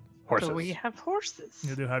 Horses. So we have horses.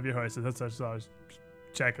 You do have your horses. That's what I was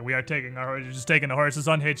checking. We are taking our horses, just taking the horses,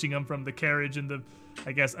 unhitching them from the carriage and the,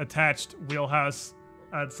 I guess, attached wheelhouse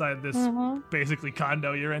outside this basically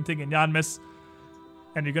condo you're renting in Yanmis.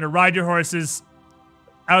 And you're going to ride your horses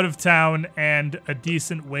out of town and a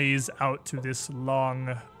decent ways out to this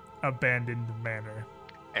long abandoned manor.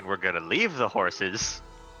 And we're gonna leave the horses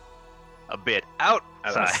a bit At a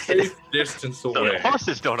outside. safe distance So away. the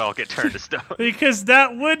horses don't all get turned to stone. Because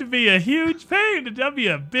that would be a huge pain. That'd be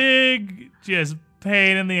a big, just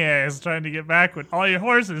pain in the ass trying to get back when all your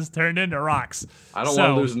horses turned into rocks. I don't So-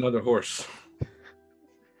 want to lose another horse.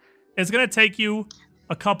 It's going to take you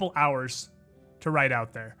a couple hours to ride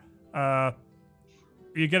out there.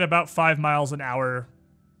 You get about 5 miles an hour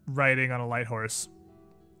riding on a light horse.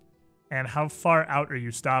 And how far out are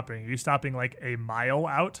you stopping? Are you stopping like a mile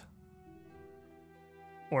out?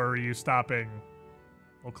 Or are you stopping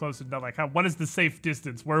close enough? Like, what is the safe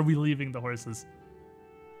distance? Where are we leaving the horses?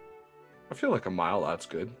 I feel like a mile out's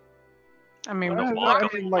good. I mean, Well, Walk I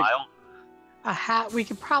a mean, like- mile. we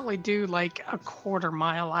could probably do like a quarter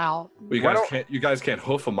mile out. Well, Why you guys can't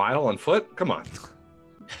hoof a mile on foot? Come on.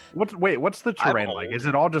 What's the I'm terrain like? old. Is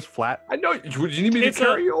it all just flat? I know. Would you need me to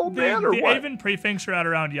carry you, old man, or the what? Avon prefecture out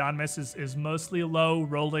around Yanmis is mostly low,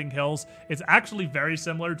 rolling hills. It's actually very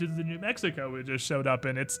similar to the New Mexico we just showed up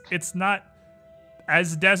in. It's not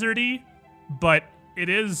as deserty, but it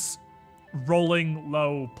is rolling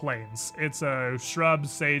low plains. It's a shrub,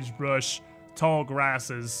 sagebrush, tall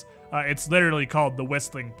grasses. It's literally called the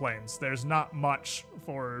Whistling Plains. There's not much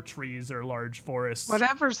for trees or large forests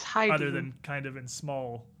Whatever's hiding. other than kind of in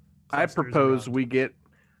small I clusters propose around. we get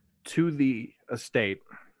to the estate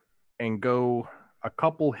and go a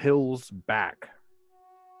couple hills back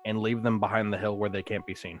and leave them behind the hill where they can't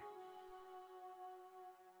be seen.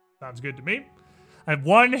 Sounds good to me. I'm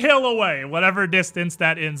 1 hill away, whatever distance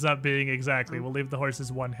that ends up being exactly. We'll leave the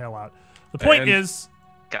horses 1 hill out. The point is...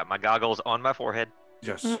 Got my goggles on my forehead.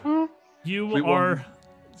 Yes. You are...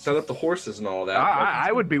 Set up the horses and all that.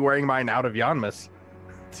 I would be wearing mine out of Yanmas.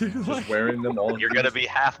 Just wearing them all. You're going to be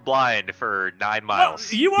half blind for 9 miles.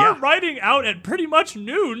 Well, you are riding out at pretty much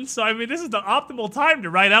noon, so I mean, this is the optimal time to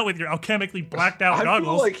ride out with your alchemically blacked out goggles.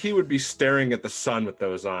 I feel like he would be staring at the sun with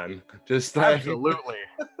those on. Just like... Absolutely.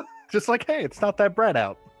 Just like, hey, it's not that bright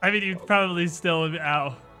out. I mean, you'd probably still...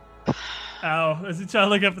 Ow. Ow. As you try to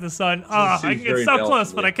look up at the sun. I can get so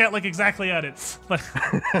close, but I can't look exactly at it.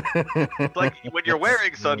 Like when you're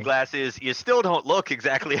wearing sunglasses, you still don't look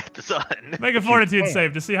exactly at the sun. Make a fortitude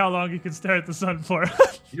save to see how long you can stare at the sun for.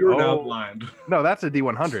 You're now blind. No, that's a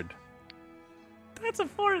D100. That's a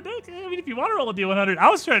 4. I mean, if you want to roll a D100, I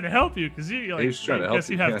was trying to help you because you like. He's trying to help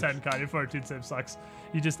you have 10 con. Your fortitude save sucks.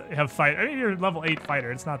 You just have fight. I mean, you're level 8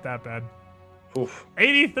 fighter. It's not that bad. Oof.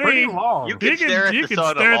 83. Pretty long. You can stare at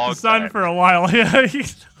the sun for a while. Yeah.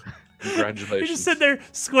 Congratulations. You just sit there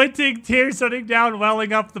squinting, tears running down,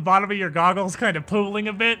 welling up the bottom of your goggles, kind of pooling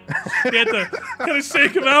a bit. You have to kind of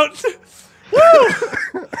shake them out.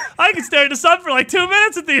 Woo! I can stare at the sun for like 2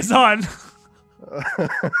 minutes with these on.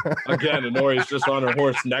 Again, Honori's just on her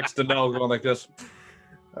horse next to Nell going like this.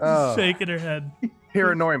 Shaking her head.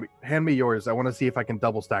 Here, Honori, hand me yours. I want to see if I can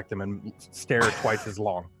double stack them and stare twice as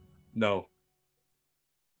long. No.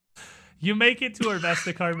 You make it to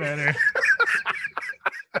Orvesticar Manor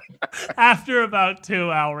after about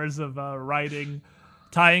 2 hours of riding,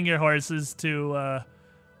 tying your horses to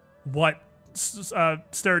what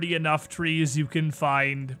sturdy enough trees you can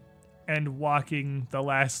find, and walking the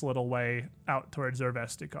last little way out towards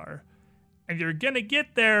Orvesticar. And you're going to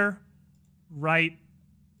get there probably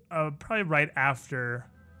right after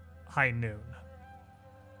high noon.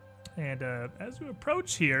 And as you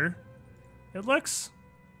approach here, it looks...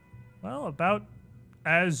 well, about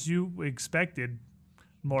as you expected,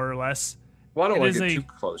 more or less. Well, I don't want to get too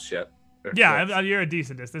close yet. Yeah, you're a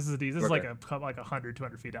decent distance. This is like 100,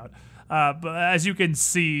 200 feet out. But as you can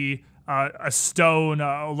see, a stone,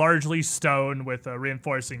 largely stone with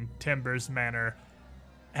reinforcing timbers manor,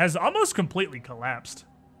 has almost completely collapsed.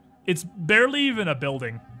 It's barely even a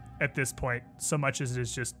building at this point, so much as it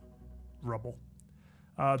is just rubble.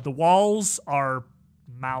 The walls are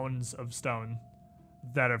mounds of stone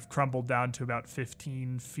that have crumbled down to about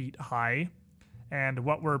 15 feet high. And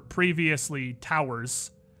what were previously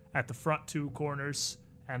towers at the front 2 corners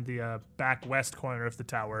and the back west corner of the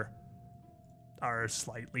tower are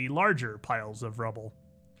slightly larger piles of rubble.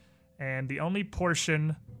 And the only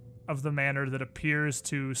portion of the manor that appears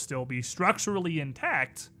to still be structurally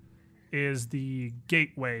intact is the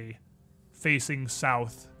gateway facing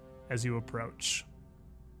south as you approach.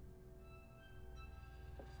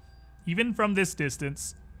 Even from this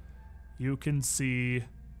distance, you can see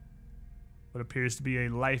what appears to be a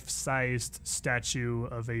life-sized statue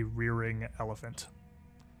of a rearing elephant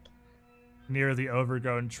near the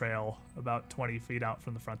overgrown trail about 20 feet out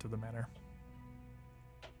from the front of the manor.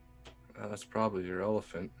 That's probably your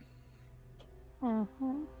elephant.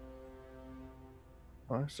 Mm-hmm.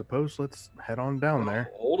 Well, I suppose let's head on down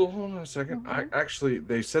there. Hold on a second. Actually,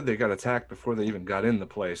 they said they got attacked before they even got in the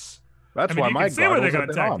place. That's why my you can see where they got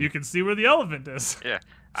goggles attacked. on. You can see where the elephant is. Yeah.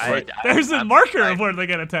 There's a marker of where they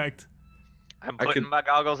got attacked. I'm putting my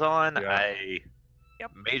goggles on. Yeah.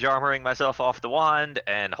 Mage armoring myself off the wand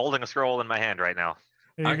and holding a scroll in my hand right now.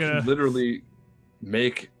 I can literally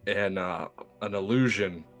make an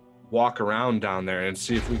illusion, walk around down there and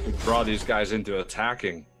see if we can draw these guys into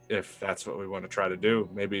attacking, if that's what we want to try to do.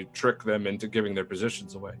 Maybe trick them into giving their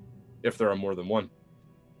positions away, if there are more than one.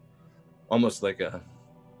 Almost like a...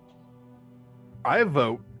 I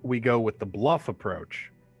vote we go with the bluff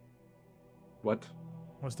approach. What?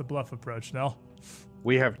 What's the bluff approach, Nell?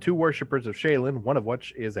 We have 2 worshippers of Shaylin, one of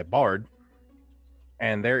which is a bard,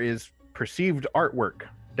 and there is perceived artwork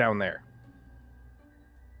down there.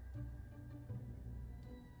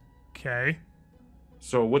 Okay.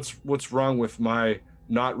 So what's wrong with my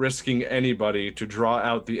not risking anybody to draw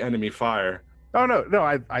out the enemy fire? Oh, no,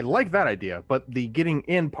 I like that idea, but the getting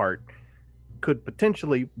in part could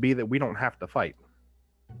potentially be that we don't have to fight.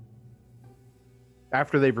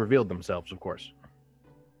 After they've revealed themselves, of course.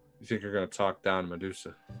 You think you're going to talk down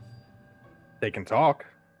Medusa? They can talk.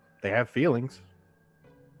 They have feelings.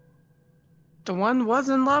 The one was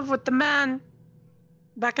in love with the man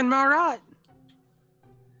back in Marat.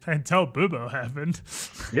 Until Bubo happened.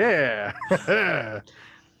 Yeah.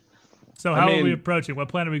 So how are we approaching? What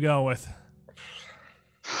plan are we going with?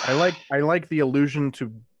 I like the illusion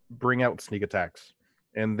to bring out sneak attacks,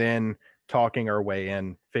 and then talking our way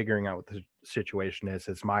in, figuring out what the situation is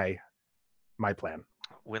my plan.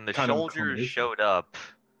 When the Kind of a soldiers combination. showed up,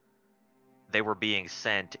 they were being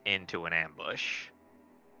sent into an ambush.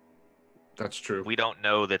 That's true. We don't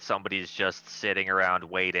know that somebody's just sitting around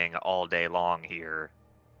waiting all day long here.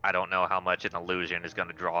 I don't know how much an illusion is going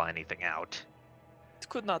to draw anything out. It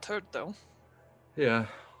could not hurt, though. Yeah,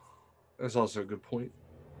 that's also a good point.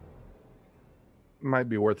 Might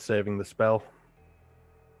be worth saving the spell.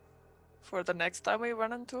 For the next time we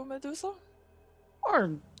run into a Medusa?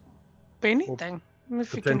 Or anything.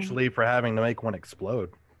 If you can- Potentially for having to make one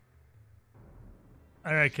explode.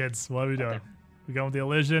 All right, kids, what are we doing? We going with the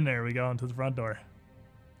illusion, or are we going to the front door?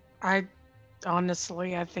 I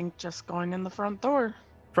think just going in the front door.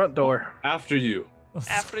 Front door. After you.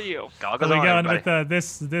 After you. Are Goggles we on, going everybody.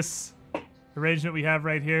 with this arrangement we have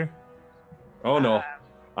right here? Oh no,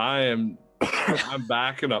 I am. I'm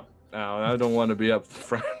backing up now. I don't want to be up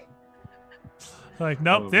front. Like,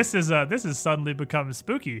 nope, this is suddenly become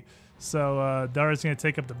spooky. So Dara's gonna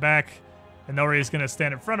take up the back, and Nori's gonna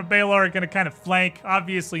stand in front of Baylor, gonna kind of flank.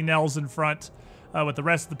 Obviously, Nell's in front, with the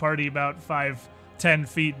rest of the party about 5-10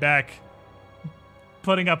 feet back,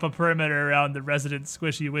 putting up a perimeter around the resident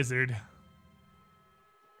squishy wizard.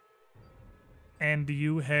 And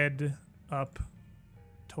you head up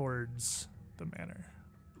towards the manor.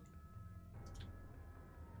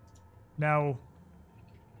 Now,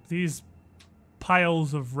 these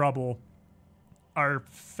piles of rubble are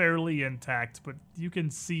fairly intact, but you can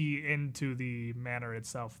see into the manor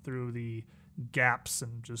itself through the gaps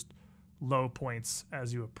and just low points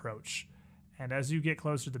as you approach. And as you get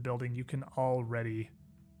closer to the building, you can already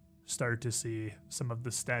start to see some of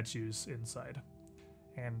the statues inside.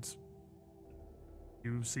 And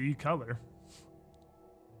you see color.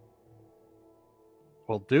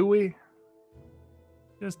 Well, do we?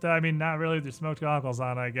 Just, I mean, not really with your smoked goggles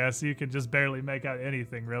on, I guess. You can just barely make out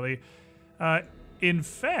anything, really. In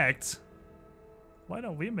fact, why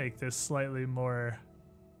don't we make this slightly more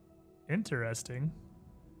interesting?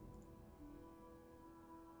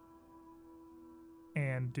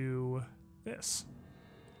 And do this.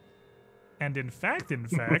 And in fact,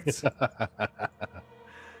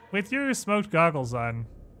 with your smoked goggles on,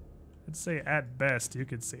 I'd say at best you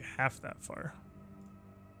could see half that far.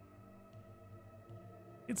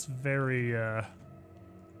 It's very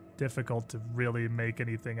difficult to really make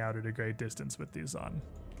anything out at a great distance with these on.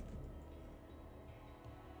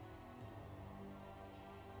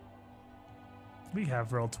 We have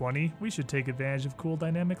Roll20. We should take advantage of cool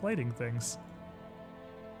dynamic lighting things.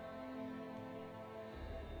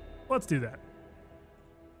 Let's do that.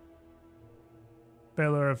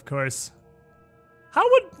 Baylor, of course.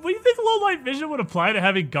 What do you think low light vision would apply to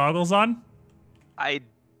having goggles on? I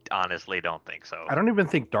honestly don't think so. I don't even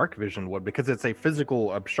think dark vision would, because it's a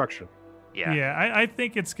physical obstruction. Yeah. Yeah, I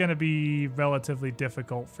think it's going to be relatively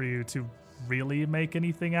difficult for you to really make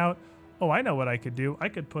anything out. Oh, I know what I could do. I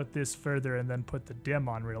could put this further and then put the dim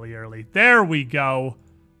on really early. There we go.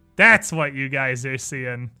 That's what you guys are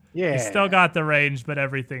seeing. Yeah. You still got the range, but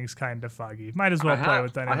everything's kind of foggy. Might as well play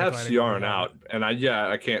with I dynamic have lighting. Ciaran out, and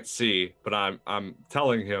I can't see, but I'm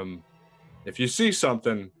telling him, if you see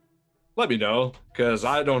something, let me know, because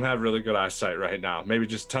I don't have really good eyesight right now. Maybe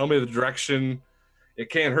just tell me the direction. It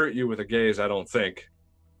can't hurt you with a gaze, I don't think.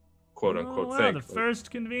 Quote unquote well, think. the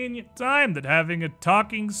first convenient time that having a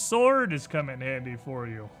talking sword has come in handy for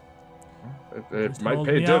you. It Just might hold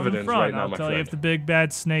pay me out in dividends front. right now, I'll my tell you friend. if the big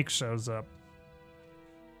bad snake shows up.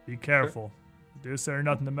 Be careful. Deuce are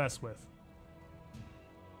nothing to mess with.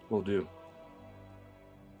 Will do.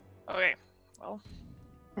 Okay, well,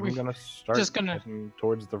 I'm gonna start just gonna- heading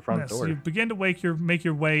towards the front Yes, door. you begin to make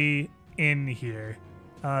your way in here.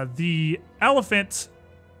 The elephant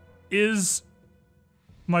is,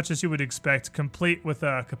 much as you would expect, complete with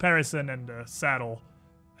a caparison and a saddle,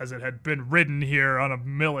 as it had been ridden here on a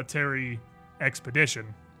military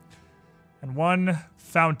expedition. And one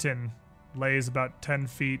fountain lays about 10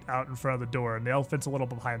 feet out in front of the door, and the elephant's a little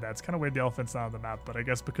behind that. It's kind of weird the elephant's not on the map, but I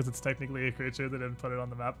guess because it's technically a creature, they didn't put it on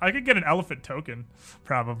the map. I could get an elephant token,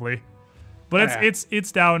 probably. But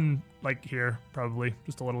it's down, like, here, probably,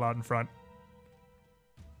 just a little out in front.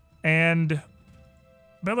 And,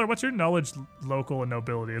 Miller, what's your knowledge local and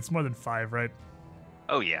nobility? It's more than 5, right?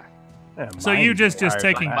 Oh yeah. Yeah, So you mine's just higher than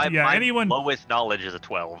taking- that. Yeah, my anyone- lowest knowledge is a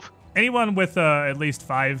 12. Anyone with at least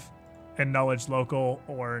 5 in knowledge local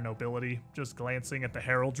or nobility, just glancing at the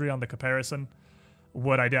heraldry on the comparison,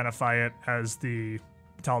 would identify it as the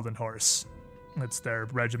Taldan horse. It's their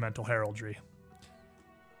regimental heraldry.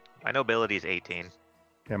 My nobility is 18.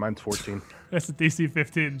 Yeah, mine's 14. It's a DC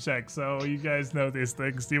 15 check, so you guys know these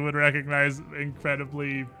things. You would recognize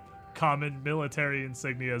incredibly common military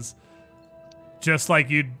insignias. Just like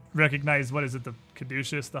you'd recognize, what is it, the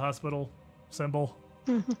caduceus, the hospital symbol?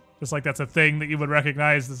 Just like that's a thing that you would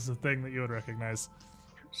recognize, this is a thing that you would recognize.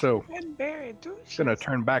 So, I'm gonna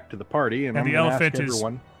turn back to the party, and I'm the gonna elephant ask is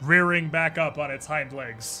everyone. rearing back up on its hind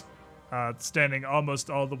legs, standing almost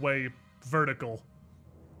all the way vertical.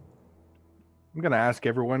 I'm gonna ask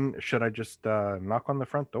everyone. Should I just knock on the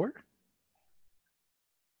front door?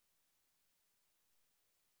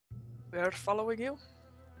 We are following you.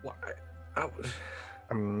 Why?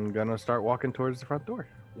 I'm gonna start walking towards the front door.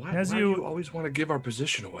 Why do you always want to give our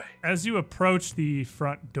position away? As you approach the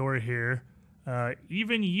front door here,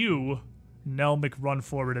 even you, Nelmic run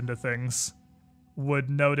forward into things, would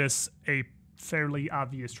notice a fairly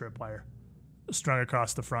obvious tripwire strung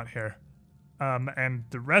across the front here. And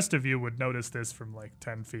the rest of you would notice this from like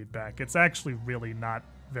 10 feet back. It's actually really not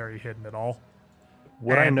very hidden at all.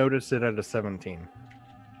 Would I notice it at a 17?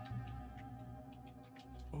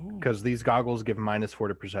 Because these goggles give -4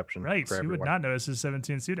 to perception. Right, for you would everyone. not notice his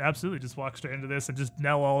 17, so you'd absolutely just walk straight into this and just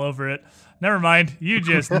knell all over it. Never mind, you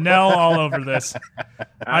just knell all over this.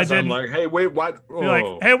 I'm like, hey, wait, what? You're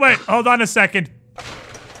like, hey, wait, hold on a second.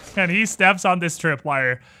 And he steps on this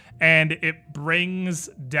tripwire, and it brings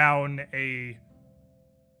down a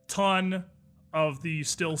ton of the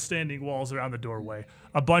still standing walls around the doorway.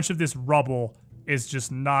 A bunch of this rubble is just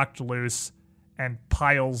knocked loose and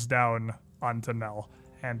piles down onto Nell.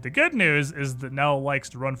 And the good news is that Nell likes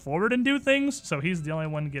to run forward and do things, so he's the only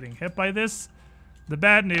one getting hit by this. The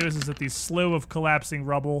bad news is that the slew of collapsing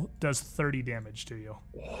rubble does 30 damage to you.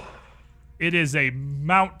 It is a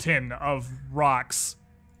mountain of rocks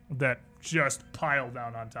that just pile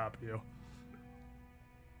down on top of you.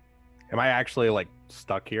 Am I actually like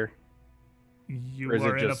stuck here? You Or is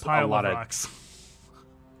are it in a just a pile lot of of- rocks.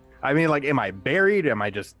 I mean, like, am I buried? Am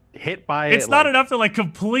I just hit by it? It's not enough to like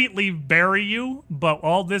completely bury you, but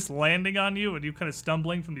all this landing on you and you kind of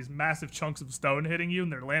stumbling from these massive chunks of stone hitting you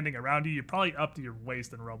and they're landing around you, you're probably up to your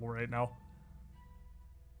waist in rubble right now.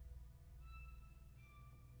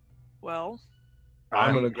 Well,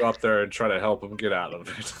 I'm gonna go up there and try to help him get out of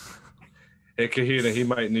it. He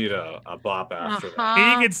might need a bop after that.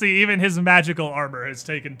 You can see even his magical armor has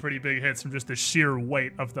taken pretty big hits from just the sheer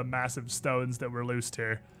weight of the massive stones that were loosed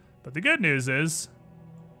here. But the good news is,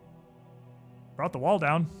 brought the wall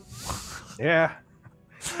down. Yeah.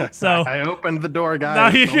 So I opened the door,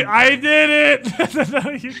 guys. now I did it. Now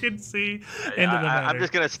you can see into the I'm matter.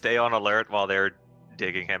 just gonna stay on alert while they're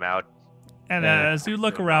digging him out. And as you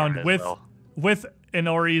look around as with well. with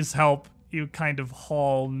Inori's help, you kind of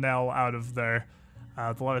haul Nell out of there.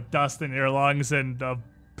 With a lot of dust in your lungs and a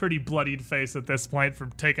pretty bloodied face at this point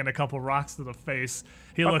from taking a couple rocks to the face.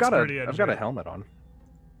 He looks pretty injured. I've got a helmet on.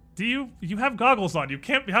 Do you have goggles on? You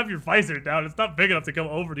can't have your visor down. It's not big enough to go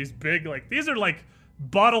over these big, like, these are like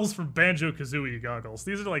bottles from Banjo-Kazooie goggles.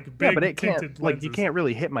 These are like big Yeah, but it tinted can't, like, you lenses. can't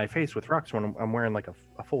really hit my face with rocks when I'm wearing like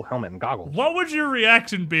a full helmet and goggles. What would your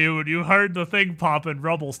reaction be when you heard the thing pop and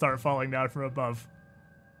rubble start falling down from above?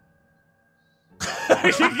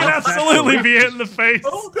 You can absolutely be hit in the face.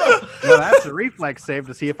 Well, that's a reflex save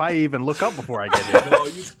to see if I even look up before I get hit. No,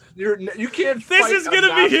 you can't. This fight is a going to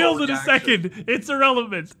be natural healed in a reaction. second. It's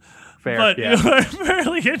irrelevant. Fair, But yeah. you are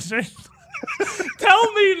fairly injured.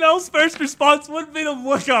 Tell me Nell's first response would be to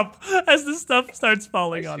look up as the stuff starts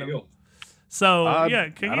falling on him. Heal. So, I yeah,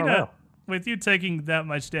 don't Kagina, know. with you taking that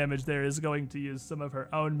much damage there, is going to use some of her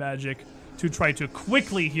own magic to try to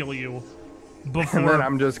quickly heal you And then before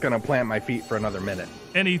I'm just gonna plant my feet for another minute.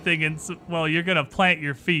 anything. Well, you're going to plant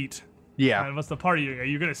your feet. Yeah. And what's the part of you? Are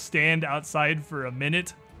you going to stand outside for a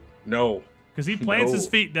minute? No. Because he plants his No.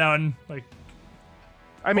 feet down, like,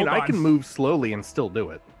 I mean, Hold I can on. move slowly and still do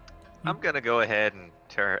it. I'm gonna go ahead and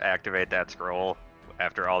activate that scroll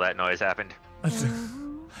after all that noise happened.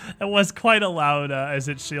 it was quite a loud as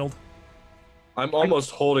its shield. I'm almost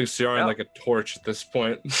holding Ciaran Yeah. like a torch at this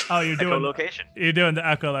point. Oh, you're doing Echolocation. You're doing the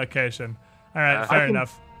echolocation. All right, fair I can-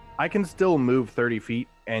 enough. I can still move 30 feet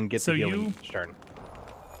and get So the healing you- each turn.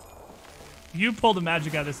 You pull the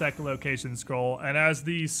magic out of this echolocation scroll, and as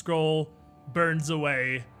the scroll burns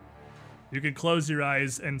away, you can close your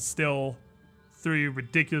eyes and still, through your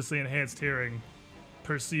ridiculously enhanced hearing,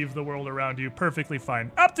 perceive the world around you perfectly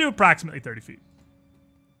fine, up to approximately 30 feet.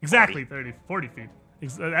 Exactly 40 feet.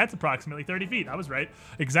 That's approximately 30 feet. I was right.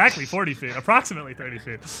 Exactly 40 feet. Approximately 30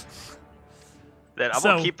 feet. Then I'm So-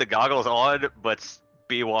 gonna keep the goggles on, but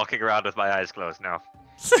be walking around with my eyes closed now.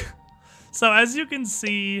 So as you can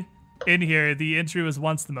see in here, the entry was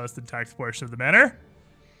once the most intact portion of the manor.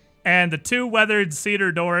 And the two weathered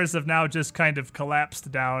cedar doors have now just kind of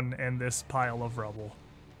collapsed down in this pile of rubble.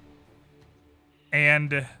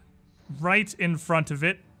 And right in front of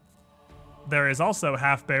it, there is also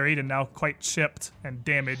half buried and now quite chipped and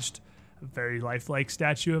damaged, a very lifelike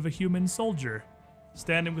statue of a human soldier,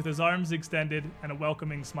 standing with his arms extended and a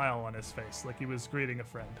welcoming smile on his face, like he was greeting a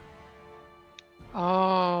friend.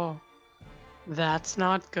 Oh, that's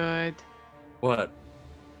not good. What?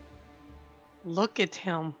 Look at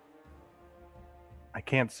him. I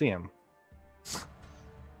can't see him.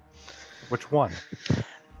 Which one?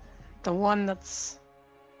 The one that's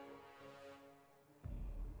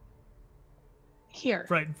here.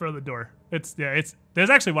 Right in front of the door. There's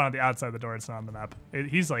actually one on the outside of the door. It's not on the map.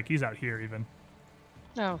 He's out here even.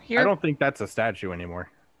 No, here. I don't think that's a statue anymore.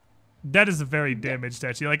 That is a very damaged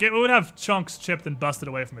statue. Like, it would have chunks chipped and busted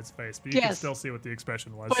away from its face, but you can still see what the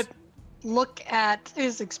expression was. But look at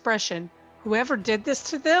his expression. Whoever did this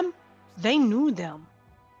to them, they knew them.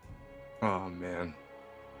 Oh, man.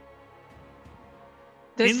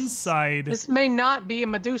 Inside. This may not be a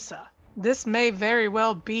Medusa. This may very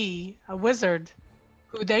well be a wizard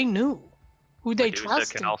who they knew, who they Medusa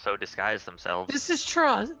trusted. can also disguise themselves. This is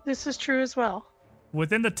true. This is true as well.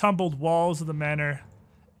 Within the tumbled walls of the manor,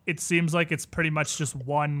 it seems like it's pretty much just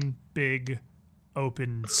one big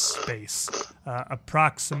open space,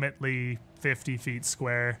 approximately 50 feet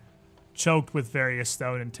square, choked with various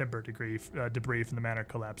stone and timber debris from the manor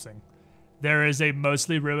collapsing. There is a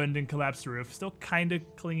mostly ruined and collapsed roof, still kind of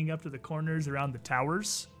clinging up to the corners around the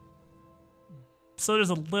towers. So there's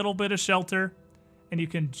a little bit of shelter, and you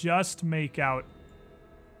can just make out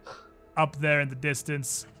up there in the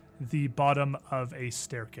distance the bottom of a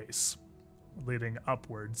staircase leading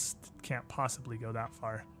upwards. Can't possibly go that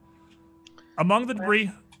far. Among the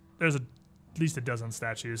debris, there's at least a dozen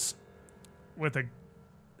statues with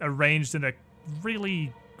arranged in a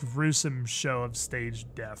really gruesome show of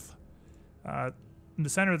staged death. In the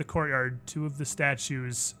center of the courtyard, two of the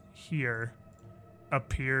statues here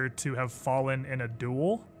appear to have fallen in a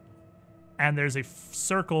duel, and there's a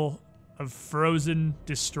circle of frozen,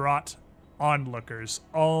 distraught onlookers,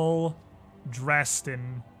 all dressed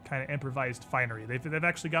in kind of improvised finery. They've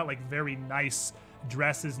actually got like very nice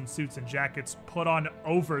dresses and suits and jackets put on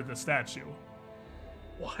over the statue.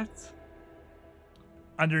 What?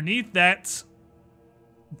 Underneath that,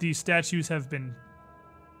 the statues have been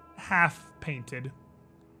half painted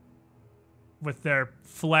with their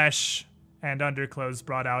flesh and underclothes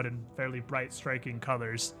brought out in fairly bright, striking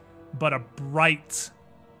colors, but a bright,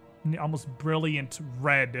 almost brilliant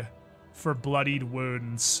red for bloodied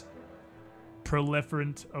wounds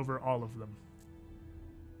proliferant over all of them.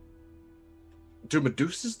 Do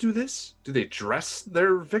Medusas do this? Do they dress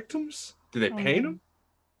their victims? Do they paint them?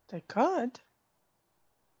 They could.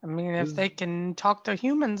 I mean, if they can talk to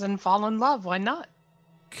humans and fall in love, why not?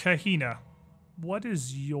 Kahina, what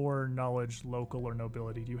is your knowledge, local or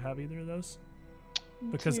nobility? Do you have either of those?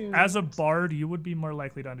 Because as a bard, you would be more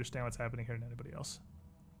likely to understand what's happening here than anybody else.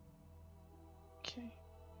 Okay.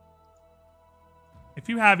 If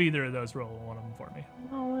you have either of those, roll one of them for me.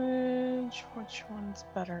 Knowledge, which one's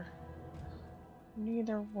better?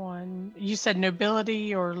 Neither one. You said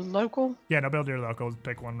nobility or local? Yeah, nobility or local.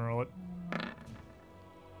 Pick one and roll it.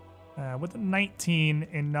 With a 19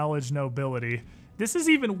 in knowledge nobility, this is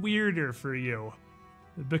even weirder for you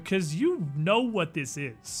because you know what this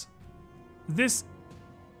is. This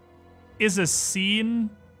is a scene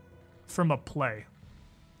from a play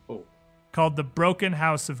called The Broken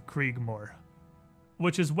House of Kriegmore,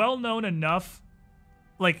 which is well known enough.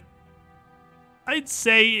 Like, I'd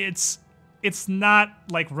say it's not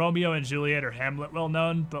like Romeo and Juliet or Hamlet well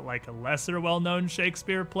known, but like a lesser well known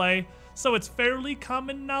Shakespeare play. So it's fairly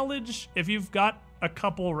common knowledge if you've got a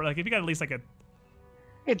couple, like if you got at least like a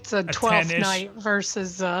It's a 12th 10-ish. night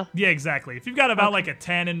versus Yeah, exactly. If you've got about like a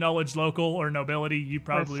 10 in knowledge local or nobility, you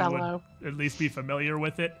probably would fellow. at least be familiar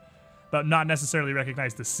with it, but not necessarily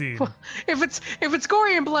recognize the scene. If it's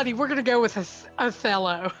gory and bloody, we're gonna go with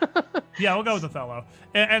Othello. Yeah, we'll go with Othello.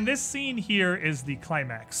 And this scene here is the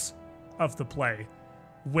climax of the play,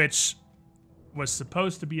 which was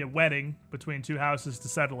supposed to be a wedding between two houses to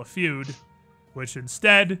settle a feud, which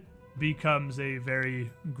instead becomes a very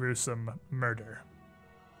gruesome murder.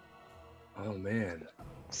 Oh, man.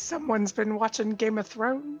 Someone's been watching Game of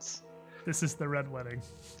Thrones. This is the Red Wedding.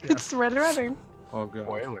 It's the Red Wedding. Oh, God.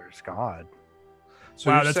 Spoilers, God. So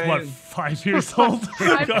Wow, you're that's what, saying- 5 years old?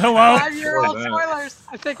 Hello? 5-year-old Oh, man. spoilers.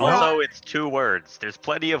 I think we're Also, it's 2 words. There's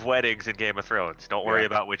plenty of weddings in Game of Thrones. Don't worry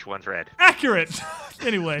about which one's red. Accurate.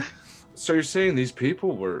 Anyway. So you're saying these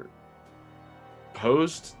people were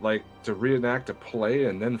posed like to reenact a play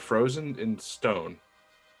and then frozen in stone?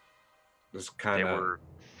 Just They kind of. were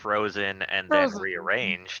frozen and Frozen. then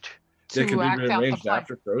rearranged. They to can be act out the rearranged play.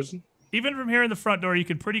 after frozen. even from here in the front door, you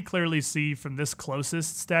can pretty clearly see from this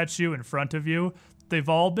closest statue in front of you, they've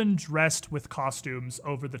all been dressed with costumes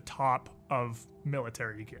over the top of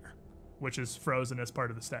military gear, which is frozen as part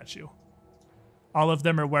of the statue. All of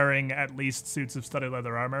them are wearing at least suits of studded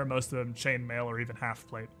leather armor, most of them chainmail or even half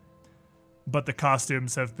plate. But the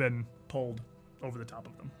costumes have been pulled over the top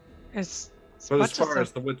of them. But as far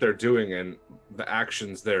as what they're doing and the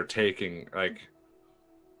actions they're taking, like...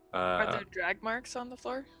 Are there drag marks on the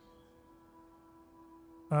floor?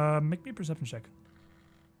 Make me a perception check.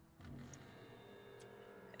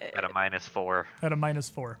 At a -4. At a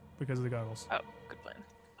 -4 because of the goggles. Oh, good plan.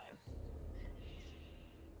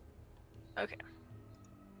 Okay.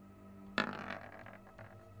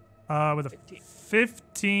 With a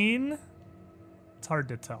 15, it's hard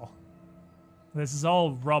to tell. This is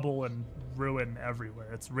all rubble and ruin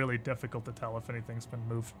everywhere. It's really difficult to tell if anything's been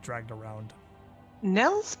moved, dragged around.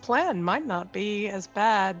 Nell's plan might not be as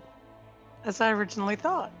bad as I originally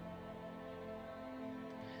thought.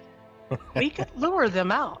 We could lure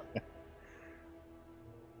them out.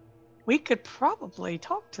 We could probably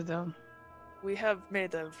talk to them. We have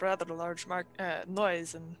made a rather large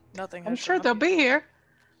noise and nothing. I'm sure they'll be here.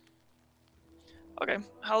 Okay,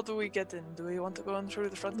 how do we get in? Do we want to go in through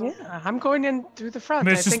the front door? Yeah, I'm going in through the front.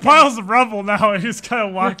 There's just piles of rubble now. I'm just kind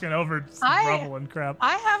of walking over rubble and crap.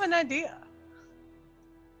 I have an idea.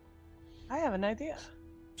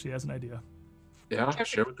 She has an idea. Yeah,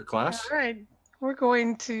 share with the class. All right.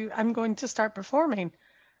 I'm going to start performing.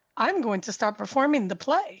 I'm going to start performing the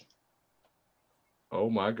play. Oh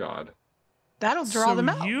my god. That'll draw them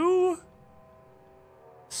out. You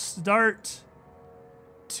start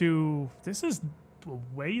to... This is a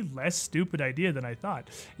way less stupid idea than I thought.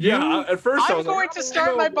 At first I was going to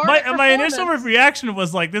start my bardic my initial reaction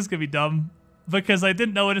was like, this could be dumb, because I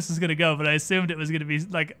didn't know where this was going to go, but I assumed it was going to be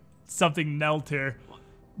like something Nell tier.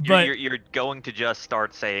 But you're going to just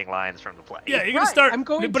start saying lines from the play. Yeah, you're going to start,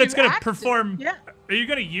 but it's going to act perform. Yeah. Are you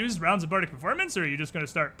going to use rounds of bardic performance, or are you just going to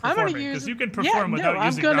start performing? Because you can perform I'm without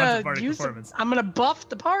using rounds of bardic use performance. I'm going to buff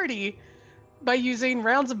the party by using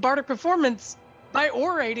rounds of bardic performance by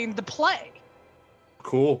orating the play.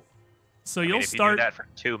 Cool. So if you'll you start do that for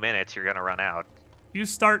 2 minutes, you're going to run out. You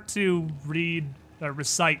start to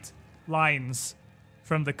recite lines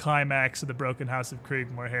from the climax of the Broken House of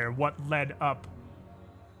Creedmoor here, what led up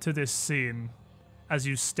to this scene as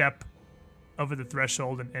you step over the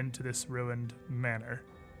threshold and into this ruined manor.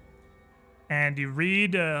 And you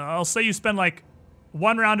read, I'll say you spend like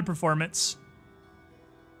 1 round of performance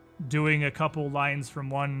doing a couple lines from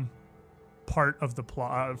one part of the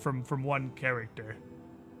plot, from one character.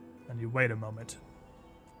 And you wait a moment.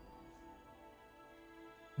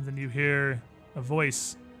 And then you hear a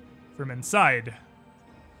voice from inside.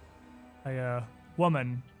 A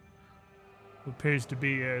woman who appears to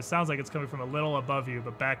be, it sounds like it's coming from a little above you,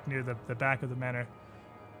 but back near the back of the manor.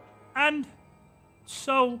 And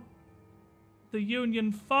so the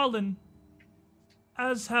Union fallen,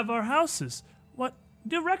 as have our houses. What?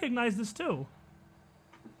 Do you recognize this too?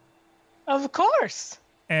 Of course.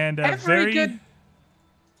 And every good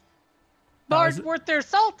bard worth their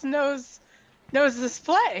salt knows this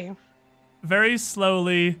play. Very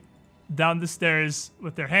slowly down the stairs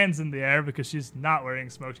with their hands in the air, because she's not wearing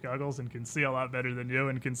smoked goggles and can see a lot better than you,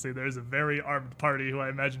 and can see there's a very armed party who I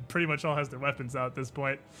imagine pretty much all has their weapons out at this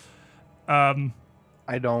point.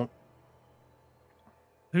 I don't.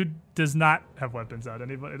 Who does not have weapons out?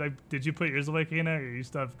 Anybody? Did you put yours away, Kina, or you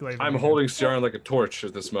still have glaive? I'm holding Ciaran like a torch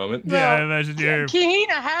at this moment. Yeah, I imagine you're...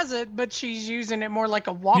 Kina has it, but she's using it more like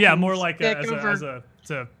a walking Yeah, more like to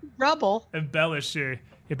rubble. Embellish your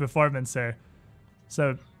performance there.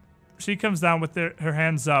 So she comes down with her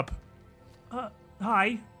hands up.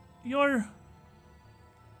 Hi, you're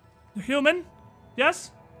human?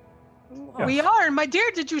 Yes? We are. My dear,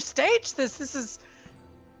 did you stage this?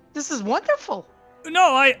 This is wonderful.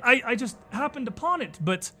 No, I just happened upon it,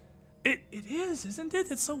 but it is, isn't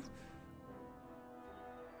it? It's so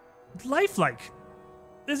lifelike.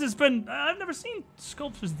 This has been, I've never seen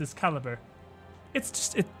sculptures of this caliber.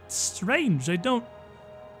 It's strange. I don't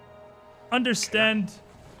understand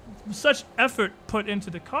such effort put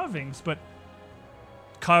into the carvings, but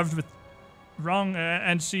carved with wrong,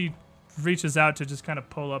 and she reaches out to just kind of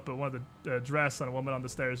pull up at one of the dress on a woman on the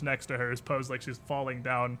stairs next to her, is posed like she's falling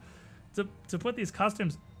down. To put these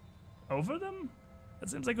costumes over them? It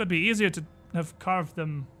seems like it would be easier to have carved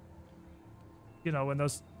them, in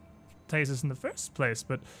those places in the first place.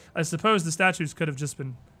 But I suppose the statues could have just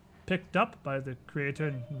been picked up by the creator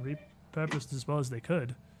and repurposed as well as they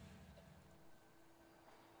could.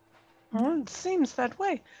 Well, it seems that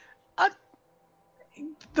way.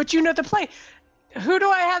 But you know the play. Who do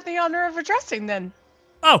I have the honor of addressing then?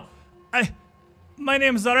 Oh, my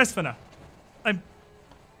name is Zaresfana.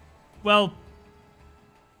 Well,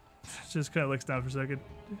 just kind of looks down for a second.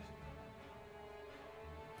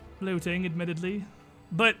 Floating, admittedly.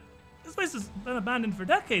 But this place has been abandoned for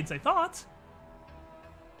decades, I thought.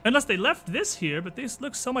 Unless they left this here, but this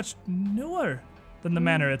looks so much newer than the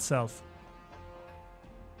manor itself.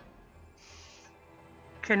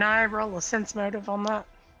 Can I roll a sense motive on that?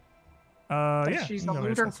 Yeah. She's you a can roll me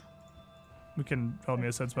looter. sense- We can roll me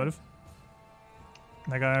a sense motive.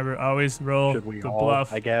 Like I always roll Should we the all,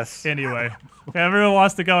 bluff. I guess? Anyway, everyone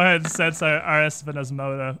wants to go ahead and sense Aresfina's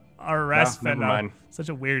motive. never Aresfina. mind. Such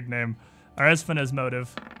a weird name. Aresfina's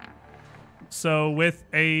motive. So with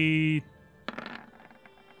a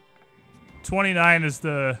 29 is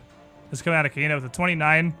coming out of Kena with a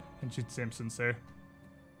 29, and she's Simpson, sir.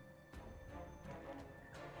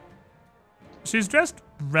 She's dressed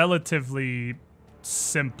relatively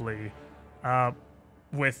simply,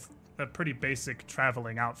 with a pretty basic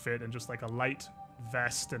traveling outfit and just like a light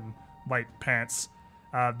vest and white pants.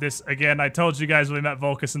 This, again, I told you guys when we met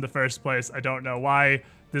Volcus in the first place. I don't know why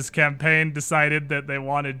this campaign decided that they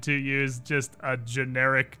wanted to use just a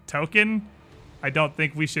generic token. I don't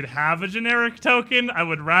think we should have a generic token. I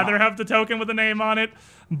would rather have the token with a name on it,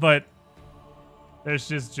 but there's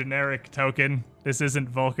just generic token. This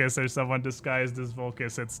isn't Volcus or someone disguised as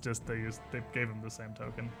Volcus. It's just they gave him the same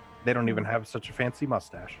token. They don't even have such a fancy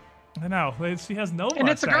mustache. I know. She has no And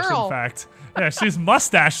it's a mustache, girl. in fact. Yeah, she's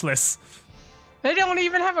mustacheless. They don't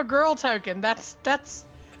even have a girl token. That's.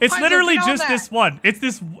 It's Paizo, literally get on just that. this one. It's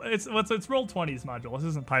Roll20's module. This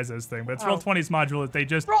isn't Paizo's thing, but it's Oh. Roll20's module that they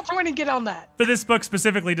just, Roll 20, get on that. for this book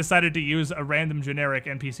specifically, decided to use a random generic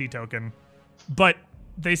NPC token. But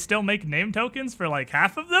they still make name tokens for like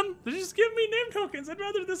half of them? They just give me name tokens. I'd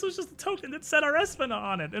rather this was just a token that said Arespina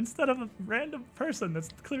on it instead of a random person that's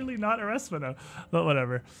clearly not Arespina. But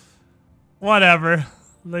whatever. Whatever.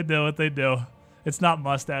 They do what they do. It's not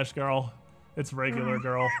Mustache Girl. It's Regular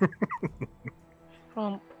Girl.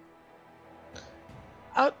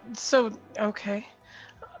 So, okay.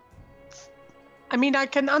 I mean, I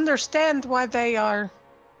can understand why they are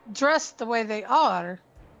dressed the way they are.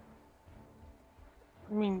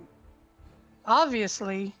 I mean,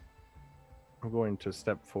 obviously. I'm going to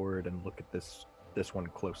step forward and look at this one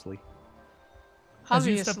closely. As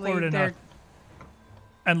you step Obviously, forward they're.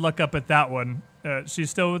 and look up at that one. She's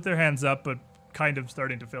still with her hands up, but kind of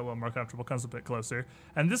starting to feel a little more comfortable, comes a bit closer.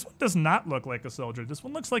 And this one does not look like a soldier. This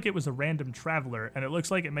one looks like it was a random traveler, and it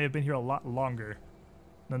looks like it may have been here a lot longer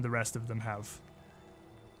than the rest of them have.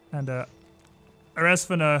 And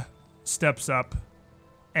Aresfina steps up,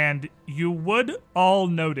 and you would all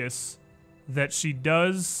notice that she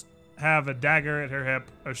does have a dagger at her hip,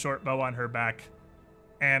 a short bow on her back,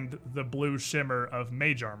 and the blue shimmer of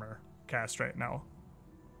mage armor cast right now.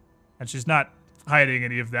 And she's not hiding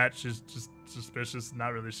any of that. She's just suspicious, not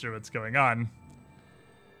really sure what's going on.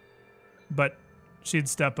 But she'd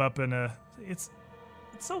step up and it's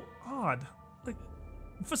so odd. Like,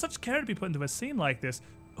 for such care to be put into a scene like this,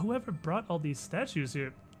 whoever brought all these statues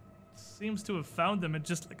here seems to have found them at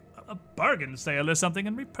just like a bargain sale or something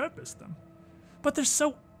and repurposed them. But they're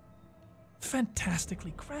so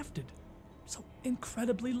fantastically crafted, so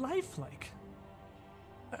incredibly lifelike.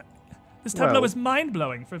 This tableau Well- is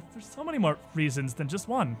mind-blowing for so many more reasons than just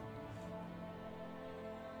one.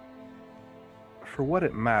 For what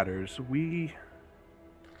it matters, we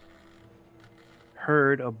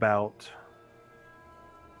heard about,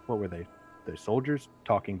 what were they? The soldiers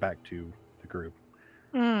talking back to the group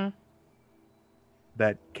Mm.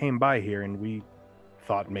 that came by here, and we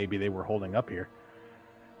thought maybe they were holding up here.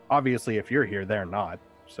 Obviously, if you're here, they're not.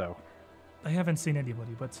 So I haven't seen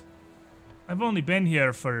anybody, but I've only been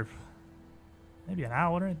here for maybe an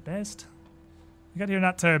hour at best. I got here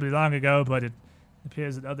not terribly long ago, but it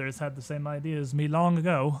appears that others had the same idea as me long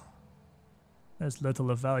ago. There's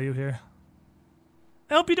little of value here.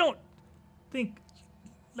 I hope you don't think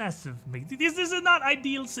less of me. These are not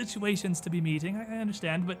ideal situations to be meeting, I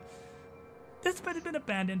understand, but this might have been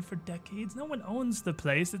abandoned for decades. No one owns the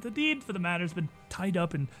place. The deed for the matter has been tied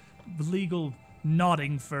up in legal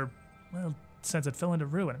knotting for, well, since it fell into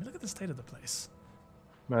ruin. I mean, look at the state of the place.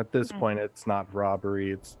 at this point, it's not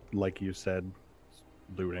robbery. It's, like you said,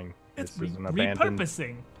 looting. It's This is an abandoned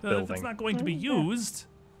repurposing. If building. it's not going to be used,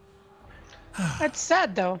 That's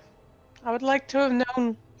sad, though. I would like to have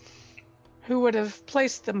known who would have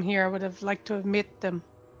placed them here. I would have liked to have met them.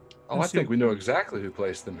 Oh, I think we know exactly who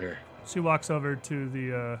placed them here. she walks over to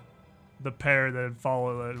the pair that had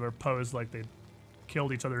followed, that were posed like they'd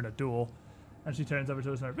killed each other in a duel, and she turns over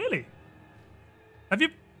to us and really? Have you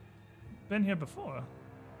been here before.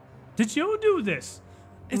 Did you do this?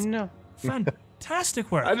 It's No. fantastic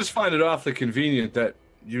work. I just find it awfully convenient that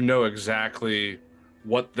you know exactly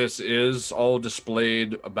what this is, all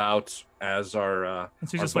displayed about as our And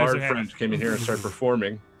she just bard waves her hand. friend came in here and started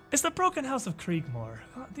performing. It's the Broken House of Creekmore.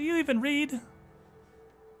 Do you even read?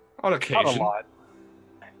 On Not a occasion. lot.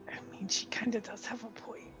 I mean, she kind of does have a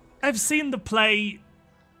point. I've seen the play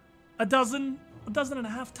a dozen and a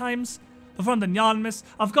half times. Performed in Yanmis.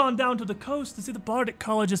 I've gone down to the coast to see the Bardic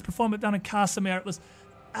Colleges perform it down in Casimir. It was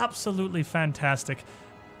absolutely fantastic.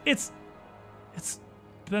 It's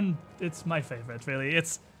my favorite, really.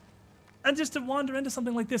 And just to wander into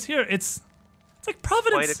something like this here, it's like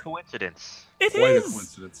Providence. Quite a coincidence. It Quite is. a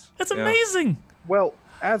coincidence. It's Yeah. amazing. Well,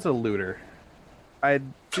 as a looter, I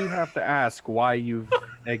do have to ask why you've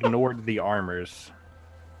ignored the armors.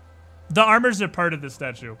 The armors are part of the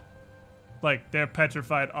statue. Like, they're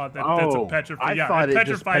petrified. That's a Oh, petrified. I Yeah, thought it it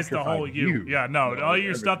just petrifies the whole petrified you. you. Yeah, no, No, all your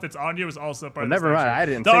everything. stuff that's on you is also part Well, of the never statue. mind, I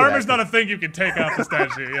didn't The say armor's that. not a thing you can take off the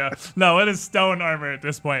statue. Yeah, no, it is stone armor at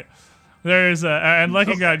this point. There's and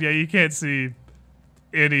looking at you can't see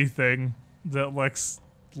anything that looks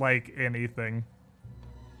like anything.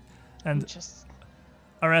 And Just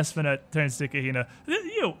Arespina turns to Kahina.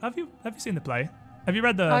 Have you seen the play? Have you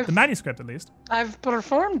read the I've- manuscript at least? I've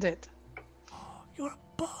performed it. You're a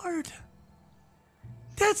bard.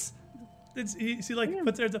 She like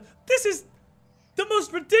puts her hands up. This is the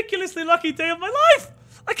most ridiculously lucky day of my life.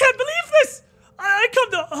 I can't believe this. I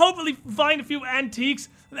come to hopefully find a few antiques,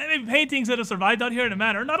 maybe paintings that have survived out here in a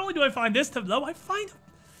manor. Not only do I find this tableau, I find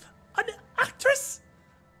an actress.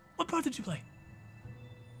 What part did you play?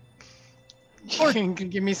 You can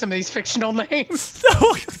give me some of these fictional names.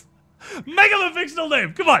 Make up a fictional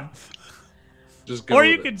name. Come on. Just go Or with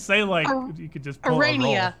you it. could say like Ar- you could just pull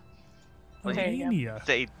Arania. a roll. There you go. Arania.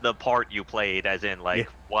 Say the part you played, as in like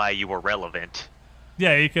why you were relevant.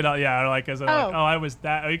 Yeah, you could. Or like as in, like, Oh. I was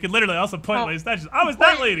that. Or you could literally also point Oh. my statues. I was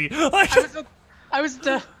that Wait. lady. Like, I was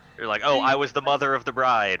the You're like, oh, I was the mother of the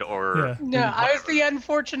bride, or yeah. no, I was the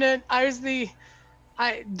unfortunate. I was the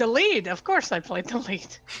lead. Of course, I played the lead.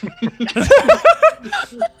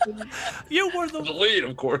 You were The the lead,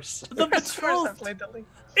 of course. the Of course, I betrothed. played the lead.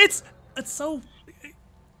 It's so.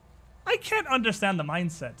 I can't understand the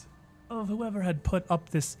mindset of whoever had put up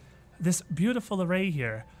this beautiful array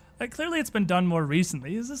here. Like, clearly, it's been done more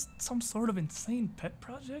recently. Is this some sort of insane pet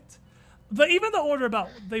project? But even the order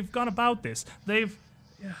they've gone about this,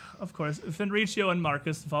 yeah, of course, Fenricio and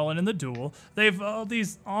Marcus fallen in the duel. They've all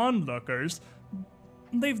these onlookers.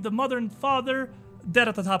 They've the mother and father dead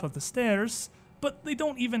at the top of the stairs, but they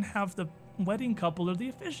don't even have the wedding couple or the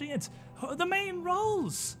officiant, the main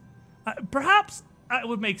roles. Perhaps it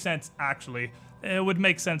would make sense, actually. It would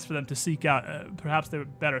make sense for them to seek out, perhaps they're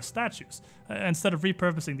better statues, instead of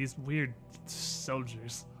repurposing these weird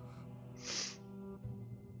soldiers.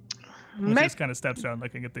 She just kind of steps around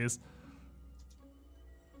looking at these.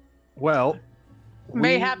 Well,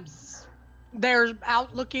 Mayhaps they're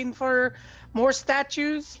out looking for more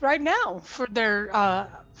statues right now for their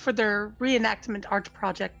reenactment art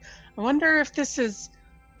project. I wonder if this is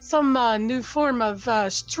some new form of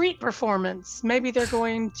street performance. Maybe they're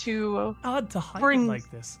going to Odd to hide Bring- it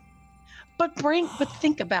like this. but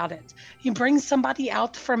think about it. You bring somebody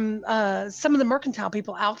out from some of the mercantile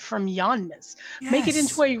people out from Yanmis. Make it Yes.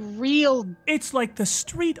 into a real It's like the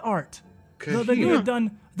street art that you had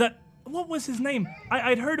done. What was his name?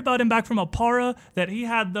 I'd heard about him back from Apara, that he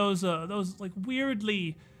had those like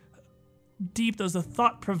weirdly deep, those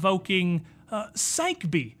thought-provoking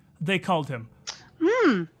Sankby, they called him.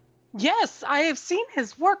 Yes, I have seen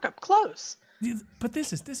his work up close. But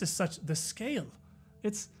this is such the scale.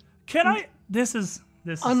 This is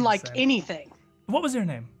Unlike insane. anything. What was your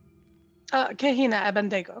name? Kahina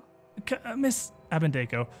Abendego. Miss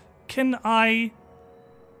Abendeko, can I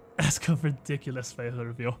ask a ridiculous favor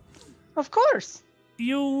of you? Of course.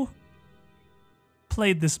 You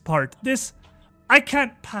played this part. I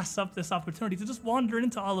can't pass up this opportunity to just wander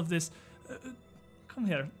into all of this. Come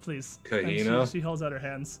here, please. And Kahina? she holds out her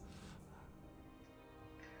hands.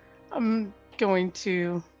 I'm going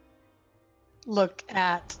to look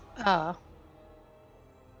at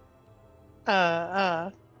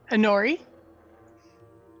Inori.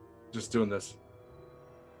 Just doing this.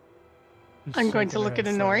 Just I'm going to shaking her look at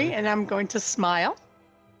head Inori slowly. and I'm going to smile.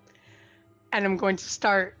 And I'm going to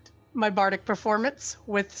start my bardic performance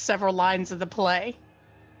with several lines of the play.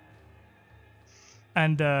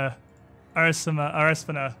 And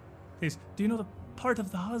Arespina, please, do you know the part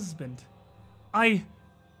of the husband?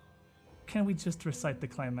 Can we just recite the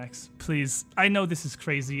climax, please? I know this is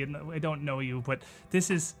crazy and I don't know you, but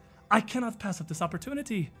I cannot pass up this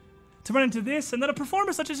opportunity. to run into this and then a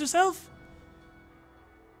performer such as yourself.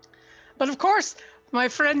 But of course, my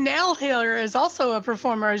friend Nell here is also a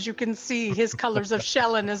performer, as you can see his colors of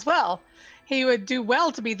Shellen as well. He would do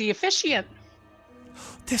well to be the officiant.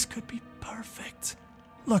 This could be perfect.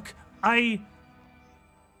 Look, dang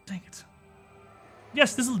it.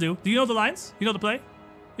 Yes, this'll do. Do you know the lines? You know the play?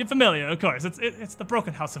 You're familiar, of course. It's the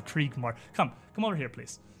Broken House of Kriegmore. Come over here,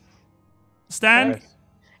 please. Stand.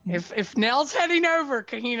 If Nell's heading over,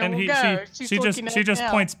 Kahina will go. She just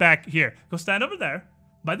points back here. Go stand over there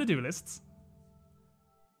by the duelists.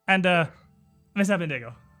 And Miss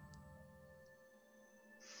Abindigo.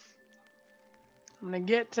 I'm gonna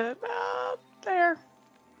get to there.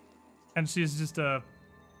 And she's just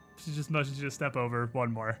motions you to step over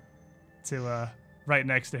one more to right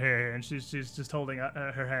next to her, and she's just holding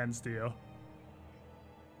her hands to you.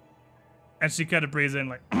 And she kind of breathes in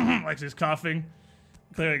like like she's coughing,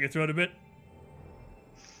 clearing her throat a bit,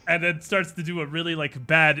 and then starts to do a really like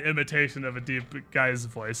bad imitation of a deep guy's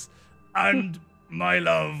voice. And my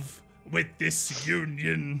love, with this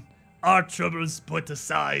union, our troubles put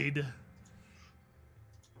aside.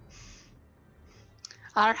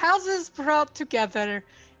 Our houses brought together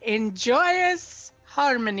in joyous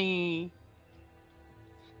harmony.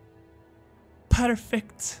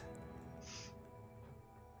 Perfect.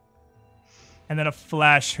 And then a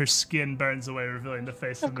flash, her skin burns away, revealing the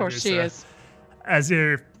face of Medusa. Of course she is. As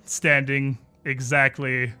you're standing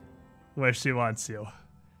exactly where she wants you.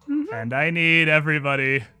 Mm-hmm. And I need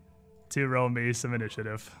everybody to roll me some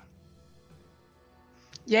initiative.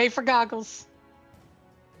 Yay for goggles.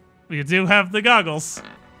 You do have the goggles.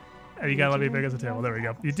 And you gotta let me big as a table. There we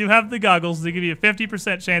go. You do have the goggles. They give you a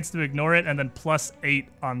 50% chance to ignore it, and then +8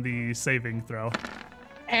 on the saving throw.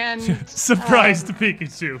 And Surprised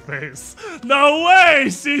Pikachu face. No way!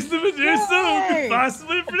 She's the Medusa who could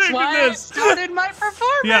possibly That's predict why this. I started my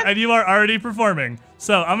performance. Yeah, and you are already performing.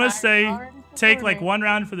 So I'm gonna I'm say already take like performing. 1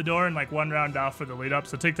 round for the door and like 1 round off for the lead up.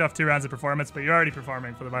 So take off 2 rounds of performance, but you're already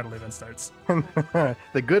performing for the vital event starts.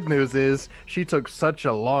 The good news is she took such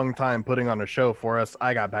a long time putting on a show for us.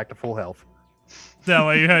 I got back to full health. That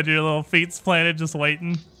way you had your little feet planted just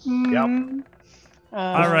waiting. Mhm.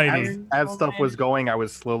 Alrighty. As stuff was going, I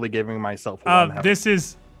was slowly giving myself one health. This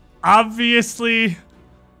is obviously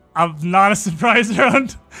not a surprise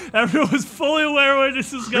round. Everyone was fully aware where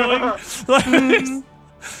this is going.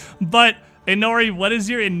 But Inori, what is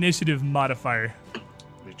your initiative modifier?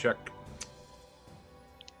 Let me check.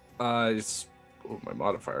 It's my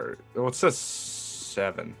modifier. Oh, it says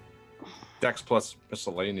 7. Dex plus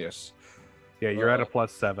miscellaneous. Yeah, you're at a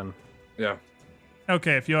 +7. Yeah.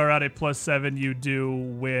 Okay, if you are at a +7, you do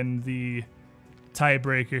win the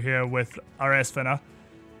tiebreaker here with our Esfena.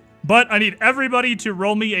 But I need everybody to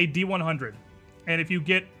roll me a D100. And if you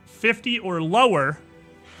get 50 or lower,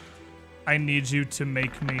 I need you to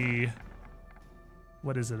make me...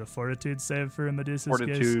 What is it, a fortitude save for a Medusa's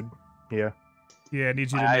Fortitude, yeah. Yeah, I need you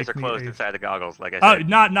to My make eyes are me closed a... inside the goggles, like I Oh, said.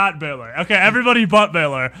 not Baylor. Okay, everybody but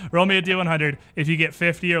Baylor. Roll me a D100. If you get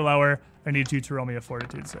 50 or lower, I need you to roll me a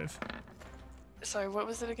fortitude save. Sorry, what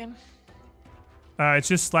was it again? It's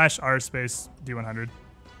just /r space D100.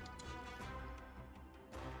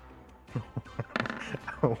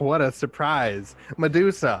 What a surprise.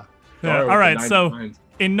 Medusa. Yeah, with all the right, so 99.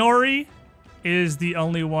 Inori is the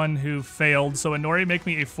only one who failed. So Inori, make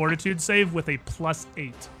me a fortitude save with a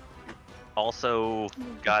 +8. Also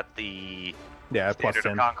got the Yeah, Standard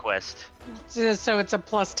of +10. Conquest. So it's a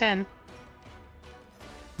 +10.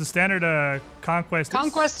 The standard conquest.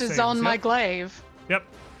 Conquest is saves, on my yep. glaive. Yep.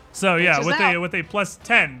 So yeah, is with out. a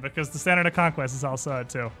 +10 because the standard of conquest is also at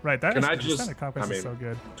 2. Right. That Can is I the just- standard conquest I is mean, so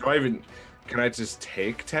good. Do I even? Can I just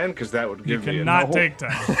take 10? Because that would You give me. cannot take 10.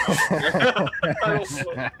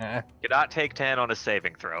 Cannot take 10 on a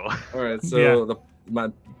saving throw. All right. So Yeah.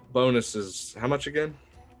 my bonus is how much again?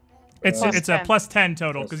 It's Plus it's a 10. +10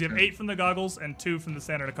 total Plus because you have 10. 8 from the goggles and 2 from the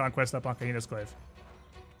standard of conquest up on Kahina's glaive.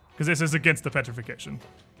 Because this is against the petrification.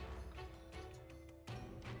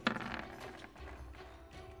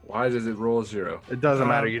 Why does it roll 0? It doesn't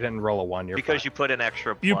matter. You didn't roll a 1. You're Because fine. you put an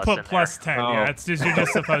extra plus You put in +10. Oh. Yeah, it's just you're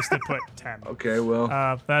just supposed to put 10. Okay.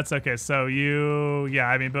 Well. That's okay. So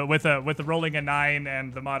I mean, but with the rolling a 9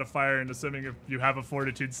 and the modifier, and assuming if you have a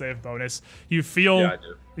fortitude save bonus, you feel Yeah, I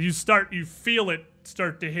do. you feel it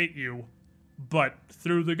start to hit you, but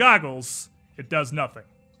through the goggles, it does nothing.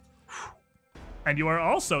 And you are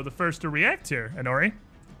also the first to react here, Inori.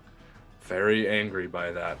 Very angry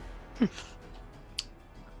by that.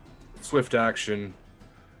 Swift action,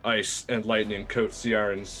 ice and lightning coats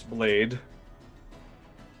Ciaran's blade.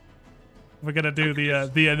 We're gonna do the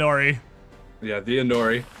Inori. Yeah, the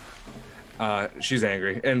Inori. She's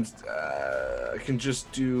angry, and I can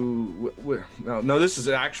just do. No, this is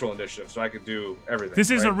an actual initiative, so I could do everything. This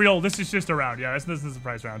is right? This is just a round. Yeah, this is a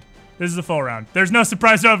surprise round. This is a full round. There's no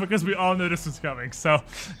surprise round because we all knew this was coming, so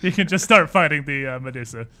you can just start fighting the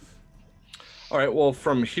Medusa. All right. Well,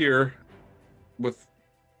 from here, with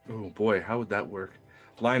oh boy, how would that work?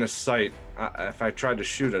 Line of sight. If I tried to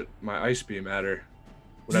shoot it, my ice beam at her.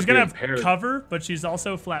 She's gonna have cover, but she's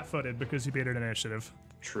also flat-footed because you beat her in initiative.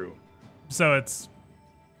 True. So it's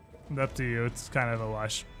up to you. It's kind of a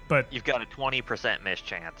wash. But you've got a 20% miss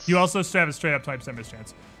chance. You also have a straight up 20% miss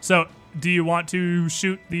chance. So do you want to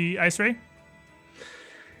shoot the ice ray?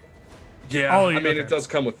 Yeah, I mean, it does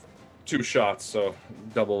come with 2 shots, so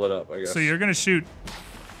double it up, I guess. So you're going to shoot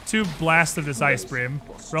 2 blasts of this ice beam.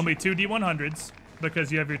 Roll me 2 D100s because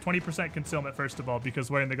you have your 20% concealment, first of all, because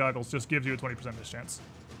wearing the goggles just gives you a 20% miss chance.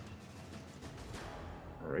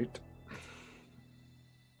 All right.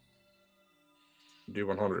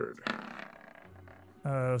 D100.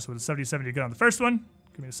 So with a 77, you're good on the first one.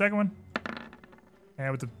 Give me the second one.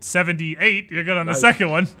 And with the 78, you're good on the second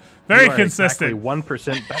one. Very consistent.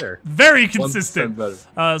 Exactly 1% better. Very consistent. 1%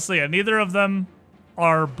 better. So yeah, neither of them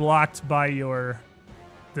are blocked by your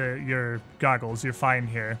goggles. You're fine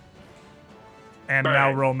here. And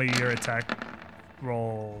now roll me your attack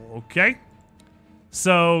roll. Okay.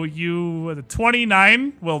 So you, the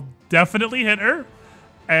 29 will definitely hit her.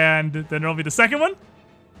 And then roll me the second one.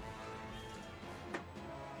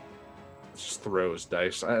 Just throws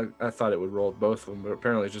dice. I thought it would roll both of them, but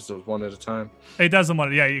apparently it just does one at a time. It doesn't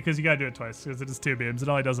want it, yeah, because you gotta do it twice, because it is 2 beams. It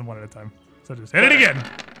only does them one at a time. So just hit it again.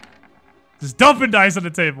 Just dumping dice on the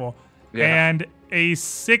table. Yeah. And a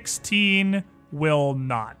 16 will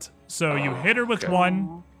not. So you hit her with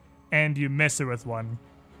 1, and you miss her with 1,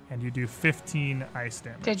 and you do 15 ice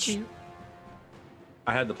damage. Did you?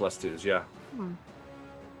 I had the +2s, yeah.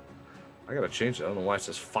 I gotta change it. I don't know why it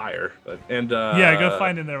says fire, but yeah, go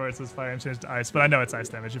find in there where it says fire and change to ice. But I know it's ice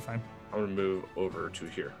damage. You're fine. I'm gonna move over to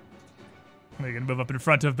here. You're gonna move up in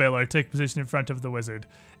front of Baylor. Take position in front of the wizard.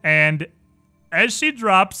 And as she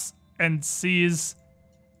drops and sees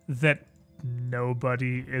that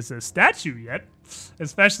nobody is a statue yet,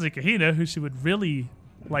 especially Kahina, who she would really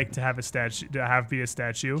like to have be a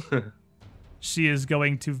statue, she is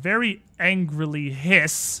going to very angrily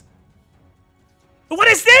hiss. What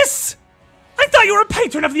is this? I thought you were a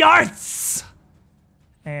patron of the arts!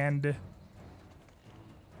 And let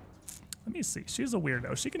me see. She's a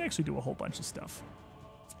weirdo. She can actually do a whole bunch of stuff.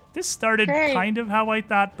 This started kind of how I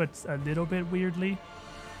thought, but a little bit weirdly.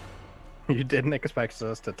 You didn't expect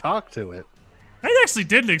us to talk to it. I actually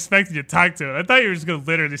didn't expect you to talk to it. I thought you were just going to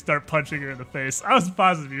literally start punching her in the face. I was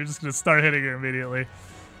positive you were just going to start hitting her immediately.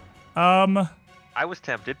 I was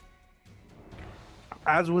tempted.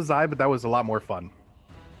 As was I, but that was a lot more fun.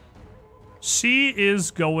 She is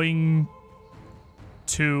going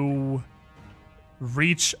to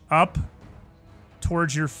reach up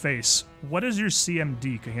towards your face. What is your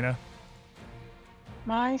CMD, Kahina?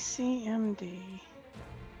 My CMD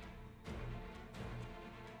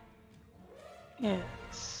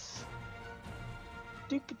is...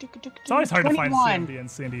 It's always hard 21. To find CMD and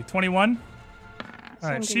CMD. 21? All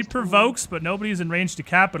right, she provokes, but nobody's in range to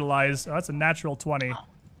capitalize. Oh, that's a natural 20.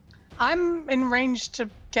 I'm in range to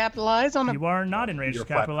capitalize on a... You are not in range to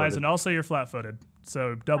capitalize, and also you're flat-footed.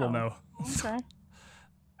 So double no. Okay.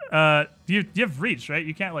 You have reach, right?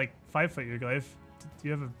 You can't, 5-foot your glaive. Do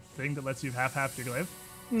you have a thing that lets you half your glaive?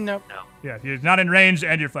 Nope. No. Yeah, you're not in range,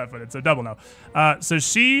 and you're flat-footed, so double no. So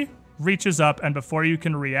she reaches up, and before you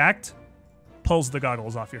can react, pulls the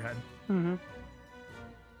goggles off your head. Mm-hmm.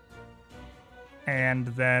 And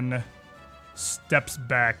then steps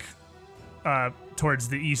back towards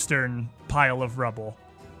the eastern pile of rubble.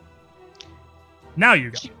 Now you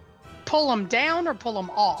go. Did you pull them down or pull them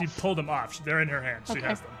off? She pulled them off. They're in her hand. She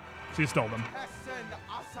has them. She stole them.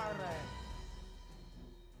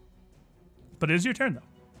 But it is your turn, though.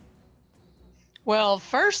 Well,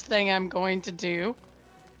 first thing I'm going to do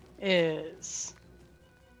is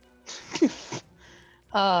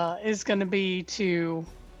going to be to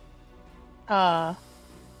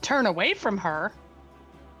turn away from her.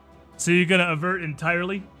 So you're going to avert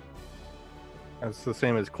entirely? That's the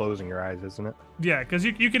same as closing your eyes, isn't it? Yeah, because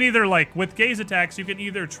you can either, with gaze attacks, you can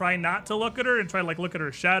either try not to look at her and try to, look at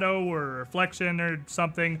her shadow or reflection or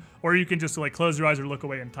something, or you can just, close your eyes or look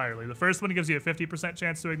away entirely. The first one gives you a 50%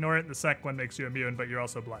 chance to ignore it, the second one makes you immune, but you're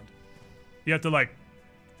also blind. You have to,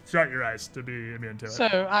 shut your eyes to be immune to it.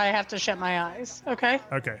 So I have to shut my eyes, okay?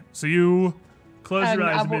 Okay, so you close your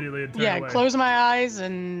eyes immediately and turn away. Yeah, close my eyes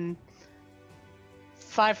and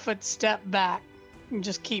 5-foot step back and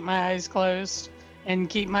just keep my eyes closed. and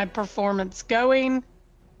keep my performance going.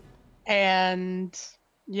 And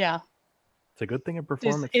yeah. It's a good thing a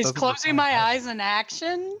performance Is doesn't closing require my eyes an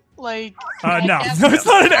action? Like, No, I guess- no, it's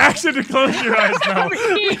not an action to close your eyes. No,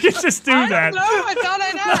 you can just do I that. don't know. I thought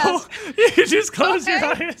I'd No, ask. you can just close your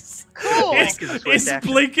Okay. eyes. Cool. It's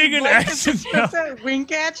blinking an Like, action. it's supposed to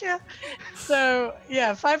wink at you. So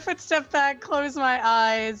yeah, 5 foot step back, close my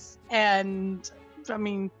eyes, and I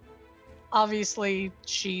mean, obviously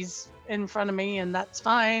she's in front of me, and that's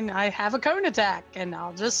fine. I have a cone attack, and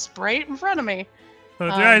I'll just spray it in front of me. So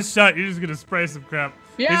with your eyes shut, you're just gonna spray some crap.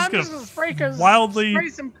 Yeah, You're I'm just gonna spray, wildly spray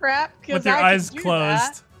some crap with because your I can eyes do closed,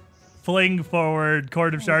 that. fling forward,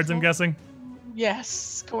 cord of shards. I'm guessing.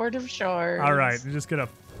 Yes, cord of shards. All right, you're just gonna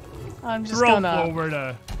I'm just throw gonna forward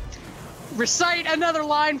a. recite another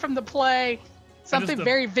line from the play. Something just-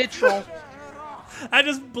 very vitral. I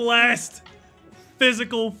just blast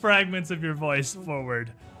physical fragments of your voice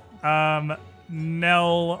forward.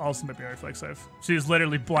 Nell also might be a reflex save. She's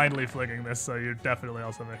literally blindly flinging this, so you're definitely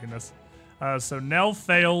also making this. So Nell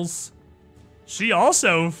fails. She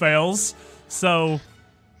also fails. So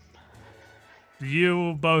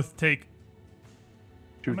you both take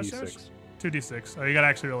 2d6. 2d6. Oh, you gotta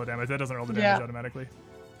actually roll the damage. That doesn't roll the damage Yeah. automatically.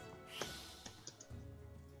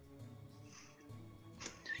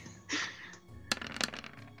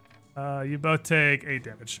 You both take 8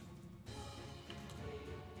 damage.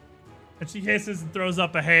 And she hisses and throws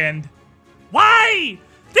up a hand. Why?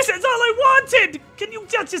 This is all I wanted! Can you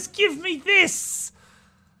just give me this?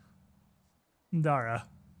 Dara.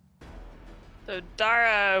 So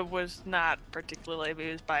Dara was not particularly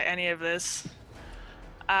amused by any of this.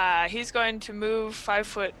 He's going to move 5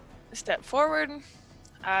 foot step forward.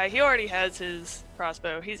 He already has his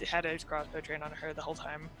crossbow. He's had his crossbow trained on her the whole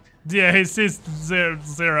time. Yeah, he's just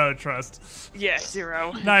zero trust. Yeah,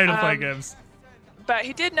 0. Not here to play games. But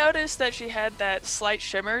he did notice that she had that slight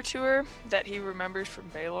shimmer to her that he remembers from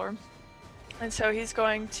Baylor. And so he's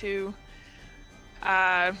going to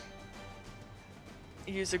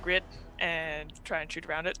use a grit and try and shoot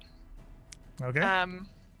around it. Okay.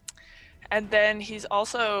 And then he's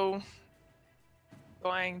also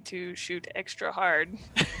going to shoot extra hard.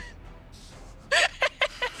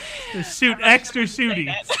 Just shoot extra shooty.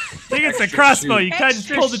 I think it's a crossbow. You kind of just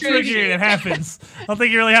Extra pull the trigger shooty. and it happens. I don't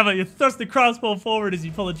think you really have it. You thrust the crossbow forward as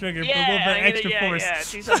you pull the trigger. Put a little bit I'm gonna- extra force. Yeah,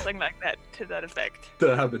 do something like that to that effect.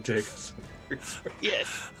 To have it take.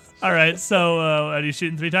 Yes. All right. So are you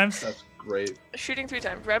shooting 3 times? That's great. Shooting 3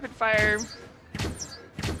 times. Rapid fire.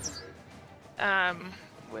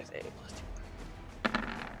 With a +2.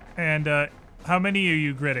 And how many are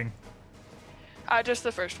you gritting? Just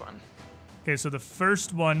the first one. Okay, so the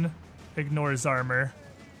first one ignores armor,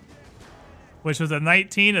 which was a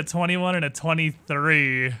 19, a 21, and a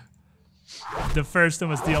 23. The first one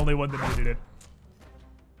was the only one that needed it.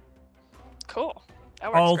 Cool. That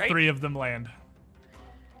works All great. 3 of them land.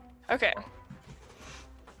 Okay.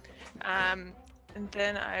 And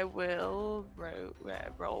then I will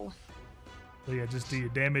roll. So yeah, just do your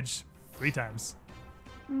damage 3 times.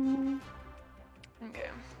 Okay.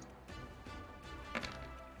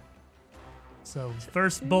 So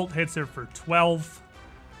first bolt hits her for 12.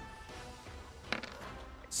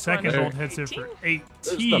 Second bolt hits her for 18.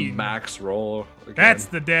 This is the max roll. Again. That's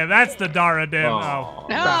the Dara dam. Oh.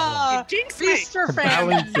 Ah, feast or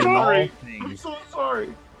famine. Balancing all things. so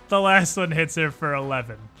sorry. The last one hits her for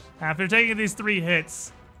 11. After taking these 3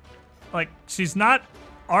 hits, like, she's not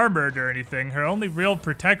armored or anything. Her only real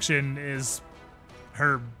protection is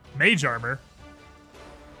her mage armor.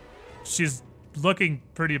 She's looking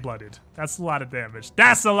pretty blooded. That's a lot of damage.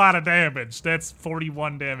 That's a lot of damage. That's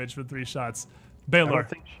 41 damage with 3 shots. I Baylor. don't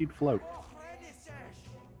think she'd float.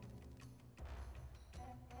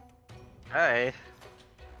 Alright.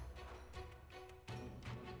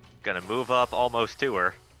 Gonna move up almost to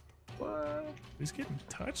her. He's getting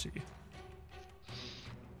touchy.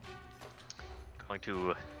 Going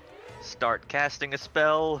to start casting a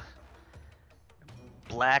spell.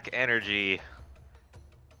 Black energy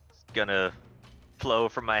is gonna flow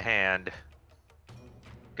from my hand.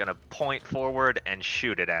 Gonna point forward and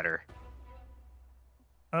shoot it at her.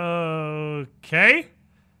 Okay.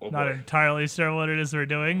 Oh, Not boy. entirely sure what it is we're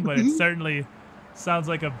doing, but it certainly sounds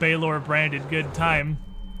like a Baylor branded good time.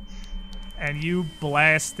 And you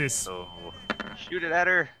blast this So shoot it at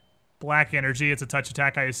her. black energy. It's a touch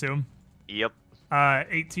attack, I assume. Yep.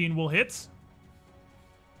 18 will hit.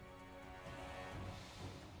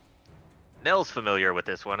 Nell's familiar with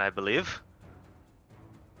this one, I believe.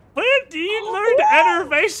 When do you learn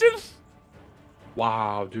enervation?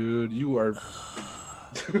 Wow, dude, you are.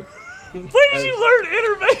 When did you learn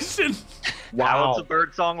enervation? How's Wow. the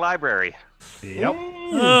birdsong library? Yep.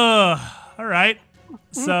 All right.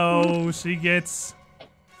 So she gets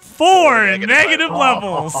 4 negative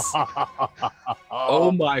levels.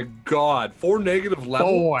 Oh my god. 4 negative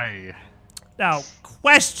levels? Boy. Now,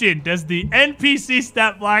 question: does the NPC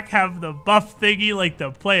stat block have the buff thingy like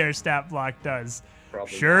the player stat block does?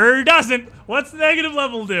 Probably Sure doesn't. What's the negative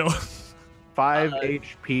level do? 5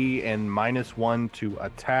 HP and -1 to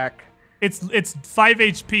attack. It's 5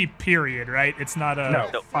 HP period, right? It's not a No.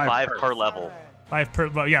 No, 5 5 per. per level. 5 per.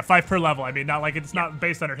 Well, yeah, 5 per level. I mean, not like it's not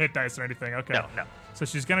based on her hit dice or anything. Okay. No, no. So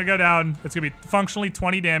she's gonna go down. It's gonna be functionally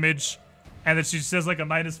 20 damage, and then she says like a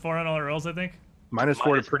 -4 on all her rolls, I think.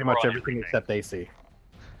 -4 to pretty -4 much on everything everything. except AC.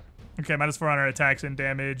 Okay, -4 on her attacks and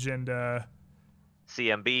damage, and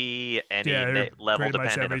CMB, any Yeah, level pretty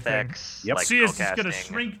much dependent everything. effects. Yep. Like she is just spellcasting. gonna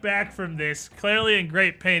shrink back from this, clearly in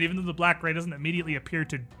great pain, even though the black ray doesn't immediately appear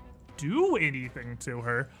to do anything to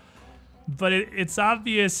her. But it's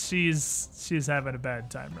obvious she's having a bad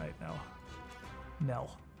time right now. No.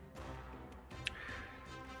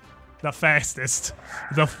 The fastest.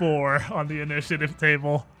 The 4 on the initiative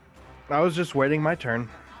table. I was just waiting my turn.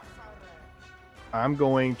 I'm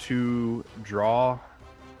going to draw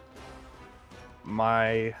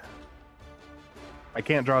my... I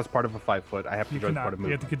can't draw as part of a 5 foot. I have to You draw as part cannot. of You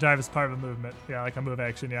have movement. to drive as part of a movement. Yeah, like a move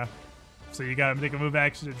action, yeah. So you gotta make a move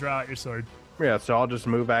action to draw out your sword. Yeah, so I'll just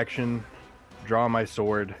move action, draw my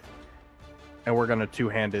sword, and we're gonna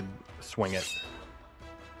two-handed swing it.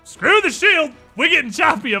 Screw the shield! We're getting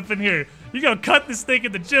choppy up in here. You gonna cut this thing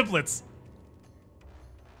into giblets.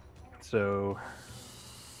 So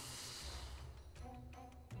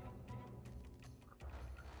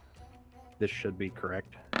this should be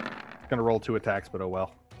correct. Gonna roll 2 attacks, but oh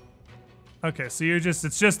well. Okay, so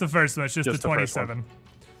it's just the first one. It's just Just the the first 27.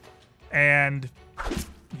 And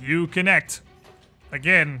you connect.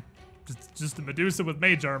 Again, just a Medusa with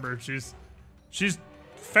mage armor. She's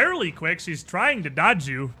fairly quick. She's trying to dodge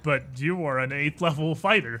you, but you are an 8th level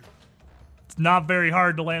fighter. It's not very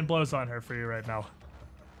hard to land blows on her for you right now.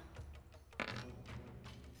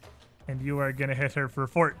 And you are gonna hit her for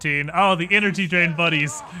 14. Oh, the energy drain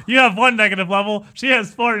buddies. You have 1 negative level. She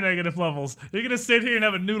has 4 negative levels. You're gonna sit here and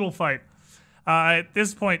have a noodle fight. At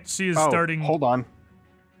this point, she is starting. Hold on.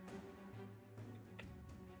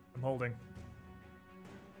 I'm holding.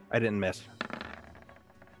 I didn't miss.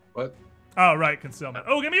 What? Oh, right, concealment.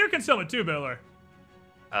 Oh, give me your concealment too, Baylor.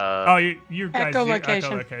 Uh, You guys. Echolocation.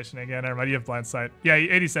 Echolocation again. Never mind. You have blind sight. Yeah,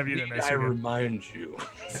 87. You didn't miss. I You're good. remind you.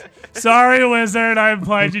 Sorry, wizard. I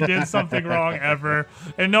implied you did something wrong ever.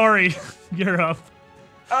 And Nori, you're up.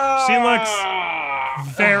 She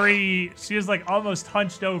looks very. She is like almost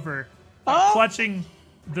hunched over, clutching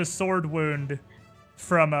the sword wound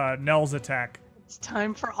from Nell's attack. It's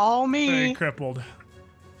time for all Very me. crippled.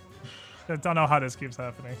 I don't know how this keeps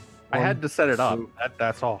happening. I had to set it up. two,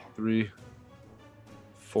 That's all. 3,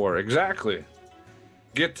 4. Exactly.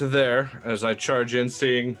 Get to there as I charge in,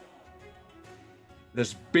 seeing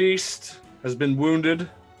this beast has been wounded,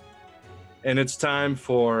 and it's time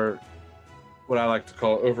for what I like to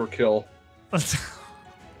call overkill. It's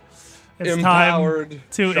time Empowered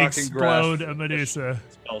to shocking explode grasp, a Medusa.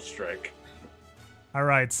 spell strike. All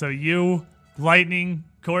right, so you, lightning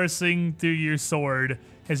coursing through your sword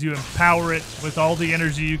as you empower it with all the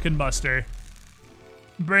energy you can muster.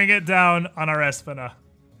 Bring it down on our Espina.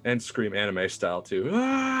 And scream anime style too.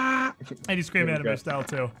 Ah! And you scream There we anime go. style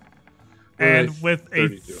too. Really? And with a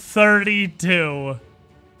 32. 32,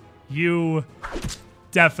 you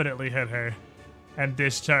definitely hit her and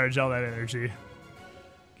discharge all that energy.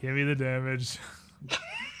 Give me the damage.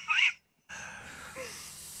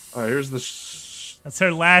 All right, here's the. That's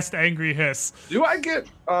her last angry hiss. Do I get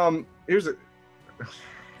Here's a.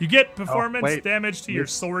 You get performance wait. damage to your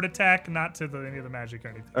Yes. sword attack, not to any of the magic or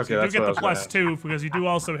anything. Okay, so you that's do what I get the was gonna +2 because you do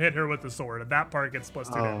also hit her with the sword, and that part gets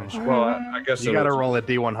 +2 damage. Well, I guess You it gotta was- roll a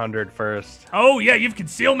D100 first. Oh yeah, you've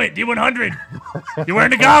concealment, D100. You wearing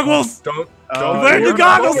the goggles? Don't. Oh, Wear the you're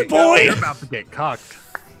goggles, about to- boy! You're about to get cucked.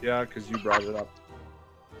 Yeah, because you brought it up.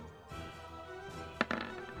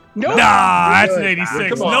 No. Nah, that's an good.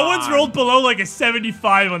 86. Come No one's on. rolled below like a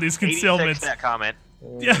 75 on these 86 concealments. that comment.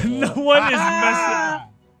 Yeah, no one is messing.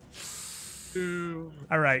 Two.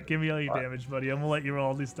 All right, give me all your damage, buddy. I'm gonna let you roll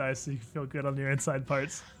all these dice so you can feel good on your inside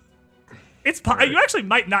parts. You actually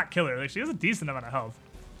might not kill her. Like, she has a decent amount of health.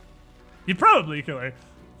 You'd probably kill her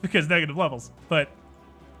because negative levels, but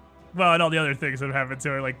well, and all the other things that have happened to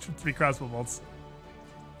her, like 3 crossbow bolts.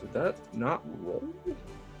 Did that not roll?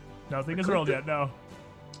 Nothing is rolled yet. No,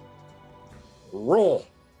 Roll.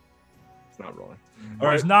 It's not rolling. All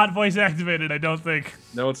right. it's not voice activated. I don't think.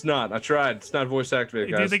 No, it's not. I tried. It's not voice activated,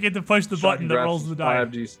 You guys. think you have to push the button that rolls the die.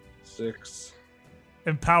 6.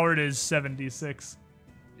 Empowered is 76.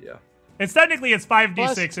 Yeah. It's 5d6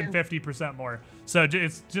 Plus and 2. 50% more. So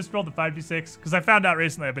it's just roll the 5d6 because I found out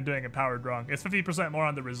recently I've been doing empowered wrong. It's 50% more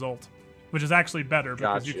on the result, which is actually better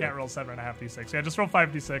because you Gotcha. can't roll 7.5 d6. Yeah, just roll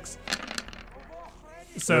 5d6.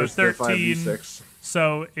 So There's the 13. 5d6.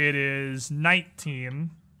 So it is 19.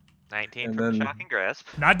 19 And from then- Shocking Grasp.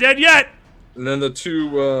 Not dead yet. And then the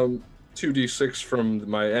 2d6 from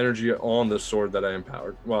my energy on the sword that I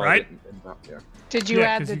empowered. Well, Right. I didn't empower, yeah. Did you Yeah,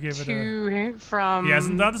 add 'cause the you gave it a- 2 from? He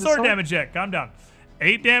hasn't done the sword damage yet. Calm down.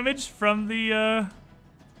 8 damage from the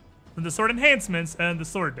sword enhancements and the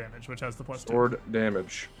sword damage, which has the +2. Sword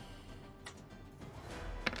damage.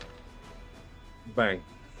 Bang.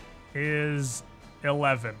 Is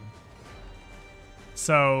 11.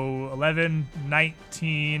 So 11,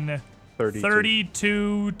 19,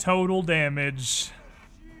 32 total damage.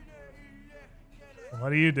 What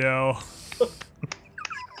do you do?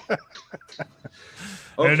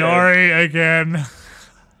 Okay. Inori again.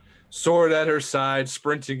 Sword at her side,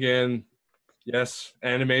 sprinting in. Yes,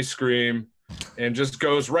 anime scream. And just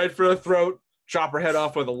goes right for the throat. Chop her head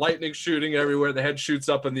off with a lightning shooting everywhere. The head shoots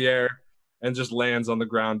up in the air and just lands on the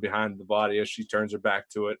ground behind the body as she turns her back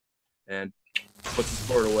to it and puts the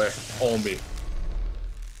sword away. On me.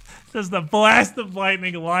 Just the blast of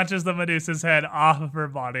lightning launches the Medusa's head off of her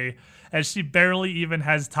body as she barely even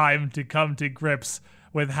has time to come to grips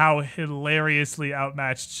with how hilariously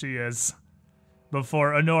outmatched she is.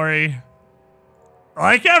 Before Inori,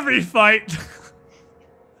 like every fight,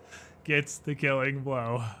 gets the killing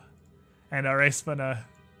blow. And Arespana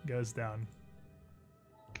goes down.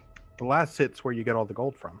 The last hit's where you get all the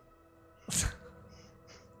gold from.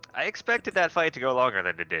 I expected that fight to go longer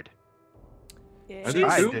than it did. Yeah. I did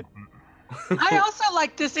I too. didn't. I also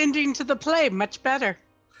like this ending to the play much better.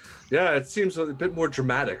 Yeah, it seems a bit more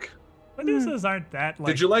dramatic. Medusas aren't that like.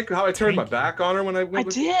 Did you like how I turned my tanky. back on her when I went I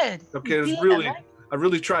with- did. Okay, it was I did. really, I I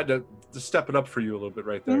really tried to step it up for you a little bit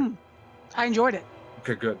right there. I enjoyed it.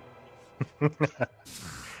 Okay, good.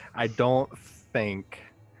 I don't think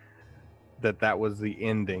that was the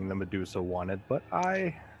ending the Medusa wanted, but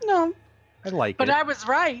I No, like but it. I was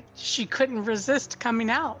right. She couldn't resist coming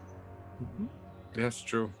out. Yes,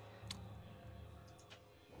 true.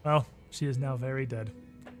 Well, she is now very dead.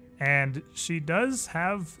 And she does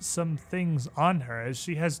have some things on her as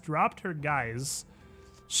she has dropped her guise.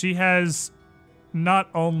 She has not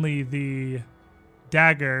only the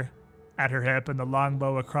dagger at her hip and the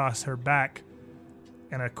longbow across her back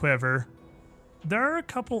and a quiver. There are a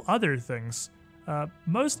couple other things.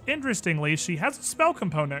 Most interestingly, she has a spell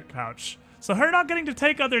component pouch. So her not getting to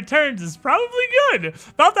take other turns is probably good.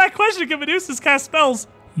 About that question, can Medusas cast spells?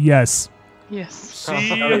 Yes. Yes.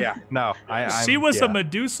 She Oh yeah, no, she was yeah. a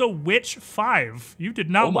Medusa Witch 5. You did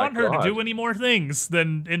not Oh my want her to God. do any more things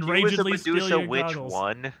than She was a enragedly steal Medusa your Witch goggles.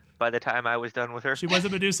 1 by the time I was done with her. She was a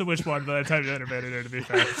Medusa Witch 1 by the time you enervated her, to be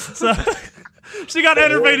fair. So she got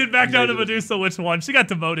enervated back down to Medusa Witch 1. She got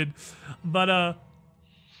demoted. But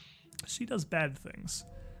she does bad things.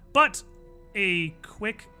 But a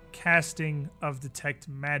quick casting of Detect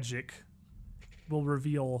Magic will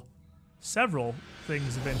reveal several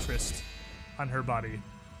things of interest on her body.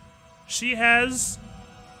 She has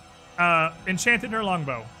enchanted her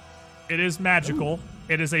longbow. It is magical.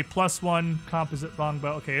 It is a +1 composite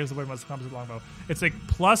longbow. Okay, here's the word: composite longbow. It's a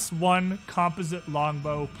 +1 composite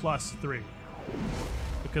longbow +3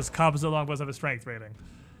 because composite longbows have a strength rating.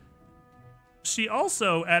 She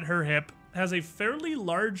also, at her hip, has a fairly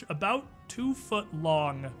large, about 2 foot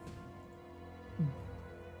long,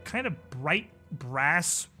 kind of bright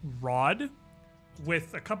brass rod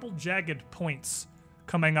with a couple jagged points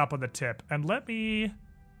coming up on the tip. And let me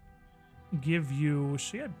give you,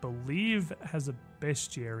 she, I believe, has a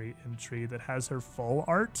bestiary entry that has her full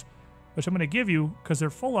art, which I'm going to give you because her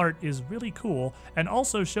full art is really cool and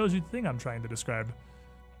also shows you the thing I'm trying to describe.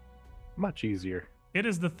 Much easier. It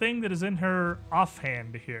is the thing that is in her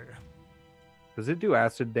offhand here. Does it do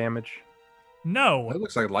acid damage? No, That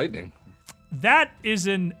looks like lightning. that is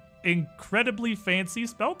an incredibly fancy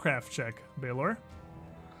spellcraft check, Baylor.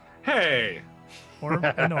 Hey, Or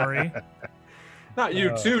Inori. not you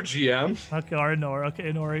too, GM. Okay, or Inori. Okay,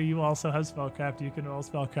 Inori, you also have spellcraft. You can roll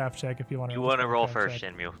spellcraft check if you want to. You want to roll first,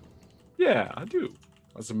 Shinmu. Yeah, I do.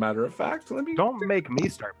 As a matter of fact, let me. Don't make me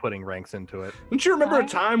start putting ranks into it. Don't you remember I- a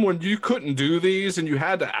time when you couldn't do these and you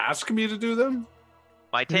had to ask me to do them?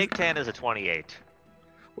 My take 10 is a 28.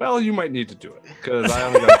 Well, you might need to do it because I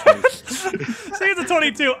only got 22. So here's a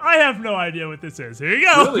 22. I have no idea what this is. Here you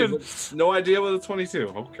go. Really? No idea what a 22.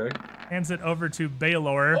 Okay. Hands it over to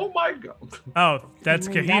Baylor. Oh my god. Oh, that's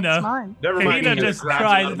Kahina. That's mine. Never mind. Kahina Kahina just grabs it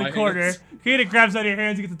cries out in of the my corner. hands. Kahina grabs out of your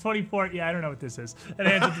hands. You get the 24. Yeah, I don't know what this is. And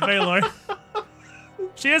hands it to Baylor.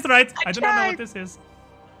 She is right. I do not know what this is.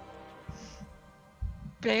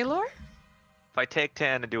 Baylor? If I take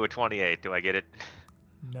 10 and do a 28, do I get it?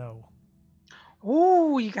 No.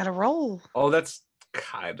 Ooh, you gotta roll. Oh, that's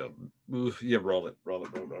kind of. Yeah, roll it.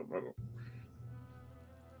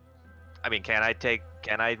 I mean, can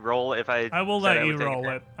I roll if I I will said let would you take roll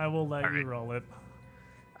 10? it. I will let you Alright. roll it.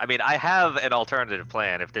 I mean, I have an alternative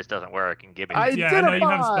plan if this doesn't work and give me. Yeah, I know you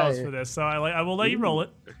have spells Identify. for this, so I will let you roll it.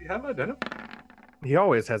 If you have identify. He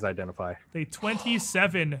always has identify. The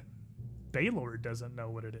 27. Baylor doesn't know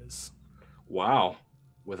what it is. Wow.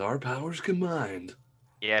 With our powers combined.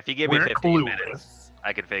 Yeah, if you give me We're 15 minutes,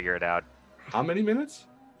 I can figure it out. How many minutes?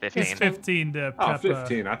 15. It's 15 to Oh, prep.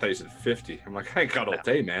 15. I thought you said 50. I'm like, I ain't got all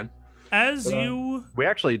day, man. As But, you We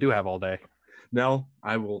actually do have all day. No,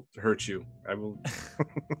 I will hurt you. I will.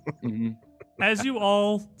 Mhm. as you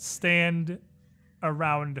all stand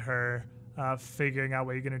around her, figuring out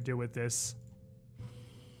what you're gonna do with this,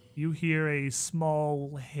 you hear a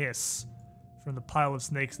small hiss from the pile of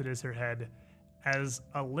snakes that is her head, as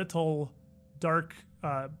a little dark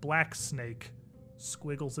black snake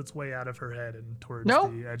squiggles its way out of her head and towards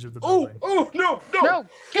No. the edge of the Oh, building. oh, no, no. No,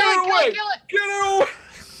 Get kill it it, away. kill it. Get it away.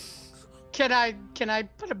 Can I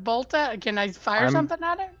put a bolt at? Can I fire I'm- something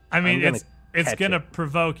at her? I mean, I'm gonna it's catch gonna it.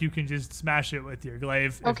 provoke. You can just smash it with your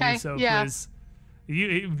glaive if Okay, you so yeah. please.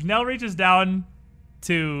 Nell reaches down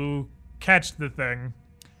to catch the thing,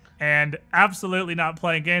 and absolutely not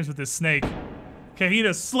playing games with this snake,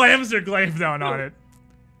 Kahina slams her glaive down on it,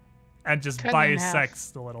 and just Cut it in half.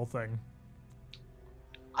 bisects the little thing.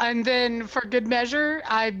 And then, for good measure,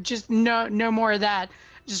 I just no more of that.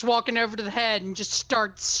 Just walking over to the head and just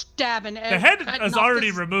start stabbing. The head is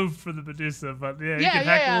already removed from the Medusa, but yeah, you Yeah, can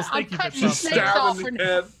yeah, hack a yeah. little snake I'm you cutting bit the off. snakes off Stabbing for- the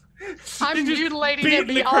head. I'm You just mutilating beating it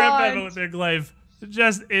the crap out of it beyond with their glaive.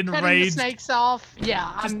 Just cutting the enraged, snakes off.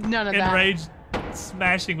 Yeah, just I'm none of that. enraged,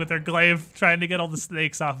 smashing with her glaive, trying to get all the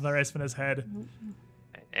snakes off of Espina's head.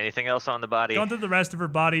 Anything else on the body? Going through the rest of her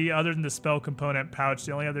body, other than the spell component pouch,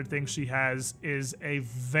 the only other thing she has is a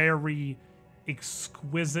very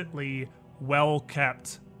exquisitely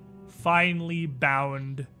well-kept, finely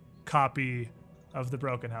bound copy of the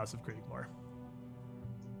Broken House of Creekmore.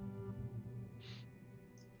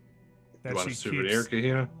 You That want she a souvenir, keeps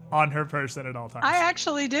Kahina? on her person at all times. I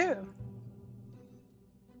actually do.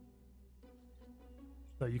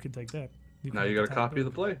 So you can take that. Now you got a copy of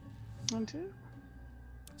the play. One, two.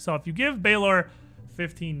 So if you give Baylor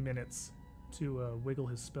 15 minutes to wiggle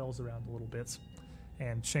his spells around a little bit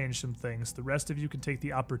and change some things, the rest of you can take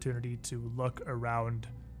the opportunity to look around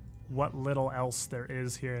what little else there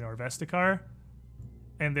is here in Orvestikar.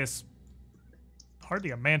 And this,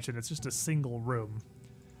 hardly a mansion, it's just a single room.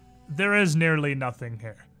 There is nearly nothing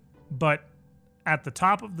here. But at the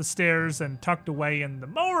top of the stairs and tucked away in the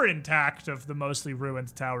more intact of the mostly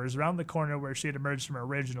ruined towers, around the corner where she had emerged from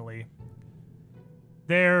originally,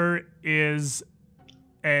 there is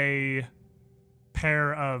a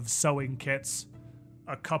pair of sewing kits,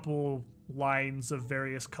 a couple lines of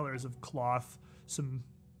various colors of cloth, some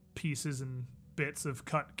pieces and bits of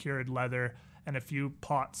cut cured leather, and a few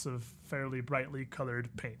pots of fairly brightly colored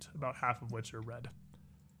paint, about half of which are red.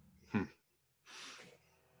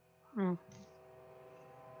 Hmm.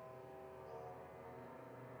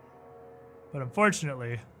 But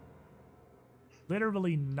unfortunately,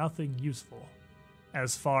 literally nothing useful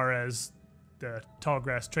as far as the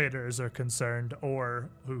Tallgrass traders are concerned, or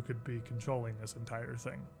who could be controlling this entire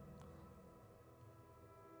thing.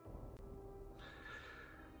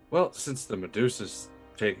 Well, since the Medusa's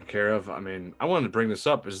taken care of, I mean, I wanted to bring this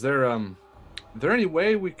up. Is there any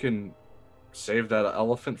way we can save that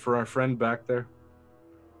elephant for our friend back there?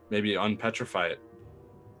 Maybe unpetrify it.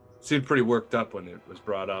 Seemed pretty worked up when it was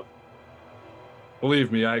brought up.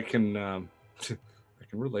 Believe me, I can I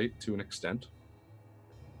can relate to an extent.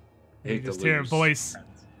 You Hate to just hear a lose. voice.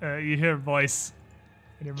 You hear a voice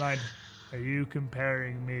in your mind. Are you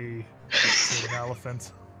comparing me to an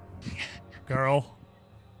elephant? Girl?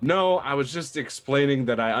 No, I was just explaining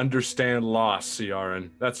that I understand loss,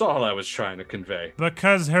 Ciaran. That's all I was trying to convey.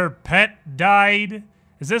 Because her pet died?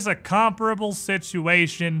 Is this a comparable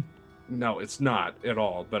situation? No, it's not at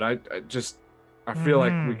all. But I feel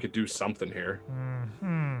like we Mhm. could do something here.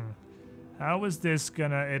 How is this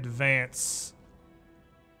gonna advance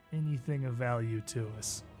anything of value to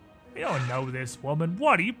us? We don't know this woman.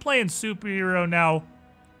 What, are you playing superhero now?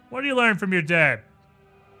 What do you learn from your dad?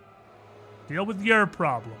 Deal with your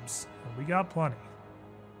problems. We got plenty.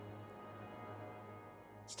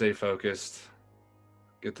 Stay focused.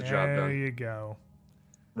 Get the job There done. you go.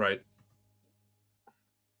 Right.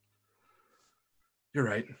 You're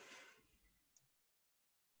right.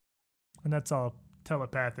 And that's all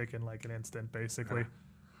telepathic in like an instant, basically.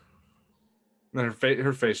 And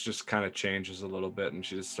her face just kind of changes a little bit, and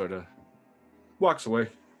she just sort of walks away.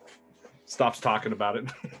 Stops talking about it.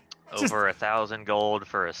 Over 1,000 gold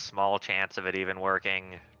for a small chance of it even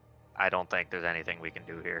working. I don't think there's anything we can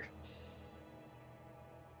do here.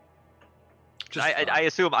 I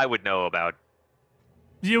assume I would know about.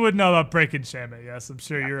 You would know about break enchantment, yes. I'm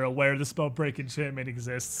sure you're aware the spell break enchantment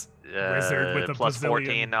exists. Wizard with a plus bazillion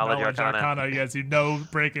 14 knowledge arcana. Yes, you know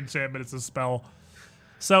break enchantment is a spell.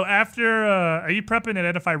 So after, are you prepping to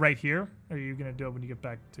identify right here? Or are you going to do it when you get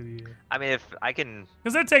back to the... I mean, if I can...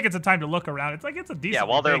 Because they're taking some time to look around. It's a decent Yeah,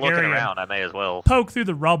 while they're big looking area. around, I may as well. Poke through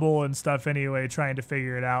the rubble and stuff anyway, trying to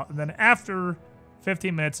figure it out. And then after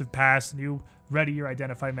 15 minutes have passed and you ready your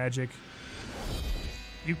identify magic,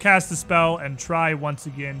 you cast the spell and try once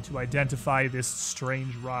again to identify this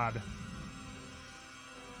strange rod.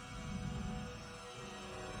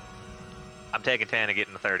 I'm taking 10 and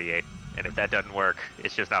getting a 38. And if that doesn't work,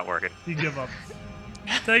 it's just not working. You give up.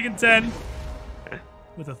 Taking 10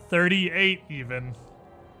 with a 38 even.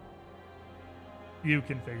 You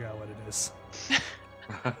can figure out what it is.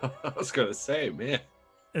 I was gonna say, man.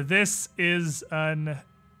 This is it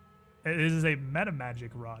is a meta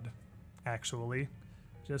magic rod, actually.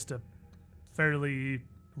 Just a fairly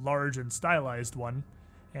large and stylized one.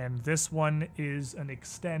 And this one is an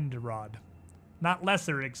extend rod. Not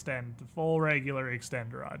lesser extend, the full regular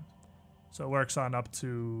extend rod. So it works on up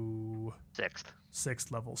to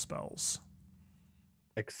 6th level spells.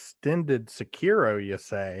 Extended Sekiro, you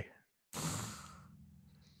say?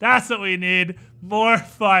 That's what we need. More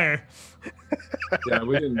fire. Yeah,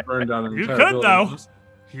 we didn't burn down an You entire could, building. though.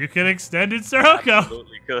 You could extend it, Sirocco.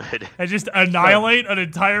 Absolutely could. And just annihilate an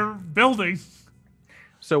entire building.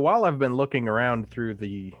 So while I've been looking around through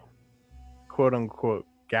the quote-unquote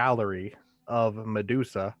gallery of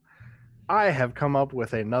Medusa, I have come up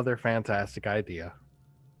with another fantastic idea.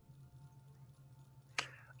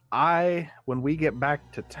 When we get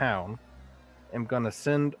back to town, am going to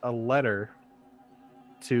send a letter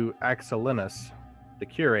to Axelinus, the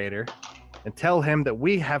curator, and tell him that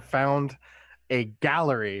we have found a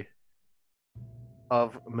gallery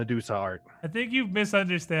of Medusa art. I think you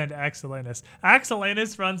misunderstand Axelinus.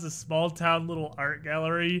 Axelinus runs a small town little art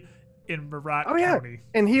gallery in Marat County.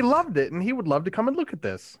 And he loved it, and he would love to come and look at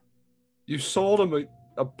this. You sold him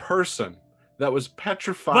a person that was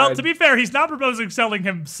petrified. Well, to be fair, he's not proposing selling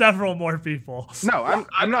him several more people. No,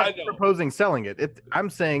 I'm not I know. proposing selling it. I'm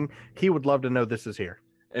saying he would love to know this is here.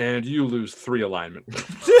 And you lose 3 alignment.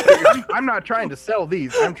 I'm not trying to sell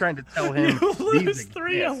these. I'm trying to tell him You lose these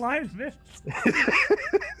 3 exist. alignments.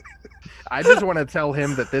 I just want to tell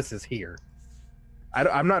him that this is here.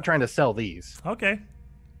 I'm not trying to sell these. Okay.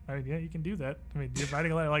 I mean, yeah, you can do that. I mean, you're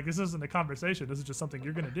writing a letter. Like, this isn't a conversation. This is just something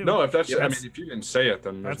you're going to do. No, if that's, Yeah, I that's- mean, if you didn't say it,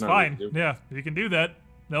 then there's That's nothing fine. to do. Yeah, you can do that.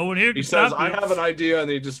 No one here can He says, stop I you. have an idea, and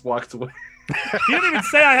he just walks away. He didn't even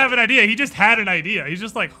say I have an idea. He just had an idea. He's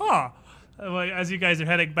just like, huh. As you guys are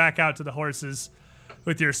heading back out to the horses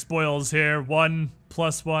with your spoils here,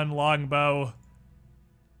 1+1 longbow,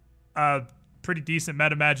 a pretty decent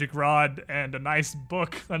meta magic rod, and a nice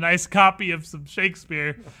book, a nice copy of some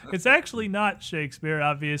Shakespeare. It's actually not Shakespeare,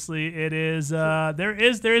 obviously. It is. There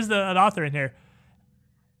is an author in here.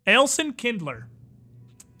 Ailson Kindler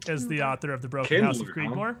is the author of the Broken House of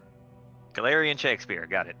Kindler, huh? Creedmoor. Galarian Shakespeare,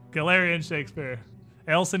 got it. Galarian Shakespeare.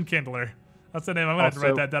 Ailson Kindler. That's the name. I'm going to have to write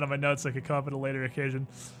Also- that down on my notes so I can come up at a later occasion.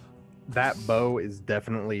 That bow is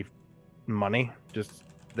definitely money, just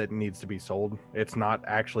that needs to be sold. It's not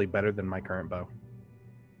actually better than my current bow.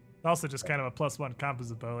 Also, just kind of a +1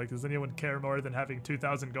 composite bow. Like, does anyone care more than having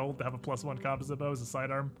 2,000 gold to have a +1 composite bow as a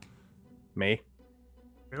sidearm? Me,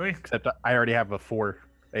 Really? except I already have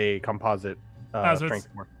a composite so it's- strength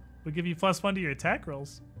 4. We give you +1 to your attack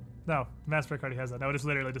rolls. No, Mass Break already has that. No, it's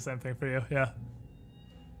literally the same thing for you. Yeah.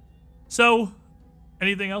 So,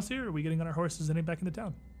 anything else here? Or are we getting on our horses and heading back into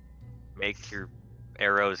town? Make your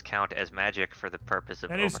arrows count as magic for the purpose of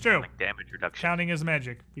That is true. overcoming damage reduction. Counting as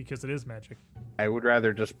magic because it is magic. I would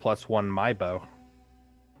rather just +1 my bow.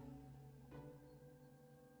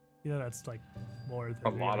 Yeah, that's like more than A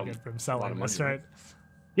you're lot gonna of- get from lot selling of this, money, right?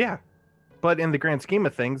 Yeah, but in the grand scheme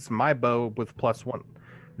of things, my bow with +1.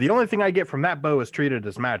 The only thing I get from that bow is treated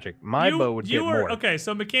as magic. My bow would get more. Okay,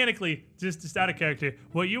 so mechanically, just out of character,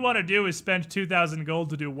 what you want to do is spend 2,000 gold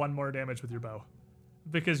to do 1 more damage with your bow.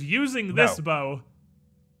 because using this No. bow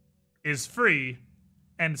is free,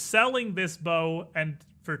 and selling this bow and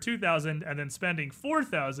for 2,000 and then spending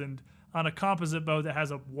 4,000 on a composite bow that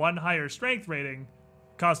has a 1 higher strength rating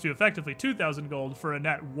costs you effectively 2,000 gold for a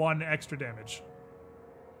net 1 extra damage.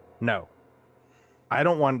 No. I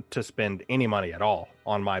don't want to spend any money at all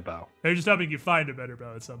on my bow. They're just hoping you find a better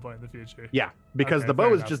bow at some point in the future. Yeah, because Okay, the fair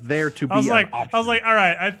bow is enough. just there to be I was an like, option. all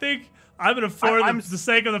right, I think I'm gonna for I'm the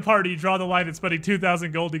sake of the party draw the line at spending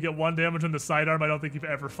 2,000 gold to get 1 damage on the sidearm. I don't think you've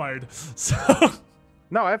ever fired. So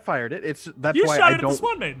No, I fired it. That's you why shot I it at don't. the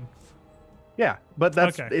Swan Maiden. Yeah, but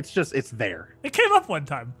that's Okay. it's there. It came up one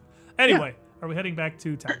time. Anyway, are we heading back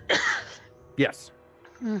to town? Yes.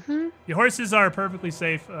 Mm-hmm. Your horses are perfectly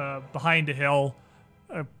safe behind a hill,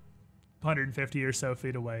 150 or so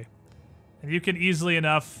feet away. And you can easily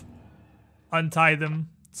enough untie them,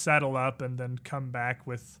 saddle up, and then come back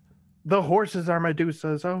with The horses are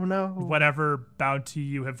Medusas. Oh no. whatever bounty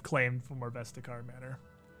you have claimed from Orvestikar Manor.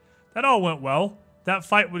 That all went well. That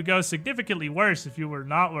fight would go significantly worse if you were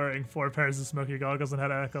not wearing 4 pairs of smoky goggles and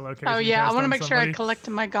had an echolocation. Oh yeah, I cast want to on make sure I somebody.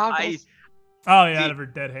 collected my goggles. Oh yeah, out of her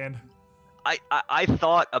dead hand. I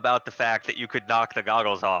thought about the fact that you could knock the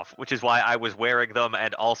goggles off, which is why I was wearing them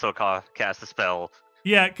and also cast a spell.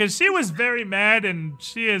 Yeah, because she was very mad and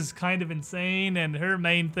she is kind of insane, and her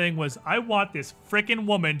main thing was, I want this frickin'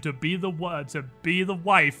 woman to be the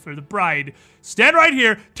wife or the bride. Stand right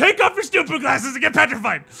here, take off your stupid glasses, and get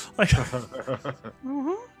petrified. Like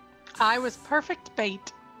Mm-hmm. I was perfect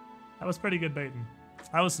bait. that was pretty good baiting.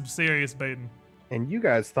 That was some serious baiting. And you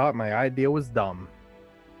guys thought my idea was dumb.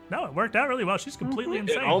 No, it worked out really well. She's completely It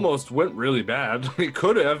insane. almost went really bad. We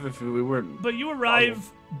could have if we weren't. But you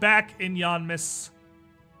arrive back in Yanmis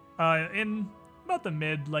in about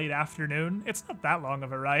the late afternoon. It's not that long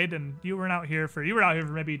of a ride, and you were out here for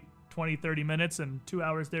maybe 20, 30 minutes and 2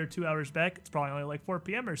 hours there, 2 hours back. It's probably only like 4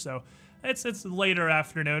 p.m. or so. It's later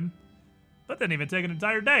afternoon, but didn't even take an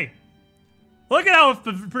entire day. Look at how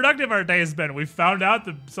productive our day has been. We found out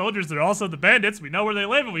the soldiers are also the bandits. We know where they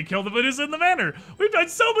live, and we killed the Medusa in the manor. We've done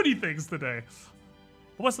so many things today.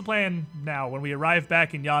 But what's the plan now? When we arrive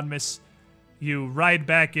back in Yanmis, you ride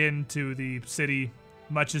back into the city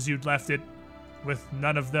much as you'd left it, with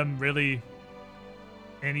none of them really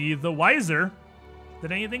any the wiser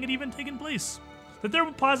that anything had even taken place. That there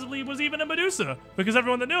possibly was even a Medusa, because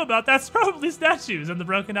everyone that knew about that's probably statues in the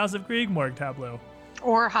Broken House of Kriegmorg tableau.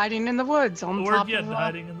 Or hiding in the woods on Or top yet of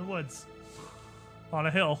hiding in the woods. On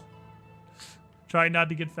a hill. Trying not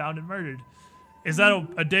to get found and murdered. Is that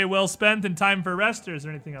a day well spent and time for rest, or is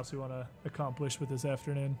there anything else we want to accomplish with this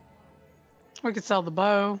afternoon? We could sell the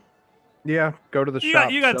bow. Yeah, go to the You shop.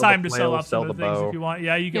 got, you got sell time the to sell flail, off some of the things bow. if you want.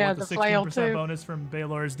 Yeah, you get Yeah, with the the flail 16% too. bonus from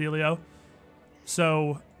Baylor's dealio.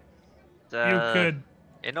 So you Uh, could...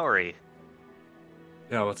 Inori,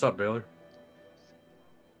 Yeah, what's up, Baylor?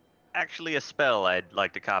 actually a spell I'd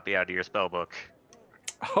like to copy out of your spell book.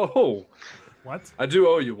 Oh, What? I do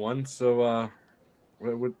owe you one. So,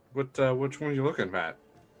 which one are you looking at?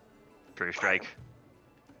 True strike.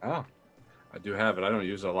 Oh, I do have it. I don't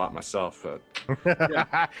use it a lot myself,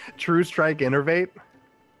 but True strike innervate.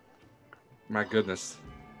 my goodness,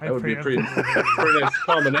 I that would be a pre- pretty nice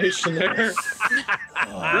combination there. True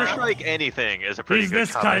strike anything is a pretty He's good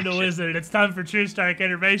this kind of combination. wizard. It's time for True Strike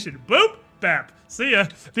Innovation. Boop! Bap. See ya.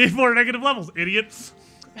 D4 negative levels, idiots.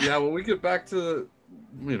 Yeah, when we get back to,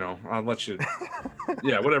 I'll let you.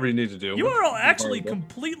 Yeah, whatever you need to do. You are all actually Horrible.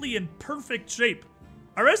 completely in perfect shape.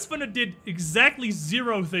 Aresfana did exactly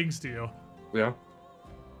 0 things to you. Yeah.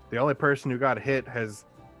 The only person who got hit has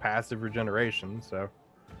passive regeneration, so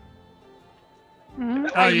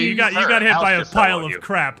Mhm. Oh, you got hit House by a just fell pile on of you.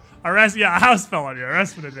 crap. A house fell on you.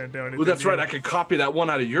 Aresfana didn't do anything. Well, that's to you. right. I could copy that one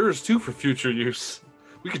out of yours too for future use.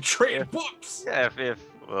 We could trade. Whoops. Yeah, if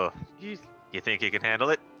you think you can handle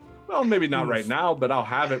it? Well, maybe not right now, but I'll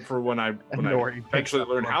have it for when I Nori picks eventually up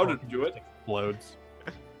learn one how to book do it. and explodes.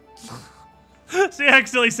 She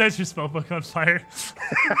accidentally sets your spellbook on fire.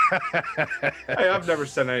 Hey, I've never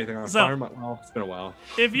set anything on So- fire. Well, it's been a while.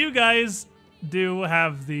 If you guys do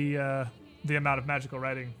have the amount of magical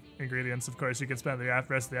writing ingredients, of course, you can spend the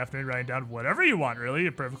rest of the afternoon writing down whatever you want, really.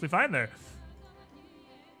 You're perfectly fine there.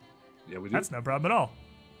 Yeah, we do. That's no problem at all.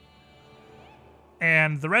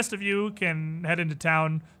 And the rest of you can head into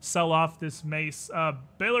town, sell off this mace.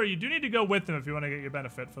 Baylor, you do need to go with them if you want to get your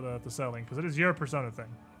benefit for the selling, because it is your persona thing.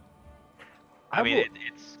 I mean,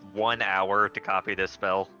 it's 1 hour to copy this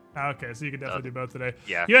spell. Okay, so you can definitely do both today.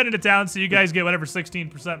 Yeah. You head into town, so you guys get whatever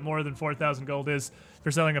 16% more than 4,000 gold is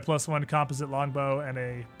for selling a +1 composite longbow and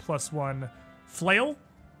a +1 flail.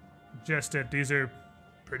 These are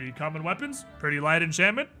pretty common weapons, pretty light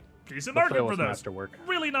enchantment. decent The market flail for was those. masterwork.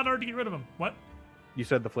 Really not hard to get rid of them. What? You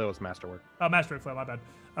said the flail was masterwork. Oh, masterwork flail, my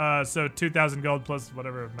bad. So 2,000 gold plus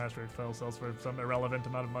whatever masterwork flail sells for some irrelevant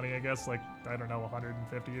amount of money, I guess. Like, I don't know,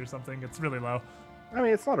 150 or something. It's really low. I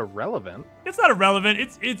mean, it's not irrelevant. It's not irrelevant.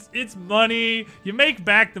 It's money. You make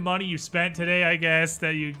back the money you spent today, I guess,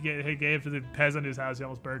 that you gave to the peasant whose house you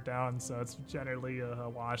almost burnt down. So it's generally a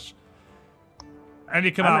wash. And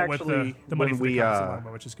you come I'm out with the money when for the we, council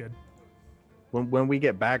longbow, which is good. When we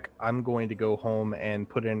get back, I'm going to go home and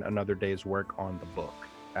put in another day's work on the book,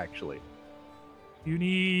 actually. You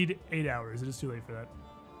need 8 hours. It is too late for that.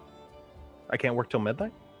 I can't work till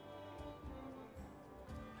midnight?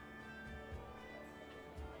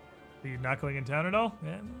 Are you not going in town at all?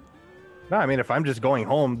 Yeah. No, I mean, if I'm just going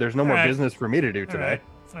home, there's no more Alright. business for me to do All today. right.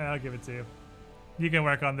 All right, I'll give it to you. You can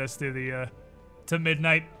work on this through the to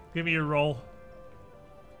midnight. Give me your roll.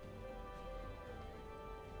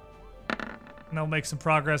 And I'll make some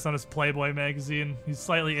progress on his Playboy magazine. He's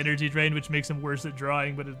slightly energy drained, which makes him worse at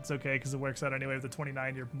drawing, but it's okay because it works out anyway. With the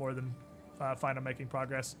 29, you're more than fine on making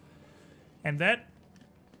progress. And that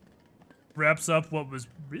wraps up what was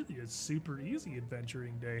really a super easy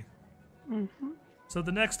adventuring day. So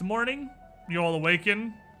the next morning, you all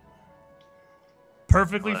awaken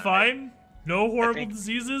perfectly Well, fine. No horrible think-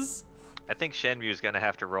 diseases. I think Shenmue's gonna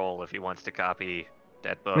have to roll if he wants to copy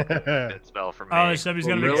that book, that spell from me. Oh, Shelby's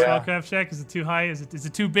got to make a really? spellcraft check. Is it too high? Is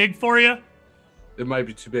it too big for you? It might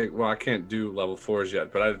be too big. Well, I can't do level 4s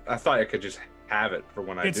yet, but I thought I could just have it for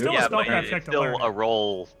when I It's do. still a yeah, but spellcraft check it's to still learn. a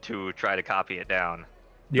roll to try to copy it down.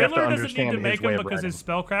 You have to Bidler doesn't need understand to his make way them of because writing. his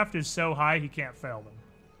spellcraft is so high he can't fail them.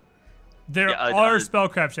 There Yeah, are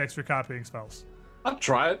spellcraft checks for copying spells. I'll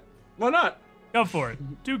try it. Why not? Go for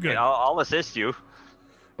it. Do good. Okay, I'll assist you.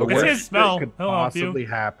 The It's worst his spell. that could He'll help you. possibly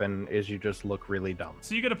happen is you just look really dumb.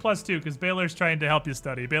 So you get a +2 because Baylor's trying to help you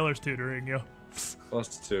study. Baylor's tutoring you.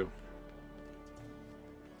 +2.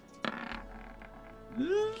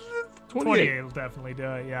 28 will definitely do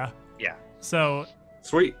it, yeah. Yeah. So,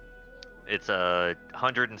 Sweet. It's a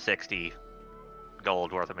 160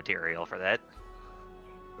 gold worth of material for that.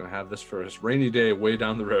 Gonna have this for a rainy day way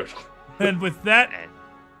down the road. and with that And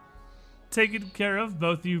taken care of,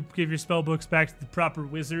 both you give your spell books back to the proper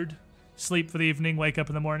wizard, sleep for the evening, wake up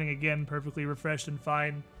in the morning again, perfectly refreshed and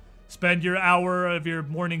fine. Spend your hour of your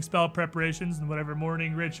morning spell preparations and whatever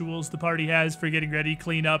morning rituals the party has for getting ready,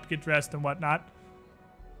 clean up, get dressed, and whatnot.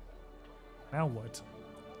 Now what?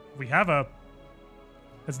 We have a...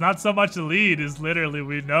 It's not so much a lead as literally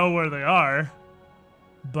we know where they are.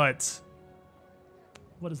 But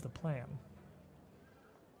what is the plan?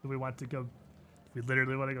 Do we want to go... Do we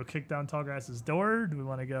literally want to go kick down Tallgrass's door? Do we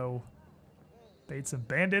want to go bait some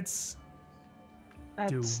bandits?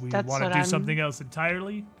 Do we That's want to what do I'm- something else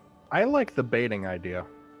entirely? I like the baiting idea.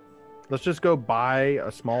 Let's just go buy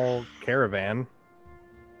a small caravan.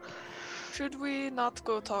 Should we not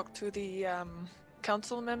go talk to the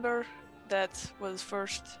council member that was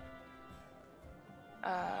first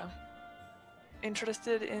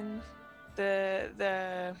interested in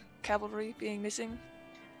the cavalry being missing?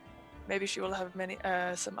 Maybe she will have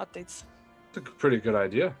some updates. It's a pretty good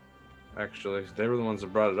idea, actually. They were the ones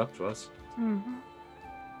that brought it up to us.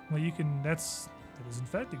 Well, you can. That is in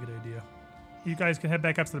fact a good idea. You guys can head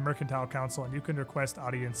back up to the Mercantile Council, and you can request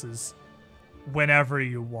audiences whenever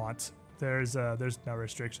you want. There's no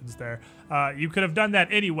restrictions there. You could have done that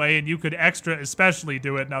anyway, and you could extra especially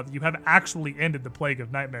do it now that you have actually ended the Plague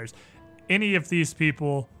of Nightmares. Any of these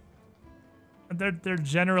people, they're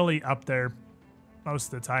generally up there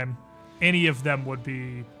most of the time. Any of them would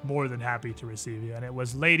be more than happy to receive you, and it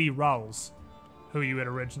was Lady Rawls, who you had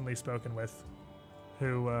originally spoken with,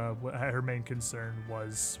 who her main concern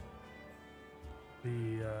was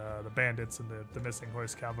the bandits and the missing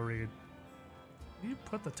horse cavalry. Can you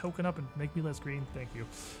put the token up and make me less green? Thank you.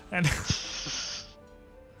 And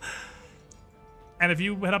and if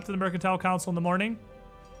you head up to the Mercantile Council in the morning,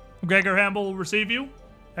 Gregor Hamble will receive you,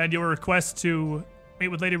 and your request to meet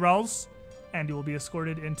with Lady Rawls, and you will be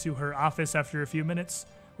escorted into her office after a few minutes,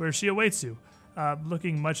 where she awaits you,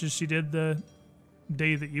 looking much as she did the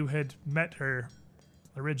day that you had met her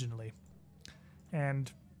originally.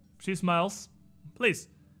 And she smiles. Please,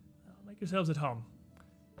 make yourselves at home.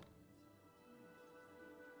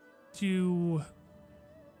 Do you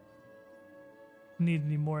need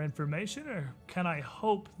any more information, or can I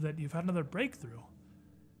hope that you've had another breakthrough?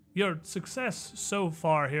 Your success so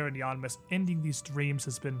far here in Yanmas, ending these dreams,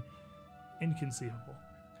 has been inconceivable.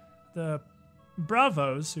 The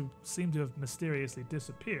Bravos, who seem to have mysteriously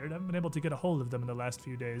disappeared, I haven't been able to get a hold of them in the last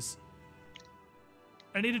few days.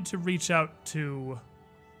 I needed to reach out to...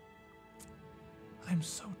 I'm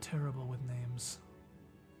so terrible with names.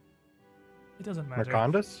 It doesn't matter.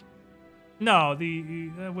 Mercandus? No,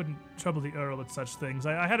 I wouldn't trouble the Earl with such things.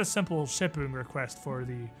 I had a simple shipping request for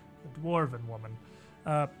the dwarven woman.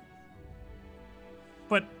 But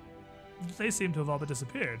they seem to have all but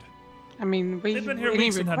disappeared. I mean, They've been here any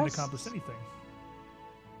weeks and hadn't requests? accomplished anything.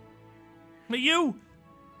 But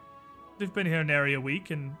they've been here nary a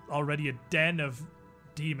week, and already a den of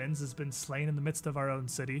demons has been slain in the midst of our own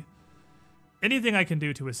city. Anything I can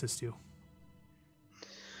do to assist you?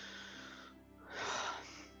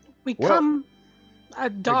 We Well- come.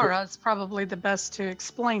 Dara is probably the best to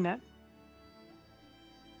explain it.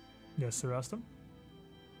 Yes, Sir Rustum?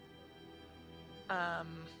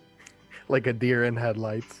 Like a deer in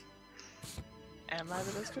headlights. Am I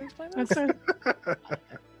the best to explain That's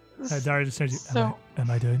this? it. Dara just said, So- why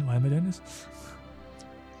am I doing this?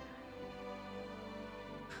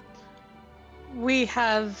 We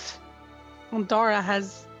have. Well, Dara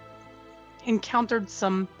has encountered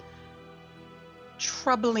some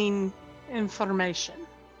troubling information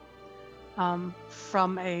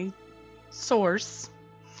from a source,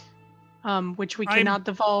 which we cannot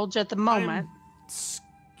divulge at the moment. I'm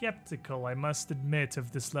skeptical, I must admit,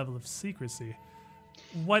 of this level of secrecy.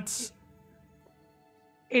 What's...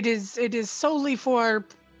 It is solely for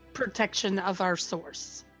protection of our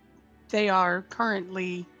source. They are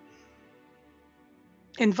currently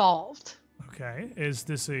involved. Okay, is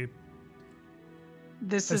this a...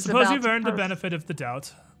 This I is suppose about you've earned the Earth. benefit of the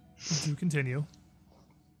doubt. Do continue.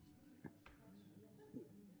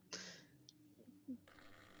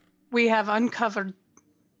 We have uncovered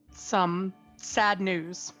some sad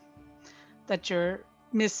news that your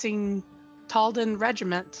missing Talden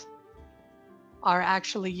regiment are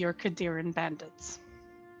actually your Kadiran bandits.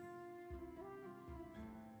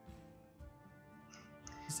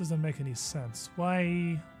 This doesn't make any sense.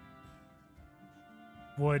 Why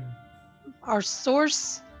would... Our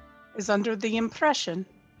source is under the impression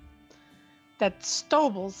that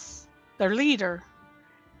Stobles, their leader,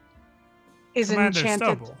 is Commander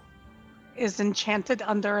enchanted Stoble? is enchanted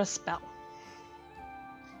under a spell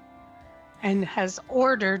and has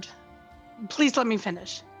ordered, please let me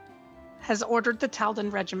finish, has ordered the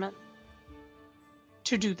Talden regiment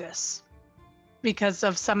to do this because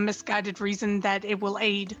of some misguided reason that it will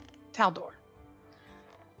aid Taldor.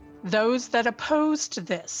 Those that opposed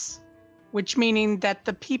this, which meaning that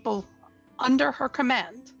the people under her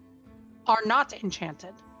command are not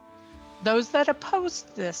enchanted, those that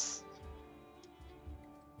opposed this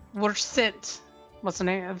were sent, what's the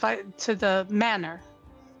name, to the manor,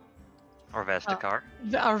 Or Vestikar.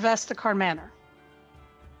 our Vestikar manor,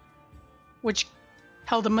 which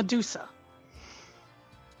held a Medusa,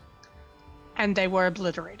 and they were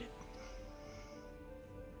obliterated.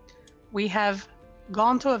 We have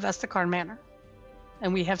gone to a Vestikar manor,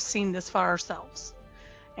 and we have seen this for ourselves.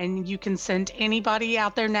 And you can send anybody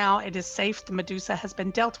out there now. It is safe. The Medusa has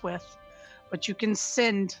been dealt with, but you can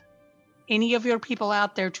send any of your people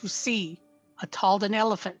out there to see a Talden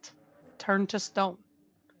elephant turn to stone.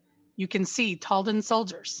 You can see Talden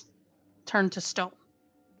soldiers turn to stone.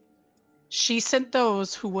 She sent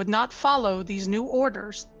those who would not follow these new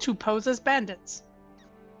orders to pose as bandits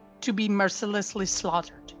to be mercilessly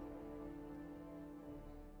slaughtered.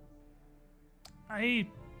 I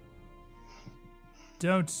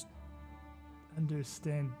don't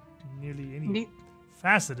understand nearly any Ne-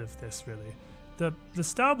 facet of this, really. The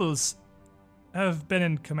Stables have been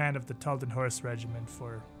in command of the Talden Horse Regiment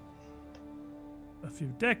for a few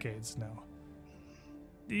decades now.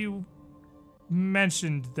 You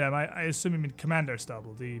mentioned them. I assume you mean Commander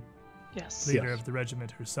Stable, the Yes. leader Yes. of the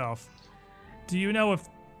regiment herself. Do you know if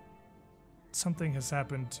something has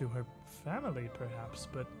happened to her family, perhaps?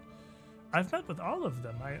 But I've met with all of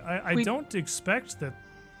them. I We- don't expect that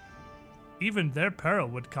even their peril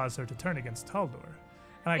would cause her to turn against Taldor.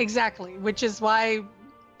 And I, Exactly, which is why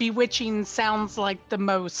bewitching sounds like the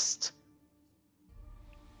most.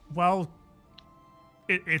 well,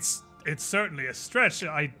 it's certainly a stretch.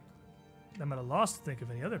 I'm at a loss to think of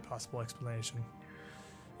any other possible explanation.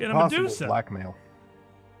 In a Possible Medusa. blackmail.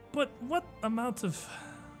 But what amount of...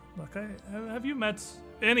 Look, have you met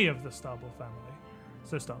any of the Stable family,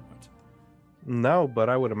 Sir Stalwart? No, but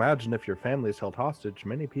I would imagine if your family is held hostage,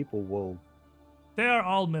 many people will. They are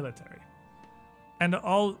all military, and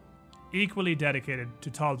all equally dedicated to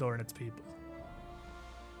Taldor and its people.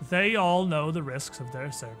 They all know the risks of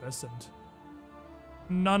their service, and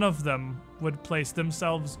none of them would place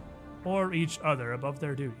themselves or each other above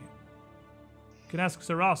their duty. You can ask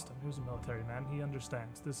Sir Austin, who's a military man. He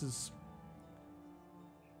understands. This is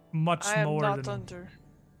much I am more not than... under.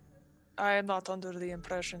 I am not under the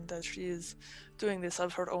impression that she is doing this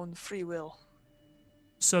of her own free will.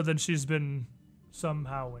 So then she's been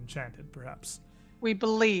somehow enchanted, perhaps. We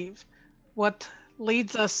believe. What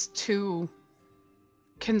leads us to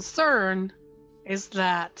concern is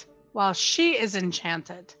that while she is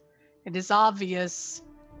enchanted, it is obvious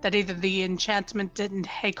that either the enchantment didn't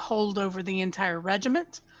take hold over the entire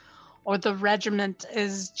regiment, or the regiment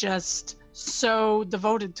is just so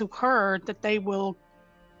devoted to her that they will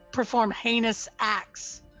perform heinous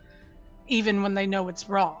acts even when they know it's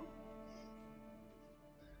wrong.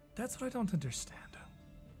 That's what I don't understand.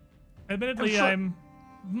 Admittedly,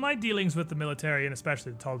 my dealings with the military, and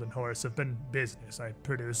especially the Talden Horse, have been business. I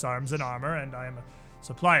produce arms and armor, and I am a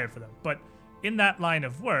supplier for them. But in that line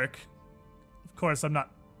of work, of course, I'm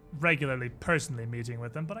not regularly personally meeting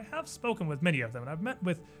with them, but I have spoken with many of them, and I've met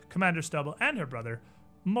with Commander Stubble and her brother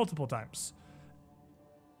multiple times.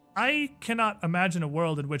 I cannot imagine a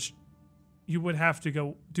world in which you would have to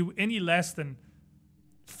go do any less than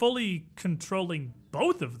fully controlling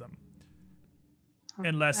both of them.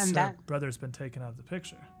 Unless her brother's been taken out of the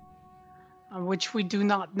picture. Which we do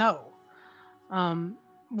not know.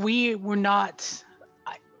 We do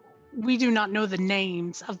not know the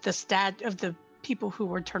names of the people who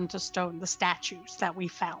were turned to stone, the statues that we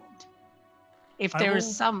found. If there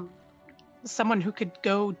is someone who could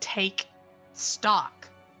go take stock,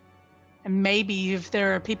 and maybe if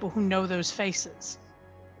there are people who know those faces.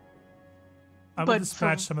 I will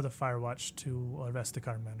dispatch some of the Firewatch to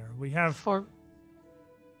Arestakar Manor. We have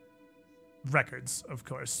records, of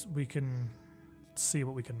course. We can see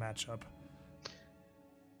what we can match up.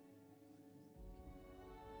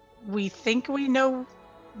 We think we know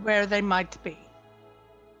where they might be.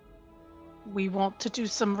 We want to do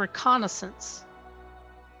some reconnaissance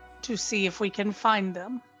to see if we can find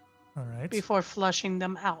them. All right. Before flushing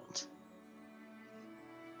them out.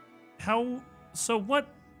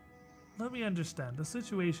 Let me understand. The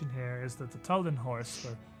situation here is that the Talden Horse,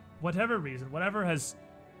 for whatever reason, whatever has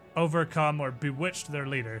overcome or bewitched their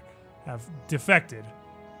leader, have defected,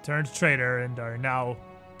 turned traitor, and are now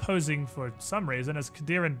posing for some reason as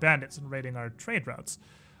Kadiran bandits and raiding our trade routes.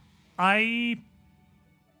 I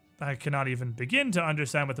cannot even begin to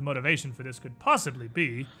understand what the motivation for this could possibly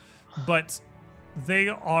be, but they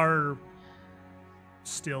are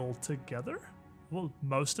still together? Well,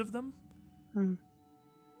 most of them?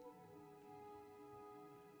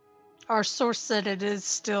 Our source said it is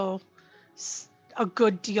still a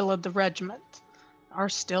good deal of the regiment are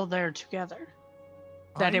still there together.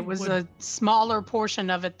 That it was a smaller portion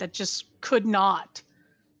of it that just could not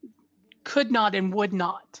and would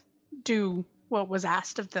not do what was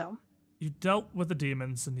asked of them. You dealt with the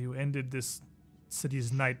demons and you ended this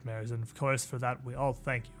city's nightmares, and of course for that we all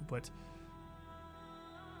thank you, but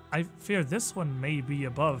I fear this one may be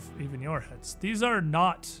above even your heads. These are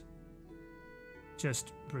not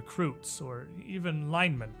just recruits or even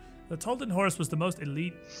linemen. The Talden Horse was the most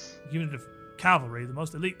elite unit of cavalry, the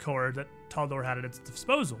most elite corps that Taldor had at its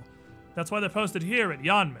disposal. That's why they're posted here at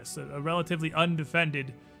Yanmis, a relatively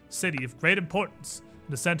undefended city of great importance,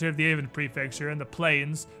 in the center of the Avon Prefecture in the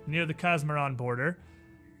plains near the Kazmaran border,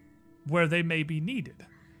 where they may be needed.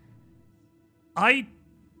 I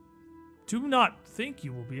do not think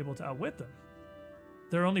you will be able to outwit them.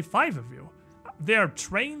 There are only 5 of you. They are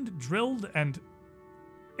trained, drilled, and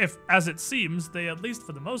if, as it seems, they at least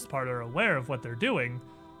for the most part are aware of what they're doing,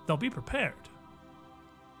 they'll be prepared.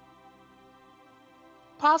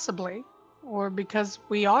 Possibly. Or because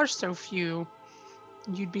we are so few,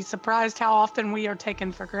 you'd be surprised how often we are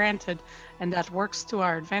taken for granted, and that works to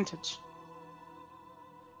our advantage.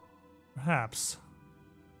 Perhaps.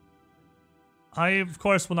 I, of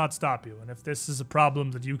course, will not stop you, and if this is a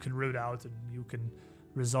problem that you can root out and you can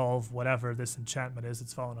resolve whatever this enchantment is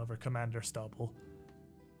that's fallen over Commander Stubble,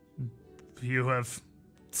 you have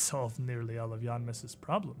solved nearly all of Yanmis's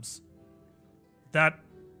problems. That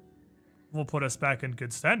will put us back in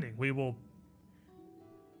good standing. We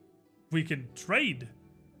can trade.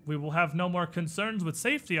 We will have no more concerns with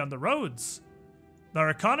safety on the roads. Our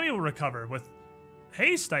economy will recover with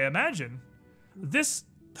haste, I imagine. This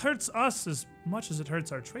hurts us as much as it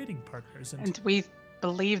hurts our trading partners. And we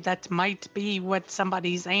believe that might be what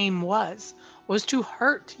somebody's aim was to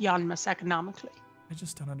hurt Yanmis economically. I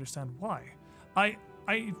just don't understand why.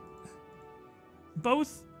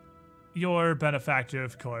 Both your benefactor,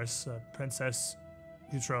 of course, Princess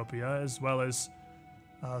Eutropia, as well as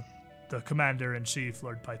the Commander-in-Chief,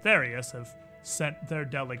 Lord Pytharius, have sent their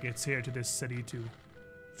delegates here to this city to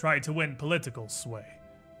try to win political sway.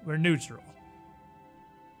 We're neutral.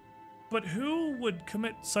 But who would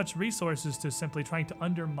commit such resources to simply trying to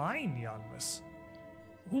undermine Yanmis?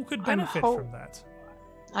 Who could benefit from that?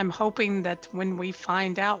 I'm hoping that when we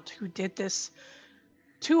find out who did this,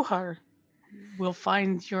 to her, we'll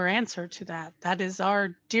find your answer to that. That is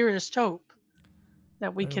our dearest hope,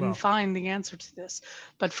 that we Very can well. find the answer to this.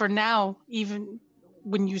 But for now, even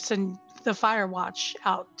when you send the Fire Watch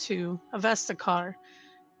out to Avestacar,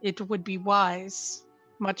 it would be wise,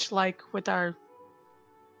 much like with the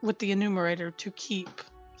enumerator, to keep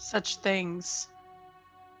such things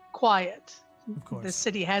quiet. Of course. The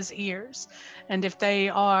city has ears, and if they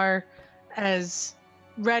are as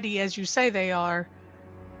ready as you say they are,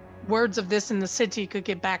 words of this in the city could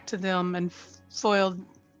get back to them and foil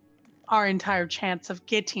our entire chance of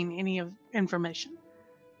getting any of information.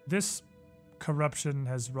 This corruption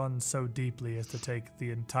has run so deeply as to take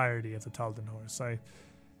the entirety of the Talden Horse.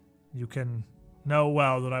 You can know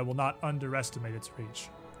well that I will not underestimate its reach.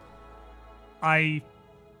 I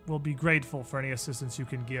will be grateful for any assistance you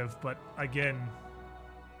can give, but again,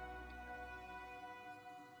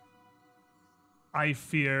 I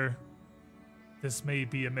fear this may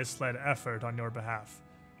be a misled effort on your behalf.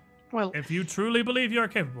 Well, If you truly believe you are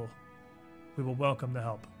capable, we will welcome the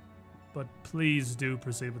help. But please do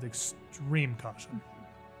proceed with extreme caution.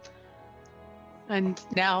 and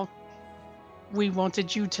now we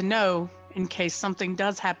wanted you to know, in case something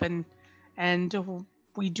does happen and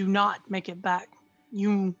we do not make it back,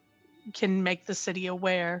 you can make the city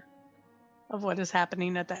aware of what is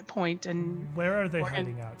happening at that point. And Where are they We're in-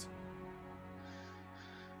 hiding out?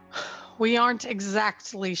 we aren't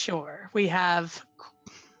exactly sure. We have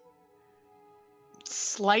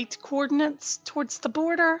slight coordinates towards the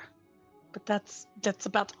border, but that's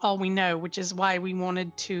about all we know, which is why we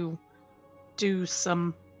wanted to do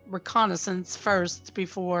some reconnaissance first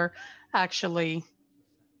before actually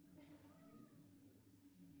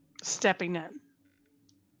stepping in.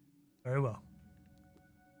 Very well.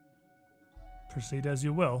 Proceed as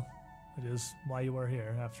you will. It is why you are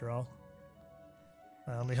here, after all.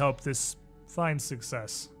 I only hope this finds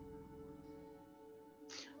success.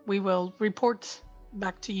 We will report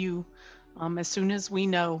back to you as soon as we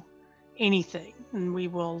know anything, and we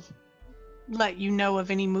will let you know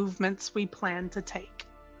of any movements we plan to take.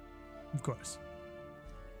 Of course.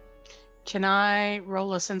 Can I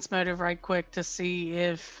roll a sense motive right quick to see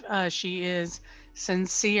if she is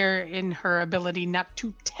sincere in her ability not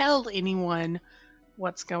to tell anyone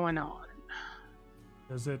what's going on?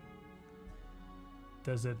 Does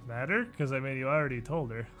it matter? Because, I mean, you already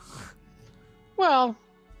told her. Well,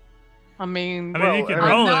 I mean, You can I'm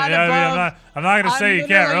roll it. not Yeah, above- I'm not going to say you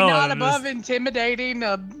can't literally roll not it. above intimidating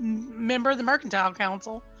a member of the Mercantile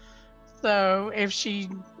Council. So if she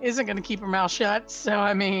isn't going to keep her mouth shut, so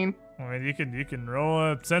I mean, you can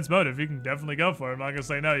roll a sense motive. You can definitely go for it. I'm not going to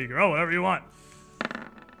say no. You can roll whatever you want.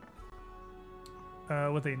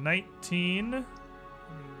 With a 19, let me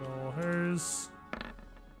roll hers.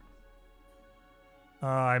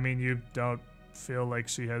 You don't feel like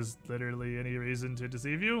she has literally any reason to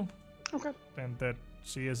deceive you. okay. And that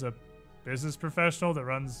she is a business professional that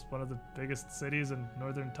runs one of the biggest cities in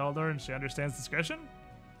northern Taldor, and she understands discretion?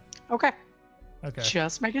 Okay. Okay.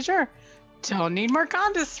 Just making sure. Don't need more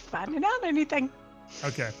contests finding out anything.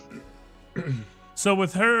 Okay. So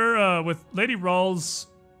with her, with Lady Rawls,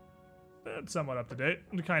 somewhat up to date,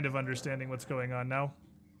 and kind of understanding what's going on now.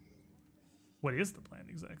 What is the plan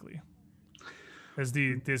exactly? Is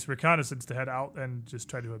this reconnaissance to head out and just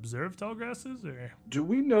try to observe tall grasses, or? Do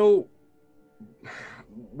we know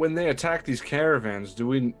when they attack these caravans?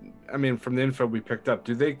 From the info we picked up,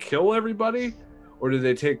 do they kill everybody, or do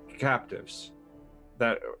they take captives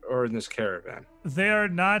that are in this caravan? They are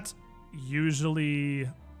not usually.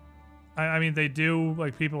 They do,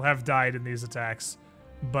 like, people have died in these attacks,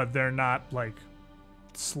 but they're not like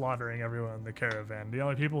slaughtering everyone in the caravan. The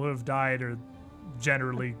only people who have died are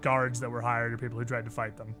generally guards that were hired or people who tried to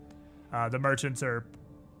fight them. The merchants are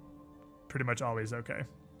pretty much always okay.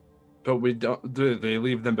 But do they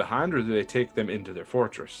leave them behind, or do they take them into their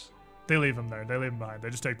fortress? They leave them there. They leave them behind. They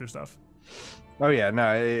just take their stuff. Oh yeah,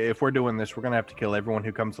 no. If we're doing this, we're gonna have to kill everyone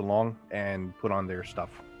who comes along and put on their stuff.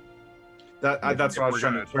 That's what I was we're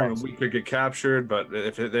trying to gonna determine. toss We could get captured, but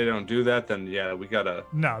if they don't do that, then yeah, we gotta.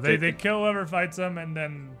 No, they kill whoever fights them, and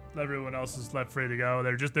then everyone else is left free to go.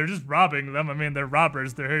 They're just robbing them. They're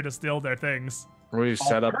robbers. They're here to steal their things. We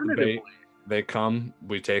set up the bait. Alternatively- They come.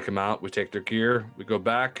 We take them out. We take their gear. We go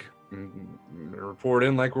back and report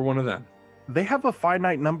in like we're one of them. They have a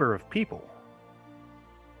finite number of people.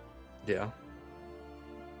 Yeah.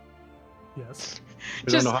 Yes.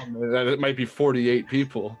 We don't know how many, it might be 48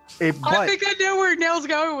 people. I But think I know where Nell's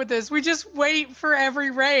going with this. We just wait for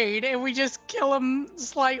every raid and we just kill them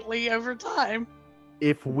slightly over time.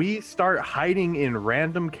 if we start hiding in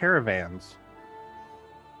random caravans,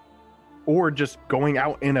 Or just going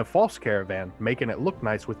out in a false caravan, making it look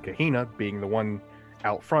nice with Kahina being the one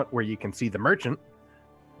out front where you can see the merchant.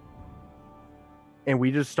 And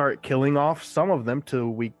we just start killing off some of them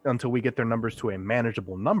until we get their numbers to a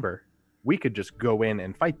manageable number. We could just go in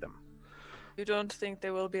and fight them. You don't think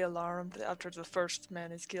they will be alarmed after the first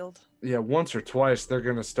man is killed? Yeah, once or twice they're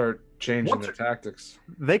gonna start changing Once their or- tactics.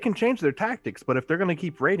 They can change their tactics, but if they're going to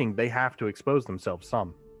keep raiding, they have to expose themselves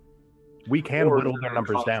some. We can Or whittle they're their gonna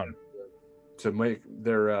numbers cause down. to make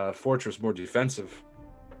their fortress more defensive.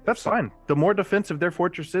 That's fine. The more defensive their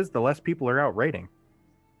fortress is, the less people are out raiding.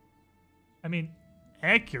 I mean,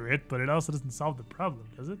 accurate, but it also doesn't solve the problem,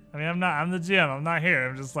 does it? I mean, I'm the GM. I'm not here.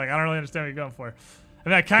 I'm just like, I don't really understand what you're going for. I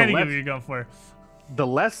mean, I kind of get what you're going for. The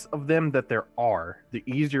less of them that there are, the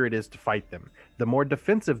easier it is to fight them. The more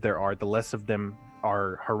defensive there are, the less of them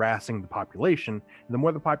are harassing the population. And the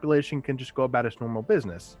more the population can just go about its normal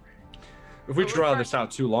business. If we But we're draw trying- this out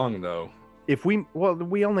too long, though,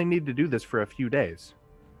 We only need to do this for a few days.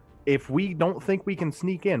 If we don't think we can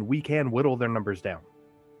sneak in, we can whittle their numbers down.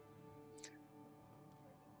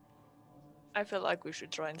 I feel like we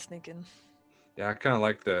should try and sneak in. yeah, I kind of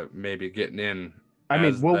like the maybe getting in. I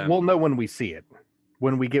mean, as we'll them. know when we see it.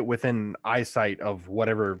 When we get within eyesight of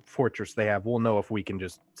whatever fortress they have, we'll know if we can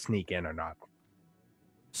just sneak in or not.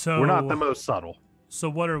 So We're not the most subtle. So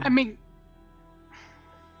what are? I mean,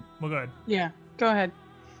 Well, go ahead. yeah, go ahead.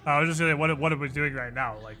 I was just saying, what are we doing right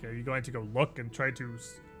now? Like, are you going to go look and try to,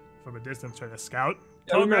 from a distance, try to scout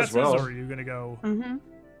Yeah, we tall might as grasses, well. or are you gonna go? Mm-hmm.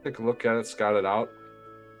 Take a look at it, scout it out.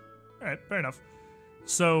 All right, fair enough.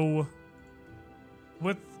 So,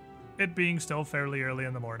 with it being still fairly early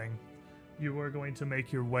in the morning, you are going to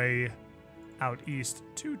make your way out east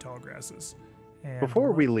to tall grasses. And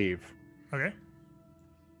Before we leave, okay,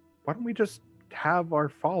 why don't we just have our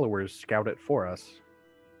followers scout it for us?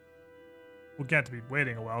 we'll get to be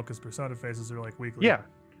waiting a while because persona phases are like weekly. Yeah.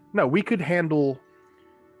 No, we could handle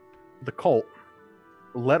the cult,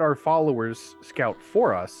 let our followers scout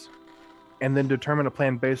for us, and then determine a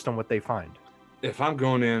plan based on what they find. If I'm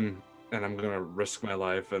going in and I'm gonna risk my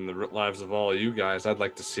life and the lives of all of you guys, I'd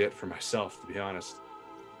like to see it for myself, to be honest.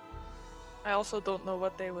 I also don't know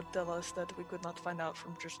what they would tell us that we could not find out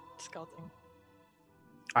from just scouting.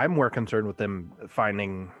 I'm more concerned with them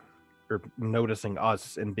finding or noticing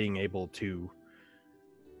us and being able to.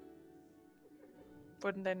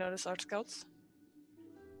 Wouldn't they notice our scouts?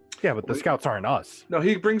 Yeah, but the scouts aren't us. No,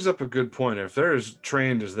 he brings up a good point. If they're as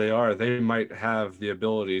trained as they are, they might have the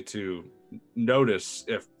ability to notice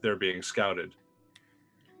if they're being scouted.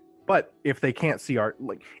 But if they can't see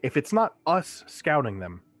if it's not us scouting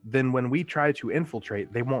them, then when we try to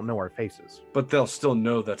infiltrate, they won't know our faces. But they'll still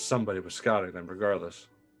know that somebody was scouting them regardless.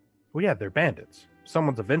 Well, yeah, they're bandits.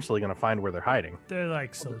 Someone's eventually going to find where they're hiding. They're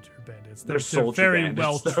like soldier bandits. They're soldier very bandits,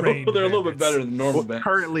 well though. trained. They're a little bit better than normal bandits.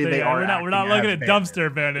 Currently, they Yeah, are. we're not acting looking as at bandits.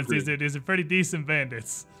 dumpster bandits. Agreed. These are pretty decent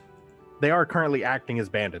bandits. They are currently acting as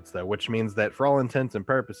bandits, though, which means that for all intents and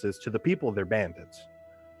purposes, to the people, they're bandits.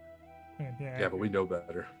 Yeah, but we know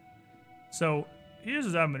better. So here's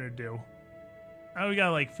what I'm gonna do. We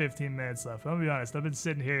got like 15 minutes left. I'm gonna be honest. I've been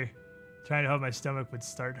sitting here trying to hope my stomach would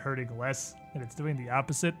start hurting less, and it's doing the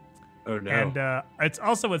opposite. Oh no. And it's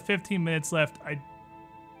also with 15 minutes left. I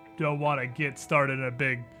don't want to get started in a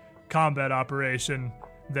big combat operation,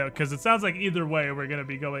 because it sounds like either way we're gonna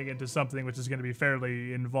be going into something which is gonna be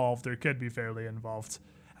fairly involved or could be fairly involved.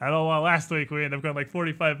 I don't know why last week we ended up going like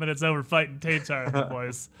 45 minutes over fighting Tachar and the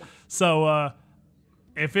boys. So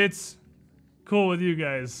if it's cool with you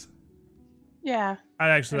guys, Yeah, I'd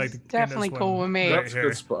actually It's like to end definitely this cool one with me. right That's a here.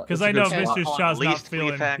 good spot. Because That's I a know good spot. Mr. Shaw's not Least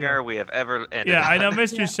feeling cliffhanger we have ever ended. Yeah, I know on.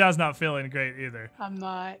 Mr. Yeah. Shaw's not feeling great either. I'm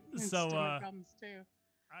not. So, Stomach problems too.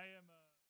 I am